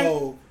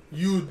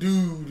 you a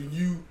dude and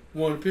you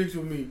want a picture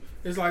with me.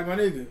 It's like, my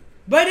nigga.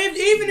 But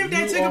even if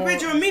they took a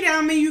picture of me, that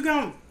don't mean you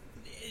gonna,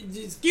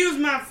 excuse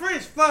my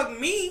French, fuck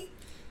me.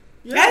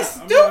 Yeah, that's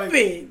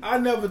stupid. I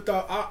never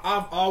thought.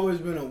 I've always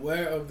been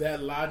aware of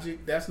that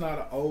logic. That's not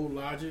an old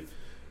logic.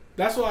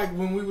 That's like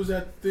when we was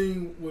at the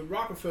thing with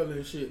Rockefeller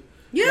and shit.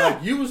 Yeah.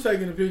 Like, you was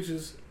taking the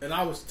pictures and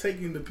I was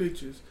taking the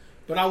pictures,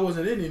 but I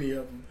wasn't in any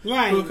of them.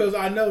 Right. Because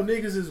I know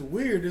niggas is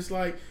weird. It's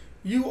like,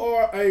 you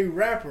are a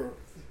rapper.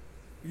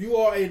 You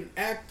are an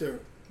actor.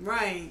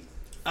 Right.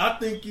 I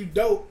think you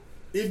dope.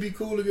 It'd be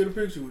cool to get a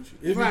picture with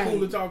you. It'd be cool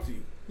to talk to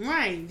you.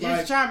 Right. Just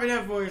Like, chop it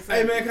up for us.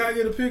 Hey, man, can I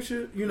get a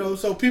picture? You know,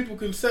 so people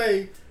can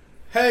say,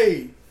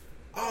 hey,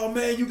 oh,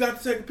 man, you got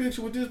to take a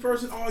picture with this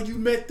person. Oh, you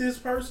met this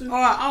person. It's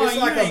like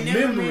you ain't a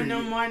never memory. met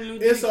no Martin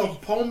Luther It's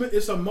King.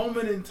 it's a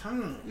moment in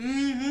time.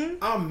 Mm-hmm.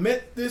 I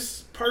met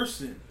this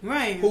person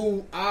Right.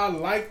 who I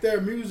like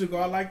their music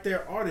or I like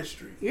their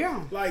artistry.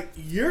 Yeah. Like,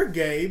 you're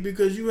gay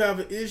because you have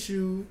an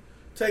issue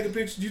taking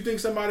pictures. You think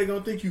somebody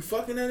gonna think you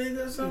fucking that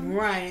nigga or something?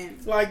 Right.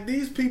 Like,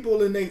 these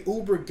people in their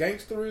uber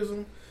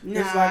gangsterism. Nah,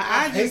 it's like,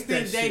 I just hate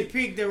think that they shit.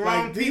 picked the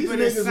wrong Like, these people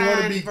to niggas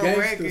wanna sign be for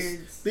gangsters.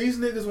 records. These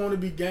niggas want to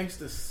be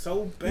gangsters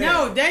so bad.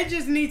 No, they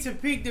just need to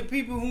pick the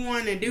people who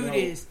want to do No,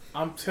 this.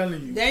 I'm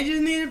telling you. They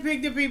just need to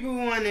pick the people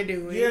who want to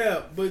do it.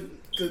 Yeah, but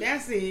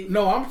That's it.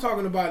 no, I'm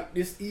talking about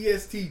this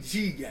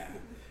ESTG guy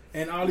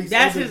and all these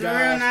That's other his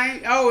guys. real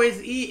name? Oh, it's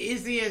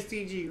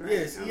ESTG, right?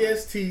 Yes, Oh.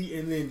 EST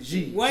and then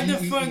G. What the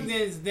G-E-E. fuck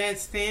does that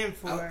stand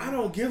for? I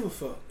don't give a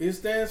fuck. It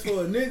stands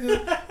for a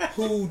nigga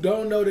who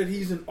don't know that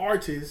he's an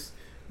artist.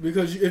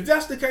 Because if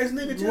that's the case,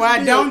 nigga, just Why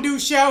be don't do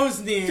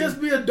shows then?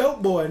 just be a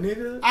dope boy,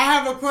 nigga. I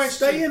have a question.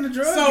 Stay in the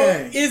drug so,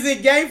 game. is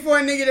it gay for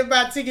a nigga to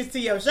buy tickets to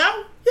your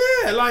show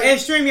Yeah, like, and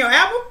stream your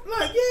album?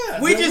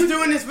 yeah. We man, just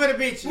doing this for the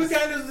bitches. We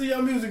can't listen to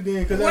your music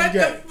then, because What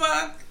that's gay. the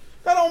fuck?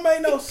 That don't make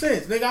no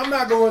sense, nigga. I'm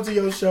not going to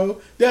your show.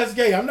 That's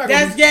gay. I'm not.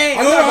 That's gay. I'm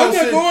I'm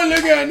not going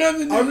look at another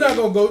nigga. I'm not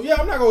gonna go. Yeah,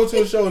 I'm not going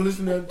to a show and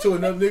listen to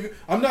another nigga.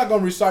 I'm not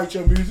gonna recite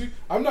your music.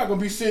 I'm not gonna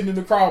be sitting in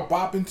the crowd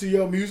bopping to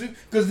your music,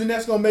 because then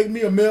that's gonna make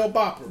me a male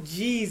bopper.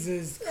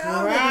 Jesus Christ.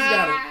 Y'all niggas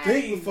gotta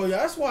think before y'all.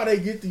 That's why they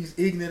get these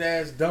ignorant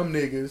ass dumb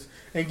niggas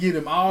and get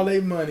them all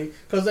their money,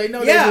 because they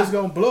know they just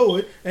gonna blow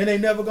it and they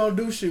never gonna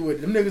do shit with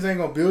it. Them niggas ain't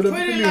gonna build up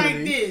Put a it community.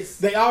 like this.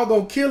 They all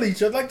gonna kill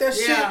each other like that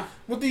Yeah. shit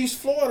with these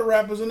Florida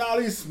rappers and all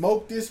these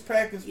smoke this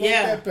pack and smoke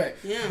that pack.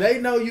 Yeah.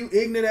 They know you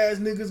ignorant ass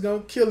niggas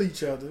gonna kill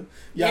each other.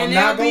 Y'all And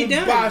not they'll be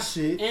gonna done. buy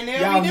shit. And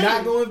they'll Y'all be not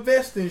done. gonna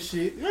invest in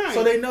shit. Right.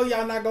 So they know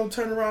y'all not gonna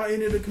turn around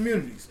into the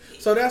communities.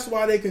 So that's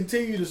why they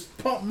continue to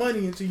pump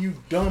money into you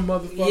dumb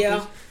motherfuckers.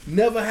 Yeah.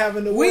 Never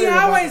having to worry We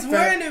about always the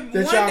fact wondered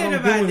that y'all gonna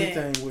about do that.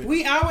 anything with.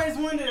 We always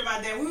wondered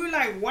about that. We were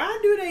like, why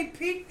do they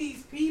pick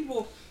these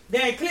people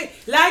that click?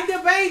 Like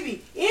the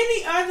baby.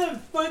 Any other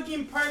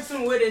fucking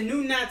person would have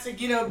knew not to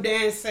get up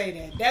there and say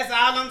that. That's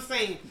all I'm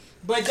saying.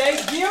 But they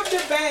give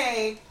the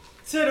bag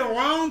to the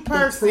wrong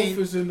person. The proof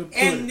is in the pudding.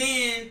 And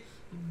then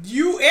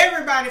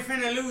everybody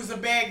finna lose a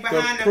bag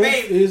behind the, proof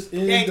baby is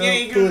in that the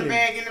gave him the pudding.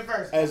 bag in the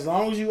first. As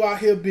long as you out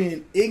here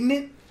being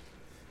ignorant,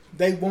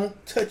 they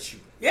won't touch you.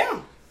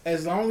 Yeah.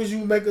 As long as you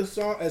make a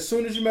song, as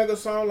soon as you make a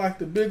song like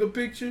The Bigger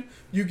Picture,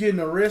 you getting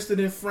arrested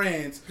in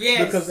France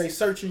because they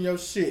searching your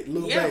shit,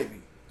 little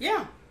baby.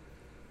 Yeah.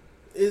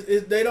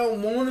 They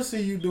don't want to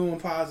see you doing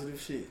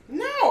positive shit.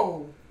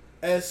 No.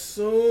 As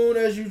soon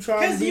as you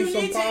try to do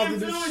some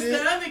positive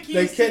shit,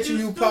 they catching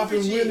you popping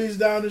willies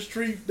down the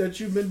street that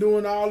you've been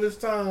doing all this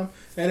time,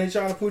 and they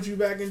trying to put you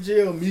back in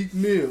jail, Meek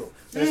Mill.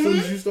 As soon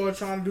as you start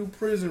trying to do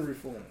prison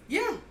reform.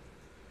 Yeah.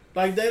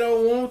 Like, they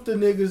don't want the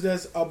niggas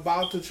that's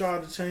about to try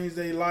to change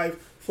their life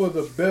for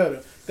the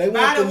better. They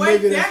want the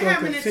nigga that's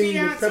going to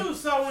continue to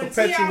So when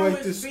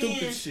perpetuate this being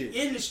stupid shit.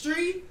 in the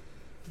street,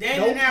 they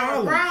didn't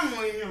have a problem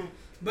with him.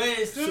 But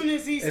as soon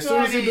as he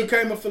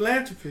became a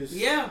philanthropist.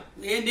 Yeah.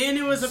 And then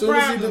it was a As soon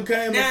as he problem.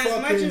 became now, a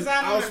as much as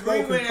I don't agree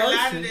outspoken with a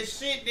lot of the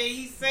shit that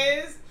he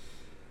says,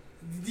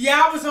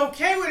 y'all was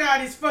okay with all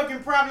this fucking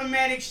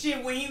problematic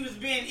shit when he was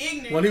being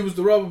ignorant. When he was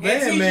the rubber and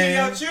band teaching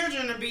man. your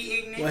children to be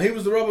ignorant. When he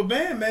was the rubber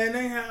band man, they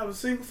ain't have a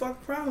single fucking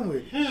problem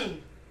with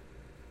it.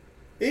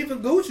 Even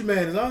Gucci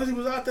Man, as long as he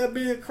was out there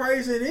being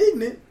crazy and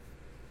ignorant,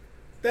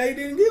 they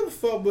didn't give a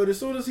fuck. But as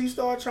soon as he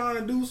started trying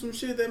to do some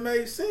shit that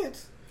made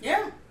sense,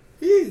 yeah,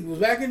 he was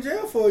back in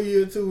jail for a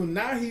year or two, and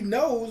now he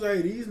knows,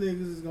 hey, these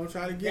niggas is gonna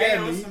try to get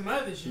at me. Some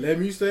other shit. Let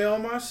me stay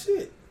on my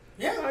shit.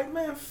 Yeah, like,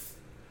 man,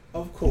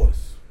 of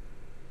course.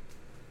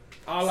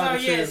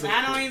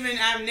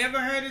 I've never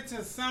heard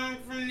a song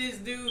from this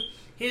dude.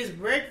 His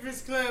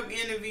Breakfast Club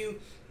interview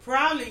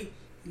probably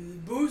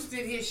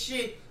boosted his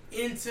shit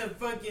into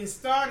fucking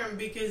stardom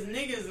because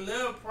niggas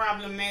love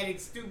problematic,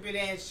 stupid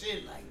ass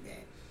shit like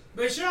that.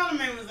 But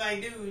Charlamagne was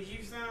like, dude,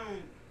 you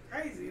sound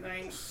crazy,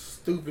 like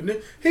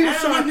stupid. He was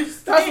trying.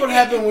 That's what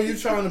happened when you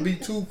trying to be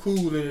too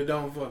cool and it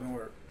don't fucking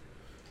work.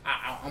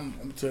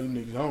 I'm telling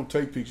niggas, I don't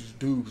take pictures,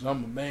 dude, because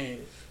I'm a man.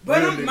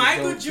 But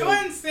Michael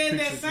Jordan said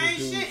that same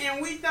shit,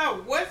 and we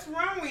thought, what's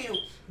wrong with him?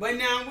 But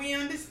now we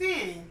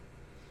understand.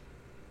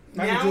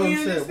 Now we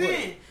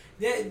understand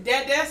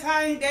that's how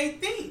they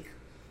think.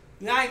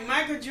 Like,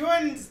 Michael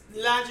Jordan's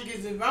logic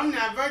is, if I'm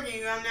not fucking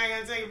you, I'm not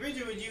going to take a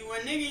picture with you. Well,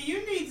 nigga,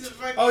 you need to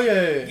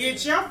fucking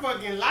get your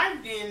fucking life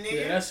then, nigga.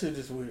 Yeah, that shit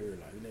is weird.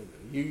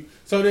 Like, nigga.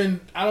 So then,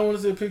 I don't want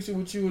to see a picture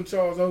with you and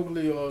Charles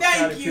Oakley or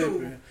Scottie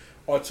Pippen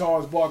or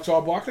Charles Barkley.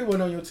 Charles Barkley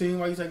wasn't on your team.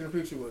 Why you taking a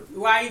picture with him?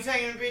 Why you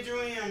taking a picture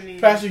with him then?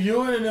 Patrick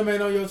Ewing and them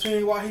ain't on your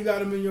team. Why he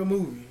got him in your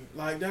movie?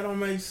 Like that don't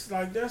make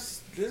like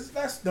that's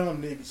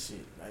dumb nigga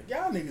shit. Like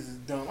y'all niggas is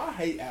dumb. I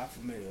hate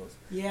alpha males.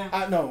 Yeah.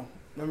 I know.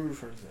 Let me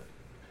rephrase that.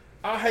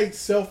 I hate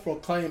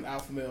self-proclaimed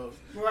alpha males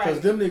because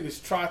Right. them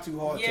niggas try too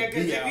hard to be alpha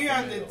males. Yeah, because if you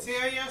have to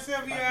tell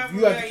yourself you're alpha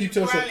you male, have to keep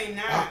you're yourself. probably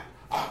not.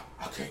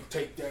 I can't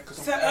take that because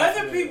So I'm alpha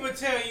other male. people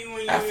tell you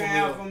when you're Alpha an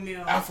male. alpha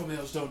male. Alpha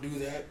males don't do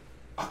that.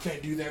 I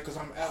can't do that because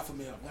I'm alpha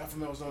male. Alpha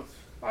males don't.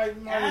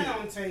 Like, I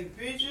don't take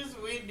pictures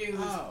with dudes.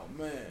 Oh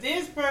man.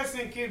 This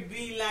person could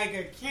be like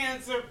a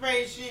cancer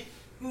patient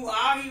who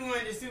all he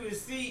wanted to do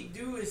is see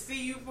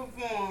you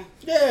perform.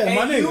 Yeah, and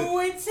my nigga. you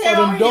would So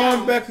tell them him.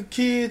 Dornbecker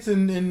kids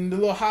and the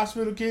little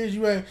hospital kids,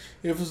 you ain't.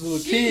 If it's a little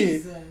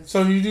Jesus. kid,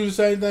 so you do the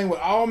same thing with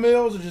all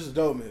males or just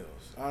adult males?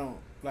 I don't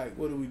like.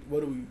 What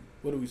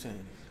are we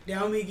saying?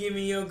 Don't be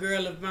giving your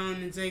girl a phone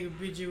and take a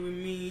picture with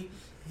me.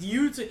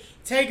 You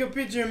take a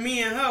picture of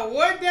me and her.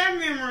 What that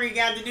memory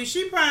got to do?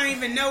 She probably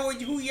even know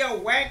who your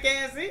whack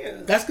ass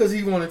is. That's because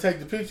he want to take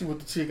the picture with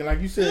the chick. And like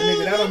you said,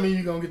 nigga, that don't mean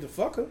you gonna get the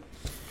fuck her.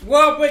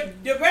 Well,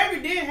 but the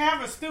baby did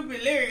have a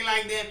stupid lyric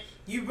like that.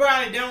 You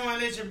probably don't want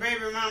to let your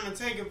baby mama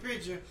take a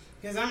picture.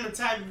 Because I'm the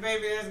type of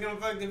baby that's going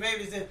to fuck the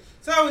babysitter.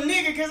 So,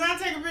 nigga, because I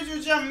take a picture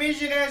with your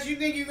midget ass, you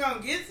think you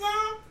going to get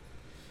some?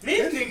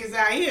 These niggas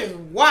out here is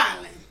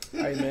wildin'.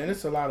 Hey, man,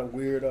 it's a lot of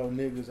weirdo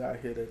niggas out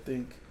here that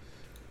think.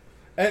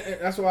 And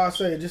that's why I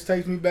say it just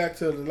takes me back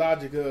to the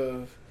logic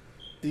of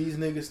these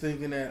niggas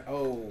thinking that,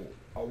 oh,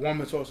 a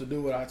woman's supposed to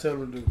do what I tell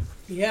her to do.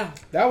 Yeah.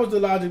 That was the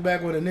logic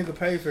back when a nigga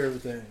paid for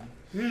everything.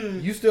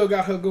 You still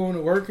got her going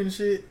to work and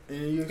shit,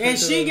 and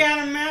she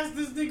got a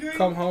master's degree.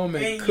 Come home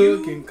and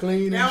cook and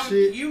clean and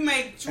shit. You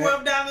make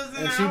 $12 an hour.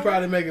 And she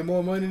probably making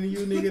more money than you,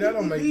 nigga. That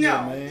don't make you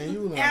a man.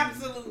 You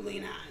absolutely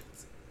not.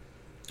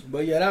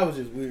 But yeah, that was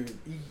just weird.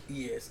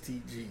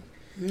 ESTG.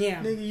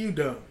 Yeah. Nigga, you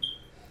dumb.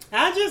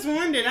 I just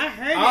wondered. I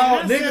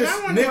heard it.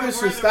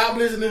 Niggas should stop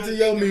listening to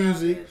your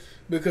music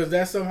because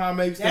that somehow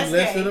makes them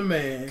less than a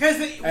man.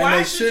 And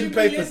they shouldn't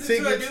pay for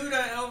tickets.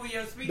 Over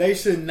your they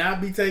should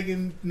not be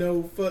taking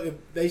no fuck.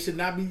 They should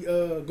not be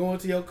going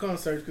to your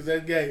concerts because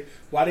that's gay.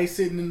 While they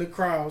sitting in the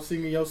crowd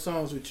singing your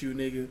songs with you,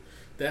 nigga,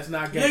 that's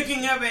not gay.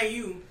 Looking up at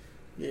you.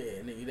 Yeah,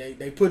 nigga,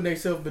 they putting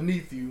themselves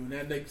beneath you, and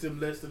that makes them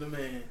less than a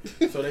man.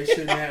 So they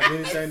shouldn't have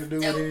anything to do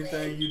with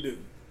anything you do.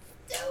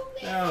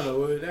 I don't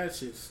know, that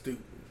shit's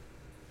stupid.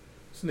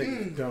 This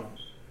nigga's dumb.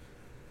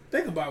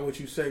 Think about what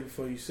you say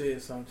before you say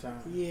it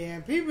sometimes. Yeah,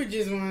 people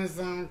just want to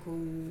sound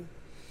cool.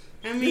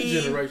 I mean,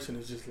 this generation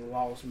is just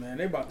lost, man.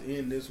 They about to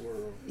end this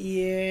world.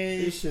 Yeah.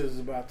 This shit is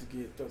about to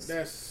get...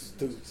 That's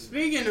stupid.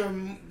 Speaking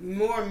of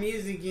more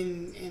music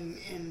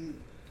and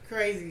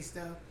crazy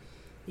stuff,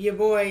 your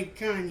boy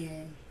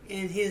Kanye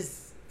and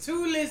his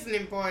 2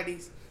 listening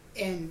parties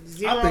and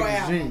 0 albums. I think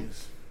he's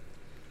genius.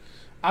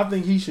 I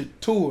think he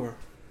should tour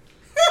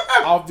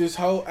off this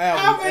whole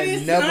album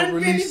and never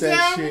release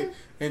that shit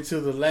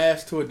until the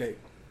last tour date.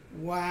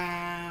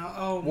 Wow.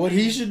 Oh, what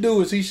he should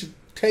do is he should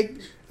take...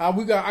 I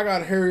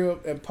gotta hurry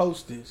up and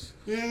post this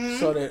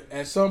so that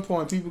at some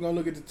point people gonna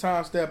look at the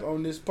timestamp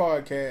on this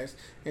podcast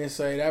and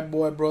say that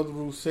boy Brother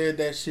Ruth said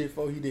that shit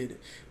before he did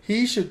it.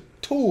 He should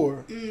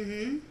tour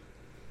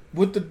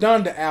with the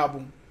Donda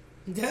album,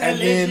 and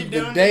then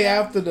the day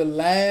after the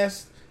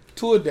last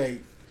tour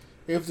date,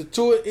 if the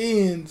tour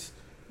ends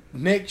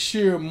next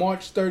year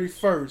March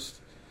 31st,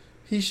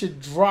 he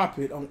should drop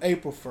it on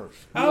April 1st.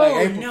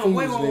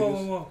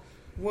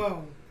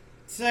 Whoa.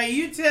 So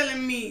you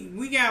telling me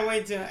we gotta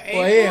wait till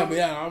April? Well,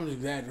 yeah, I'm just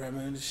exaggerating,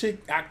 man. The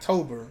shit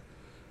October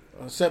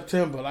or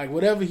September, like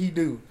whatever he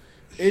do,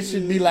 it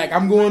should be like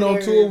I'm going on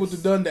tour with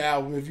the Donda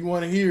album. If you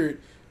want to hear it,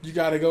 you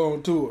gotta go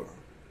on tour,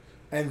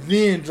 and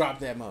then drop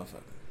that motherfucker.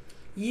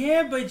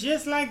 Yeah, but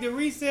just like the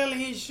resale of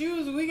his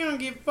shoes, we gonna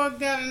get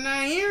fucked out and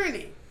not hearing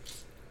it.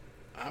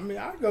 I mean,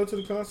 I go to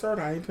the concert.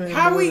 I ain't paying.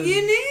 How we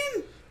getting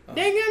in?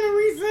 They gonna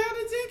resell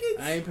the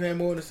tickets? I ain't paying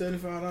more than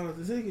 $75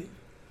 a ticket.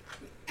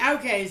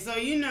 Okay, so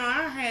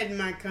I had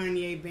my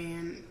Kanye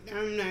band.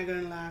 I'm not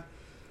gonna lie.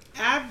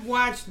 I've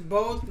watched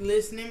both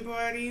listening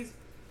parties.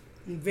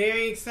 I'm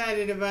very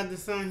excited about the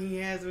song he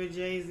has with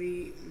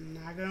Jay-Z. I'm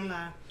not gonna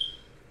lie.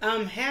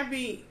 I'm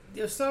happy.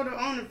 So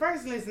on the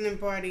first listening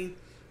party,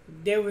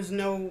 there was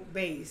no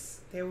bass.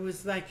 There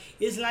was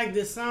it's like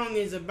the song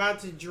is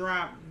about to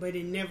drop, but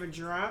it never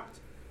dropped.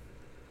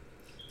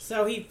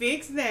 So he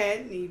fixed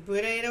that. He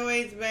put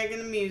 808s back in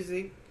the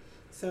music.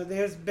 So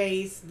there's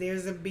bass.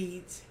 There's a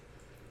beat.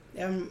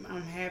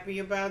 I'm happy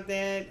about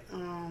that.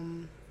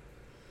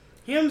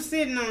 Him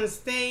sitting on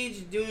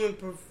stage doing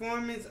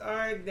performance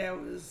art, that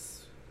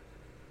was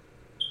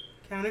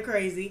kind of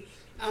crazy.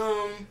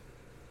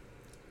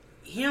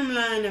 Him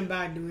lying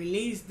about the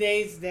release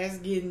dates, that's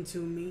getting to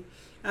me.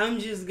 I'm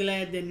just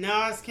glad that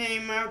Nas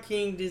came out,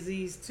 King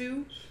Disease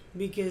 2,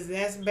 because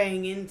that's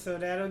banging, so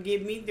that'll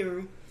get me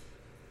through.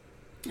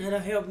 That'll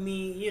help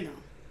me,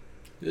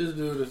 This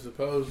dude is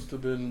supposed to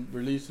have been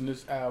releasing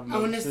this album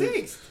on the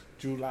 6th.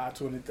 July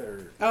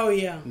 23rd. Oh,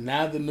 yeah.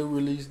 Now the new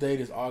release date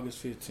is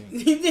August 15th.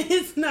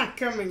 It's not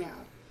coming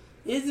out.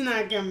 It's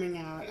not coming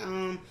out.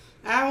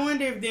 I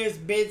wonder if there's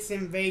bets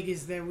in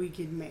Vegas that we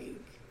could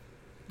make.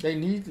 They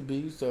need to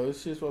be, so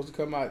it's just supposed to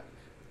come out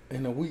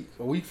in a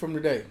week from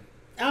today.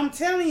 I'm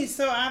telling you,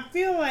 so I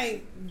feel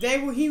like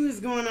he was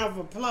going off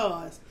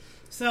applause.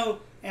 So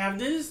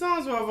after the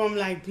songs were over, I'm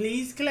like,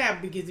 please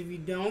clap, because if you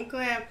don't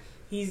clap,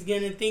 he's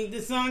gonna think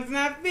the song's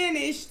not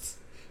finished,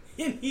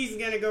 and he's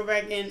gonna go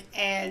back and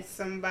add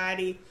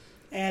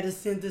a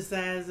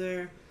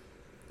synthesizer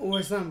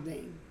or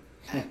something,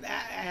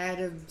 add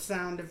a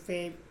sound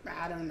effect.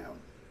 I don't know.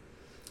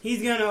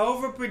 He's gonna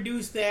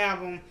overproduce the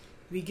album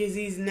because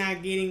he's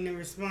not getting the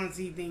response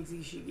he thinks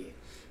he should get.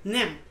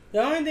 Now,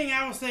 the only thing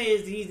I will say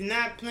is he's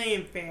not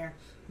playing fair,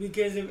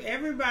 because if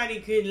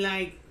everybody could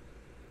like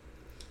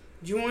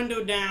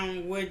dwindle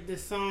down what the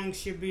songs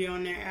should be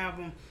on their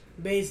album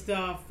based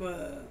off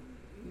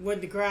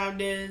what the crowd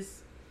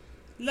does,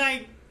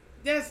 like,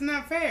 that's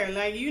not fair.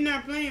 Like, you're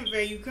not playing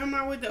fair. You come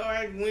out with the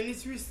art when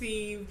it's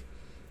received,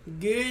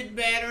 good,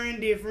 bad, or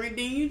indifferent,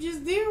 then you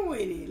just deal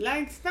with it.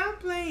 Like, stop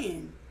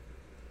playing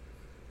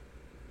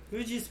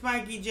with your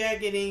spiky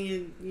jacket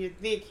and your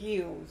thick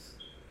heels.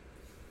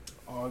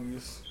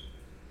 August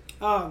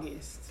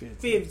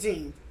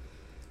 15th.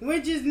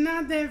 Which is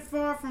not that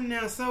far from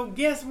now. So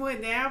guess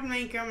what? The album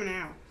ain't coming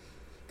out.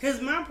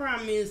 Because my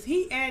problem is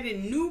he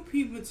added new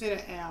people to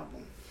the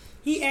album.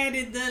 He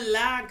added the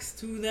Lox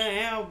to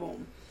the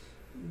album.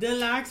 The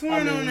Lox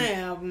weren't on the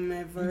album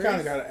at first. You kind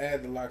of got to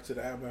add the Lox to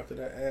the album after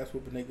that ass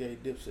whooping they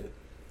gave Dipset.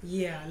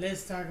 Yeah,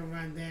 let's talk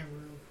about that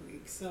real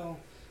quick. So,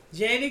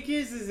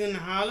 Jadakiss is in the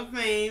Hall of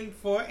Fame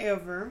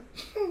forever.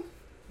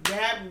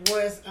 That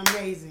was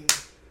amazing.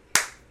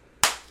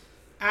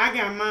 I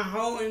got my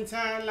whole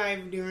entire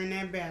life during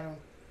that battle.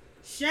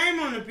 Shame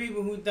on the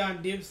people who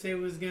thought Dipset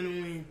was going to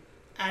win.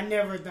 I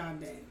never thought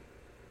that.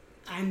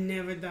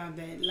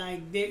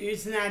 Like,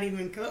 it's not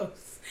even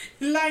close.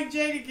 Like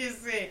Jadakiss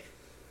said,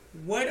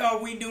 what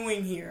are we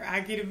doing here? I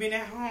could have been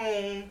at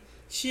home,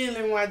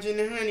 chilling, watching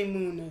the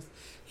Honeymooners.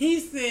 He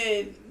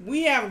said,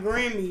 we have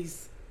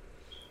Grammys,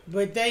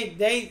 but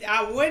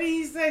what did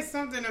he say?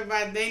 Something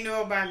about they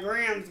know about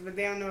Grams, but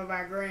they don't know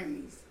about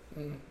Grammys.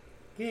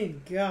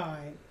 Good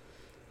God.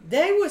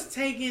 They was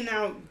taking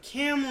out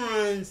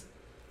Cameron's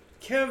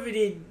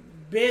coveted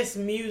best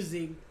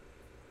music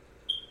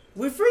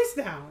with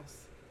freestyles.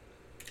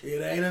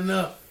 It ain't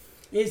enough.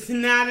 It's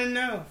not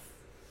enough.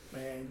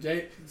 Man,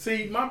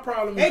 see, my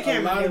problem with a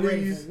lot of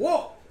these.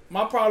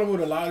 My problem with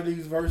a lot of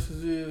these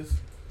verses is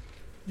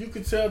you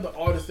could tell the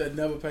artists that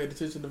never paid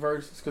attention to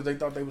verses because they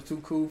thought they was too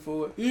cool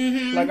for it.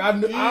 Mm-hmm. Like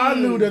I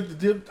knew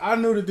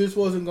that this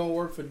wasn't gonna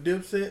work for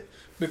Dipset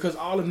because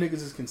all them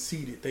niggas is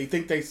conceited. They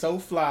think they so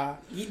fly.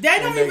 They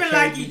don't even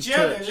like each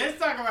other. Let's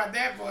talk about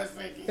that for a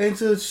second. And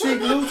to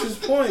Sheek Louch's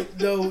point,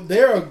 though,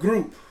 they're a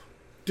group.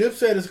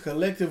 Dipset is a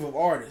collective of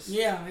artists.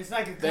 Yeah, it's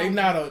like a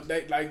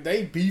company.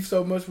 They beef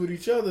so much with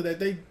each other that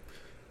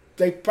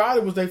they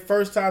probably was their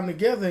first time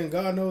together in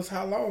God knows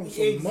how long,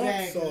 some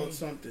months or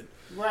something.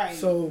 Right.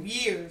 So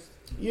years.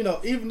 You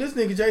know, even this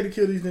nigga Jada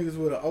killed these niggas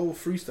with an old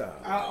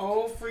freestyle.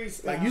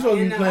 Like, you supposed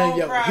to be playing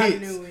your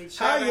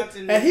hits.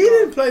 And he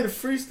didn't play the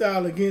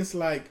freestyle against,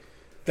 like,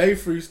 they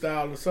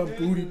freestyle or some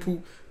booty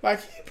poop.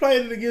 Like, he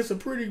played it against a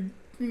pretty,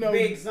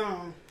 big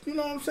song. You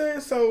know what I'm saying?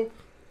 So,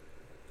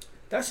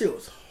 that shit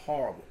was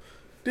horrible.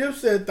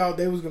 Dipset thought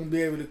they was going to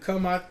be able to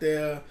come out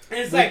there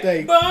with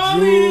their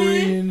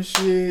jewelry and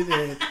shit.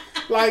 And,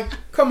 like,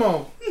 come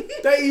on.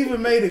 They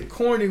even made it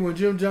corny when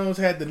Jim Jones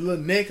had the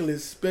little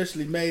necklace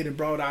specially made and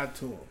brought out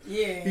to him.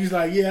 Yeah. He's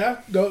like,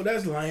 yeah,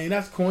 that's lame.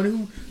 That's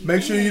corny.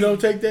 Make sure you don't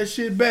take that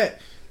shit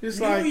back. It's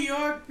New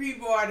York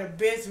people are the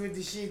best with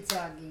the shit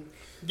talking.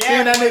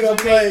 That nigga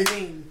play,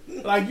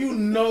 like,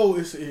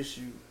 it's an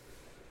issue.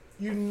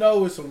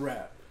 It's a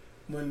rap.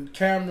 When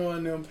Cameron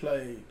and them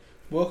played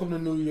Welcome to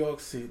New York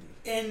City.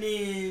 And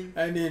then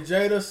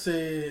Jada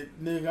said,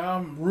 nigga,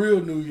 I'm real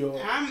New York.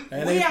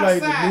 And they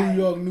played outside.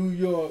 The New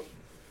York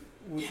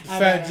with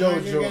Fat Joe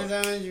joint.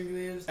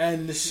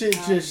 And the shit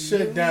just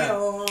shut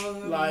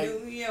down. Like,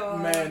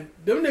 man,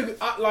 them niggas,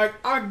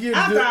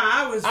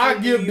 I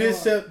give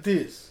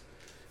this.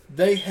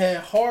 They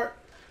had heart,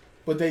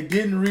 but they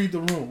didn't read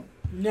the room.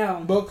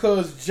 No.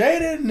 Because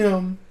Jada and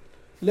them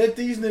let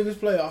these niggas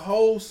play a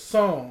whole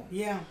song.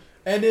 Yeah.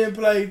 And then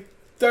play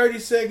 30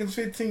 seconds,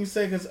 15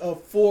 seconds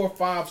of 4 or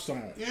 5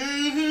 songs.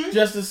 Mm-hmm.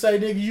 Just to say,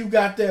 nigga, you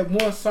got that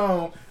one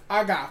song.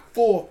 I got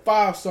 4 or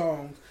 5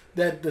 songs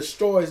that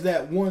destroys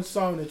that one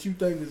song that you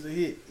think is a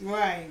hit.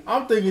 Right.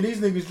 I'm thinking these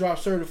niggas drop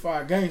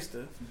Certified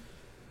Gangster.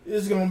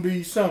 It's gonna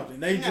be something.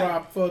 They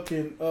drop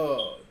fucking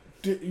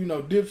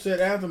Dipset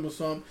Anthem or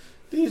something.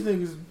 These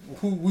niggas,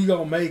 we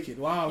gonna make it.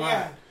 Wild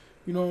Out.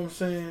 You know what I'm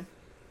saying?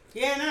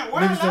 Yeah,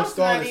 Wild Out's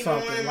not even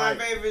one of my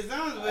favorite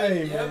songs, but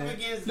hey, up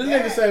against this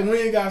that. Nigga say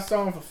we ain't got a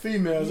song for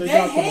females. They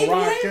dropped the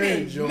Mariah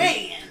Carey joint.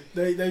 Man.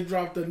 They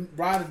dropped the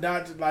Ride or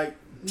Die to, like,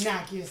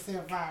 knock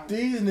yourself out.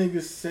 These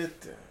niggas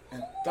sat there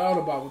and thought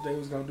about what they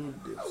was gonna do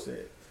to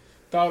Dipset.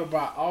 Thought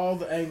about all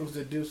the angles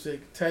that Dipset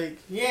could take.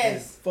 Yes.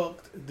 And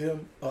fucked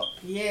them up.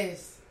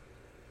 Yes.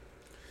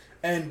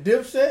 And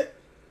Dipset,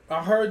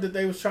 I heard that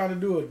they was trying to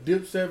do a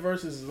Dipset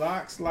versus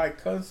Lox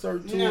like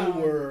concert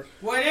tour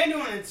where they're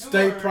doing a tour.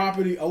 State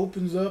Property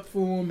opens up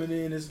for them, and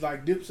then it's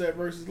like Dipset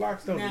versus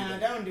Lox. Don't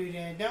do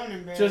that. Don't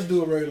embarrass. Just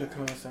do a regular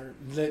concert.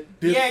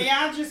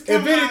 Y'all just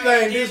come if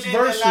anything, this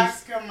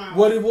versus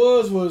what it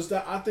was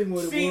that I think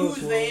what it was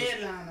who's the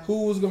headliner.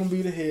 Who was gonna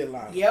be the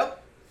headliner?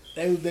 Yep.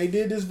 They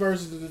did this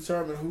versus to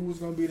determine who was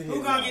gonna be the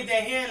headliner. Who gonna get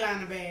that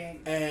headliner bag?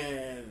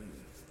 And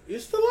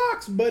it's the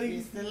Lox, buddy.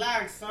 It's the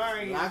Lox.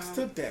 Sorry, Lox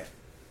took that.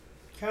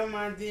 Come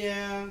on,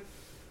 dear.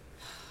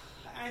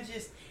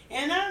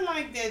 I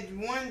like that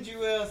one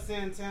Joel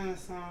Santana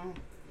song.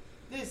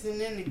 Listen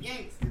in the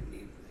gangster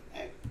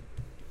music.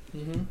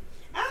 Mm-hmm.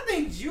 I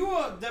think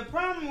Jewel. The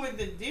problem with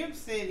the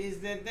Dipset is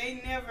that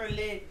they never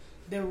let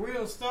the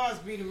real stars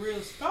be the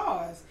real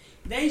stars.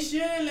 They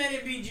should let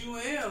it be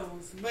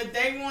Jewel's, but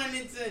they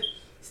wanted to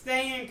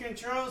stay in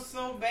control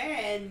so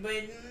bad.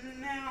 But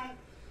now.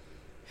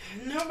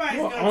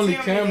 Nobody's gonna tell me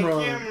that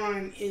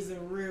Cameron is a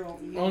real.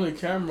 Only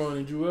Cameron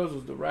and Jewels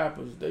was the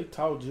rappers. They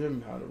taught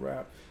Jimmy how to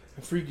rap,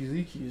 and Freaky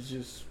Zeke is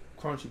just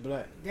Crunchy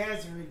Black.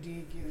 That's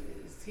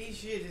ridiculous. He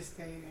should have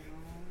stayed at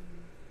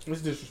home.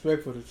 It's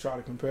disrespectful to try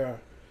to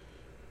compare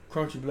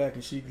Crunchy Black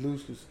and Sheek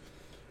Loose because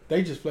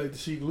they just played the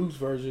Sheek Loose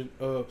version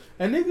of.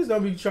 And niggas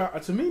don't be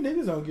to me.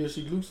 Niggas don't give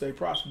Sheek Loose their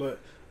props, but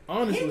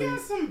honestly, he got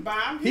some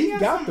bop. He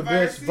got the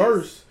best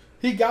verse.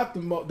 He got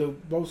the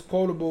most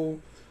quotable.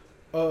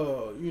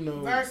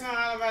 Verse on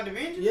All About the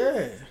Vengeance?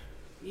 Yeah.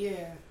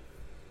 Yeah.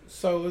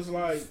 So it's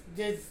like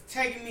just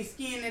taking me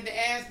skiing at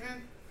the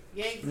Aspen,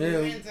 Yanks and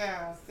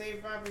Mental,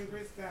 State Property and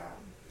Crystal.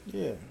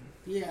 Yeah.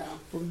 Yeah.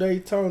 From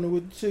Daytona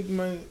with the chick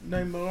named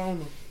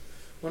Malona.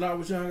 When I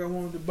was young, I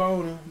wanted to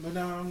bone her, but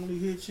now I only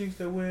hear chicks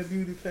that wear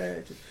beauty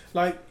pageants.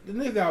 Like the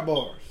nigga got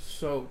bars.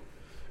 So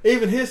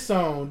even his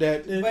song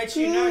that. But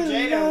you know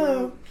Jada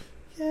wrote.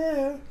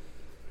 Yeah.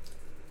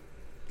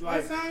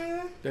 What song is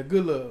that? That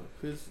Good Love.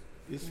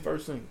 His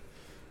first single.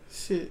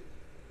 Shit.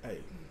 Hey,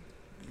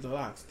 the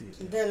Lox did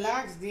that. The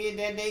Lox did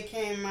that. They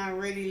came out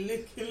ready,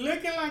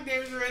 looking like they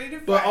was ready to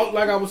fight. But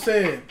like I was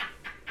saying,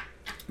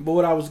 but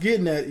what I was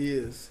getting at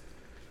is,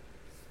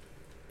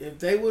 if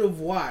they would have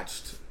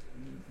watched,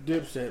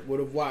 Dipset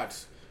would have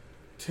watched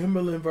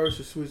Timberland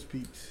versus Swizz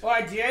Beatz. Or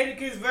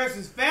Jadakiss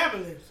versus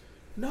Fabulous.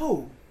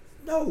 No,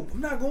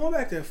 I'm not going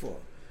back that far.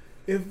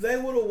 If they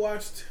would have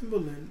watched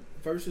Timberland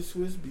versus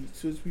Swizz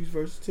Beatz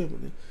versus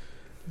Timberland,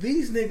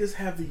 these niggas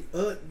have the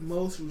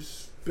utmost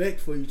respect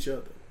for each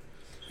other.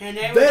 And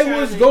they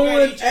was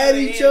going at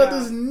each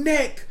other's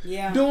neck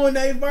doing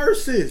their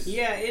verses.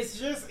 Yeah,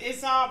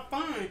 it's all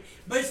fun.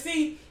 But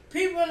see,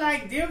 people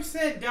like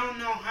Dipset don't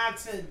know how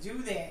to do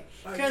that.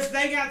 Because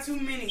they got too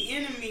many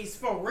enemies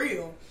for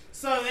real.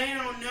 So they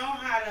don't know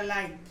how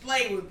to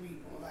play with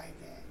people like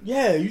that.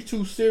 Yeah, you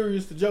too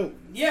serious to joke.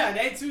 Yeah,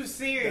 they too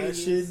serious.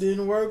 That shit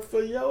didn't work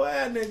for your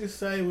ass, niggas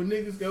say. When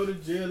niggas go to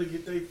jail and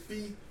get their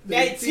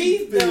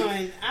teeth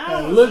done.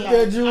 I looked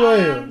at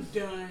Joel. I'm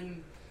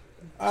done.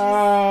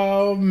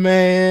 Oh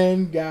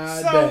man,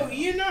 God. So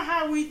you know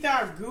how we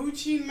thought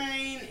Gucci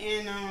Mane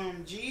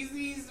and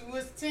Jeezy's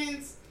was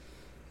tense?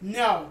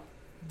 No,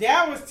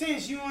 that was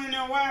tense. You wanna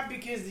know why?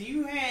 Because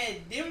them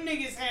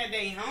niggas had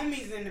their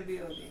homies in the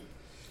building.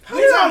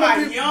 We talking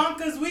about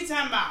Yonkers. We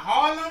talking about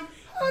Harlem.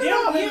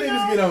 Them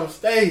niggas get on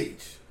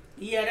stage.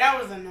 Yeah,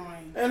 that was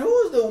annoying. And who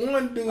was the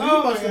one dude? He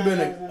must have been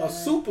a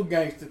super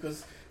gangster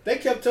because they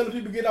kept telling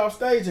people to get off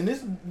stage, and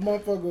this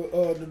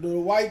motherfucker, the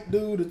white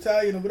dude,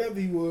 Italian or whatever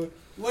he was,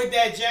 with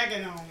that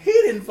jacket on, he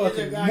didn't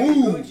fucking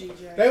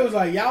move. They was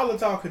like, y'all are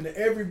talking to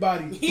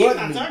everybody but He's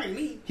not talking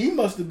to me. He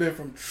must have been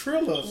from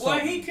Triller or something. Well,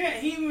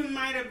 he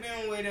might have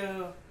been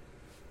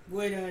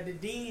with the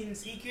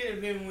Deans. He could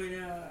have been with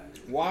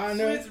why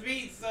Swizz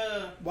Beatz.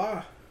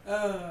 Why?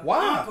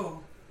 Why?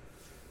 Uncle.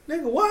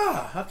 Nigga,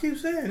 why? I keep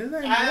saying his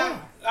name is Why.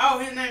 Oh,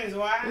 his name is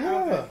Why?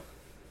 Yeah. Okay.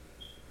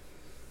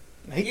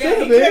 He could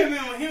have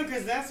been with him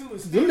because that's who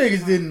was. Them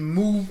niggas didn't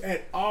move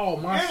at all.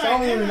 My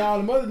song and all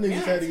the other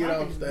niggas had to get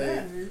off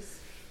stage.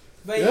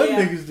 But them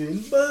niggas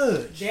didn't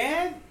budge.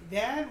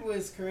 That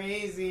was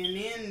crazy, and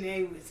then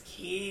they was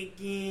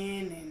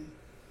kicking and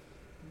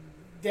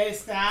that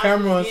Styles.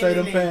 Cameron said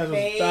them pants was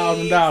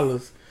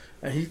 $1,000,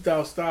 and he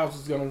thought Styles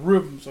was gonna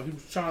rip him, so he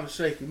was trying to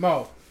shake him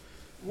off.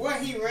 What,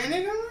 he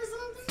rented them or something?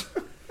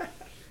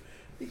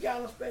 He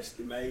got them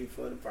specially made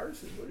for the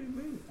person. What do you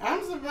mean?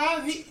 I'm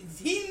surprised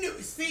he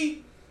knew.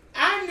 See,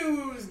 I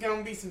knew it was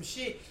gonna be some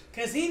shit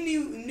because he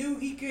knew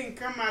he couldn't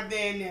come out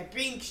there in that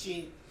pink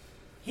shit.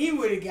 He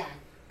would have got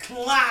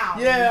clowned.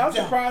 Yeah, I'm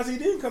surprised he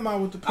didn't come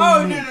out with the pink.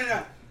 Oh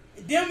no.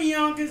 Them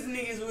Yonkers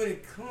niggas would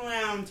have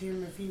clowned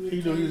him if he would.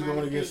 He knew he was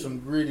gonna get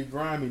some gritty,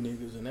 grimy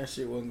niggas, and that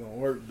shit wasn't gonna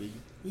work, B.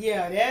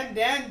 Yeah,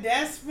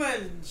 that's for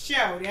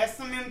show. That's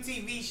some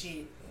MTV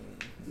shit.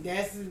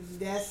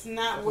 That's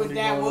not what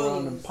that was.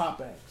 On them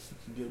pop acts, you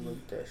can get a look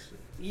at that shit.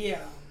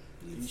 Yeah.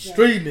 These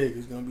street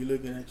niggas gonna be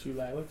looking at you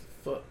like, what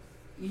the fuck?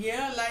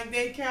 Yeah, like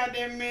they called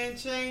that man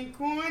Shane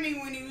corny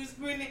when he was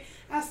putting it.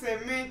 I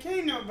said, man,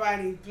 can't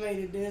nobody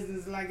play the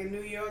business like a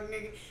New York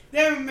nigga.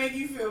 That would make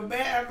you feel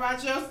bad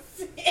about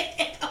yourself.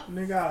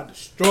 Nigga, I'll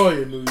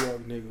destroy a New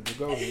York nigga, but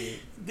go ahead.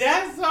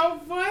 That's so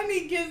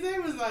funny because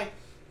it was like,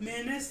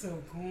 man, that's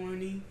so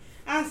corny.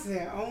 I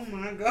said, oh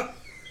my God.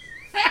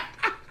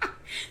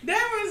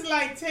 That was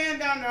like tearing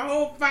down the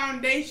whole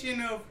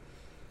foundation of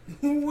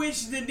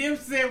which the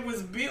Dipset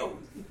was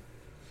built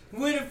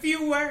with a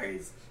few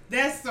words.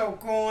 That's so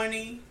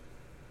corny.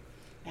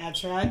 I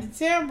tried to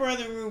tell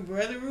Brother Roo.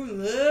 Brother Roo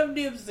loved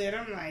Dipset.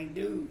 I'm like,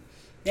 dude,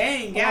 they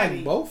ain't got I like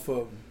it. both of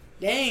them.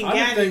 They ain't I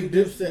got didn't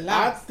it. think Dipset.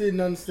 I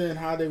didn't understand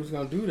how they was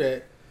gonna do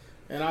that,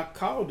 and I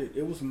called it.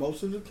 It was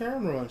most of the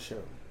Cameron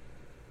show.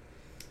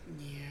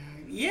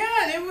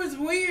 Yeah, it was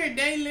weird.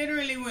 They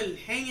literally were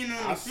hanging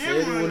on I the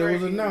said camera. it when it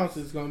was announced.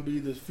 It's gonna be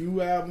the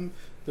few albums,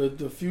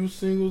 the few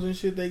singles and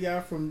shit they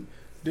got from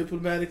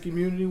Diplomatic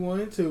Immunity 1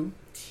 and 2.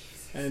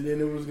 And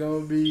then it was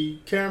gonna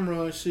be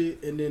Cameron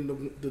shit, and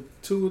then the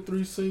 2 or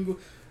 3 singles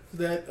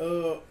that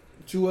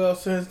Joel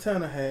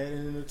Santana had,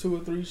 and then the 2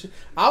 or 3 shit.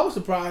 I was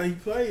surprised he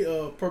played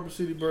Purple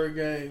City Bird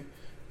Gang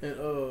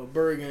and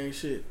Bird Gang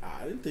shit.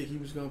 I didn't think he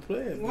was gonna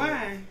play it.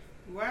 Why?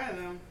 Why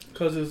though?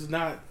 Because it's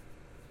not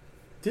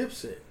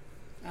Dipset.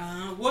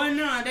 Well,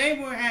 no, they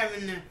were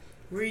having to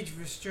reach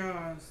for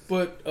straws.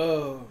 But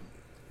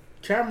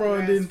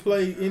Cameron didn't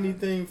play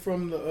anything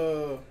from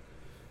the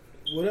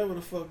whatever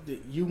the fuck the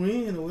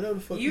UN or whatever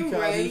the fuck you call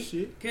this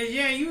shit. Cause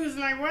yeah, you was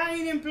like, why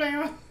he didn't play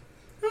Horse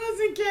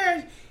and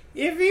Carriage?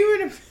 If he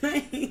would have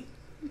played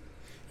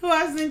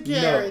Horse and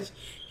Carriage,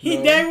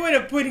 they would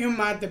have put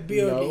him out the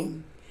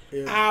building.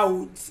 No.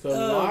 Out the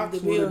of Locks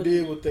the would have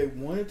building. did what they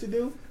wanted to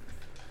do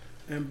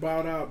and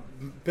brought out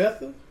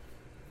Betha,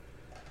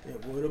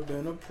 it would have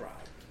been a problem.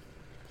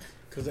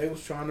 Cause they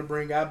was trying to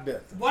bring out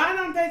Betha. Why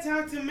don't they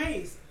talk to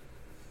Mace?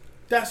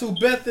 That's who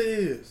Betha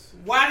is.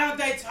 Why don't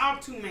they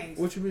talk to Mace?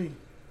 What you mean?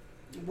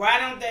 Why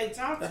don't they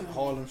talk to him?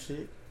 Harlem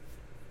shit.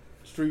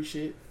 Street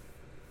shit.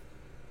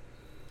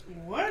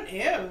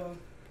 Whatever.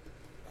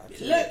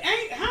 Look,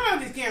 how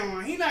old is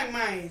Cameron? He like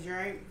my age,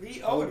 right?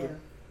 He older.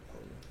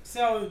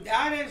 So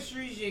all that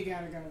street shit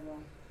gotta go, bro.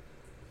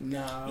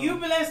 Nah. You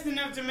blessed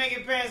enough to make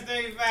it past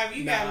 35.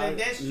 You gotta let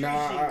that street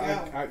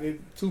shit go.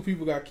 2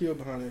 people got killed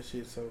behind that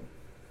shit, so.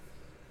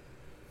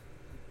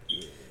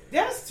 Yeah.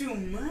 That's too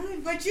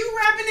much. But you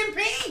rapping in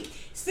pink.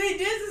 See,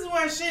 this is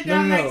why shit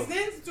don't make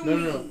sense to me.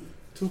 No.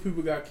 2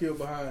 people got killed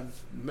behind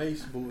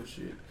Mace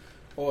bullshit.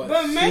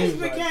 But Mace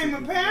became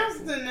a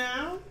pastor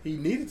now. He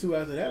needed to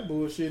after that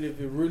bullshit if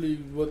it really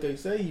what they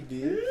say he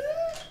did.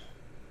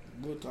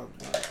 We'll talk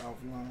about it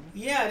offline.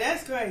 Yeah,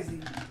 that's crazy.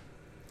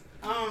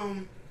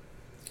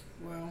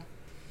 Well,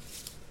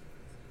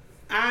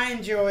 I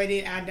enjoyed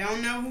it. I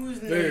don't know who's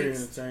Very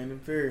next.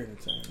 Very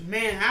entertaining.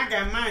 Man, I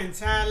got my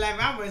entire life.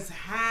 I was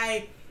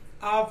high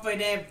off of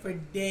that for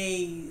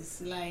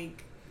days.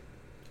 Like,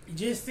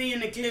 just seeing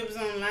the clips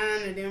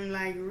online of them,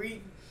 like,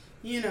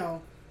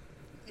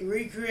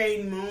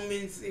 recreating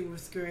moments. It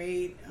was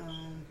great.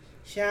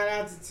 Shout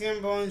out to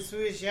Timbo and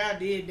Switch. Y'all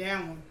did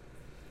that one.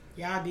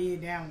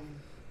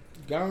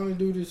 Go on and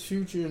do this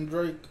Future and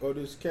Drake or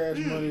this Cash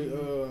Money.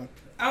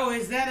 Oh,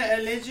 is that an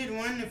alleged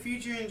one, the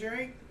Future and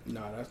Drake?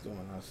 Nah, that's the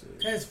one I said.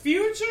 Because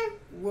Future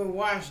will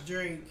wash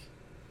Drake.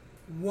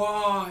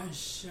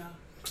 Wash.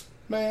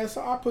 Man,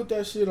 so I put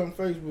that shit on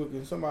Facebook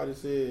and somebody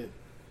said,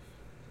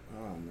 I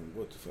don't remember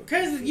what the fuck.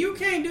 Because you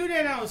can't do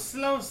that on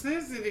slow,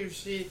 sensitive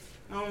shit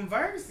on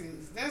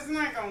verses. That's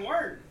not going to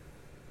work.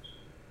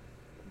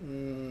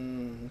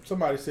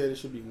 Somebody said it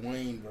should be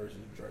Wayne versus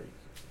Drake.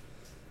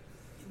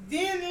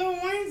 Then Lil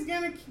Wayne's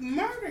going to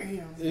murder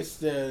him.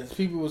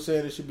 People were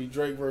saying it should be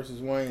Drake versus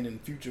Wayne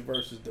and Future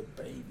versus The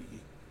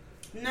Baby.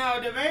 No,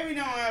 The Baby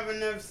don't have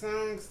enough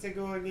songs to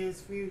go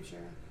against Future.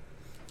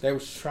 They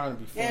was trying to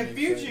be funny. And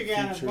Future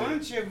got a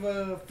bunch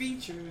of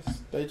features.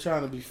 They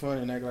trying to be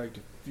funny and act like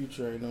the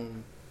Future ain't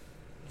on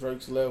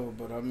Drake's level,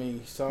 but I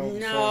mean, song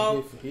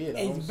hit for hit.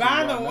 And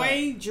by the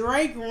way,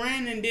 Drake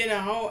ran and did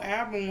a whole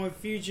album with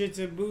Future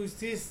to boost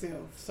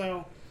himself.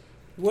 So,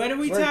 what are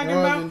we Drake talking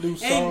runs about? And do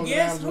songs and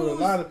guess with a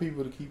lot of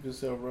people to keep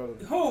himself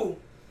relevant. Who?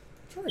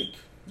 Drake.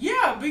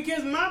 Yeah,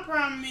 because my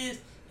problem is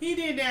he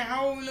did that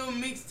whole little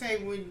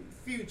mixtape with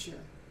Future.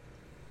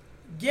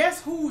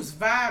 Guess whose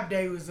vibe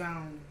they was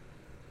on?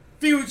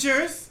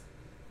 Future's.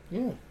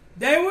 Yeah.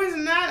 They was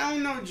not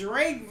on no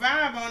Drake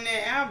vibe on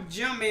that album,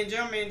 jumping.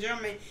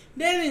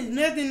 That is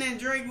nothing that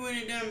Drake would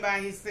have done by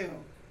himself.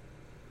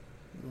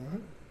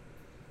 Right.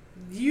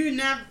 You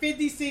not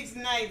 56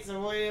 Nights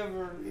or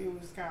whatever it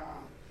was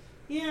called.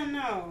 Yeah,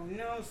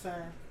 no,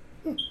 sir.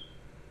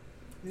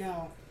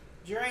 No.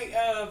 Drake,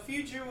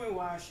 Future would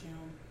wash him.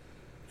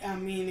 I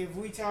mean, if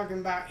we talking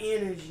about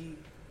energy,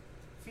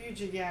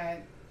 Future got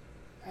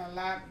a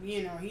lot,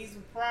 he's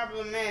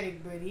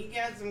problematic, but he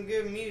got some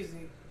good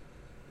music.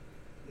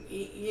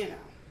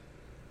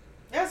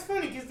 That's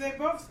funny because they're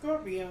both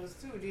Scorpios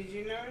too. Did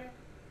you know that?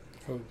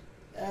 Who?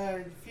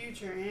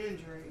 Future and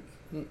Drake.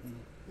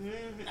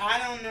 I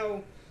don't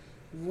know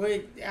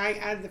what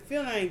I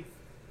feel like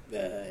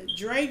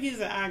Drake is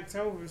an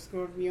October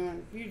Scorpio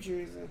and Future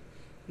is a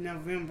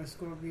November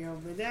Scorpio,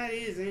 but that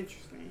is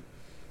interesting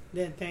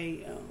that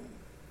they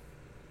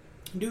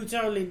do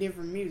totally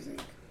different music.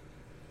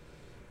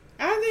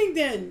 I think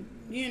that,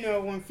 you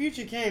know, when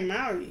Future came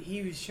out,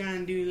 he was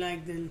trying to do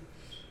like the,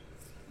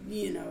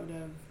 you know,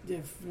 the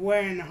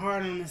wearing the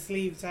heart on the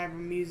sleeve type of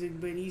music,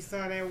 but he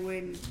saw that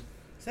wasn't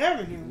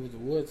serving him. With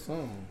what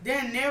song?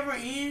 That Never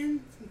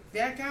Ends,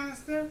 that kind of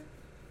stuff.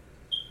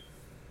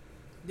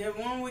 That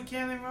one with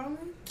Kelly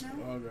Rowland? No?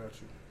 Oh, I got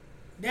you.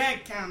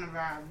 That kind of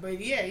vibe. But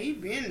yeah, he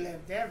been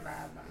left that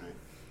vibe behind.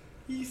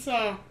 He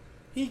saw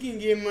he can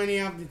get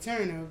money off the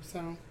turnip,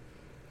 so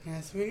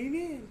that's what he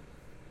did.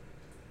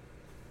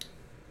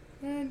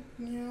 And,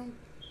 you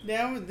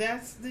know,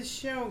 that's the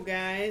show,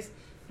 guys.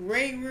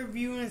 Rate,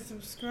 review, and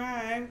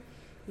subscribe.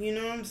 You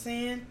know what I'm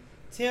saying?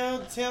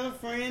 Tell a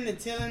friend to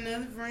tell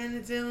another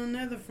friend to tell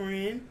another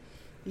friend.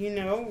 You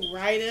know,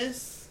 write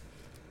us.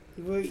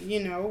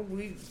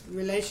 We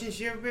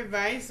relationship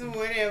advice or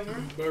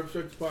whatever. Bird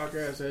Perspective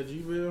Podcast at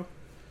Gmail.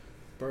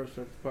 Bird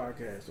Perspective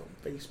Podcast on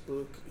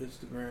Facebook,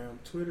 Instagram,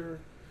 Twitter,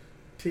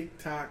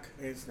 TikTok,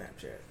 and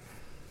Snapchat.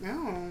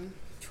 Oh,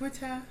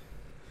 Twitter,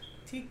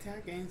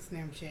 TikTok, and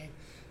Snapchat.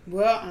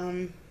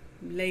 Well,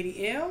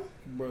 Lady L.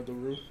 Brother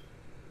Roo.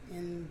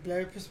 And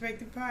Blurred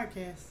Perspective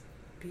Podcast.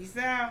 Peace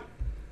out.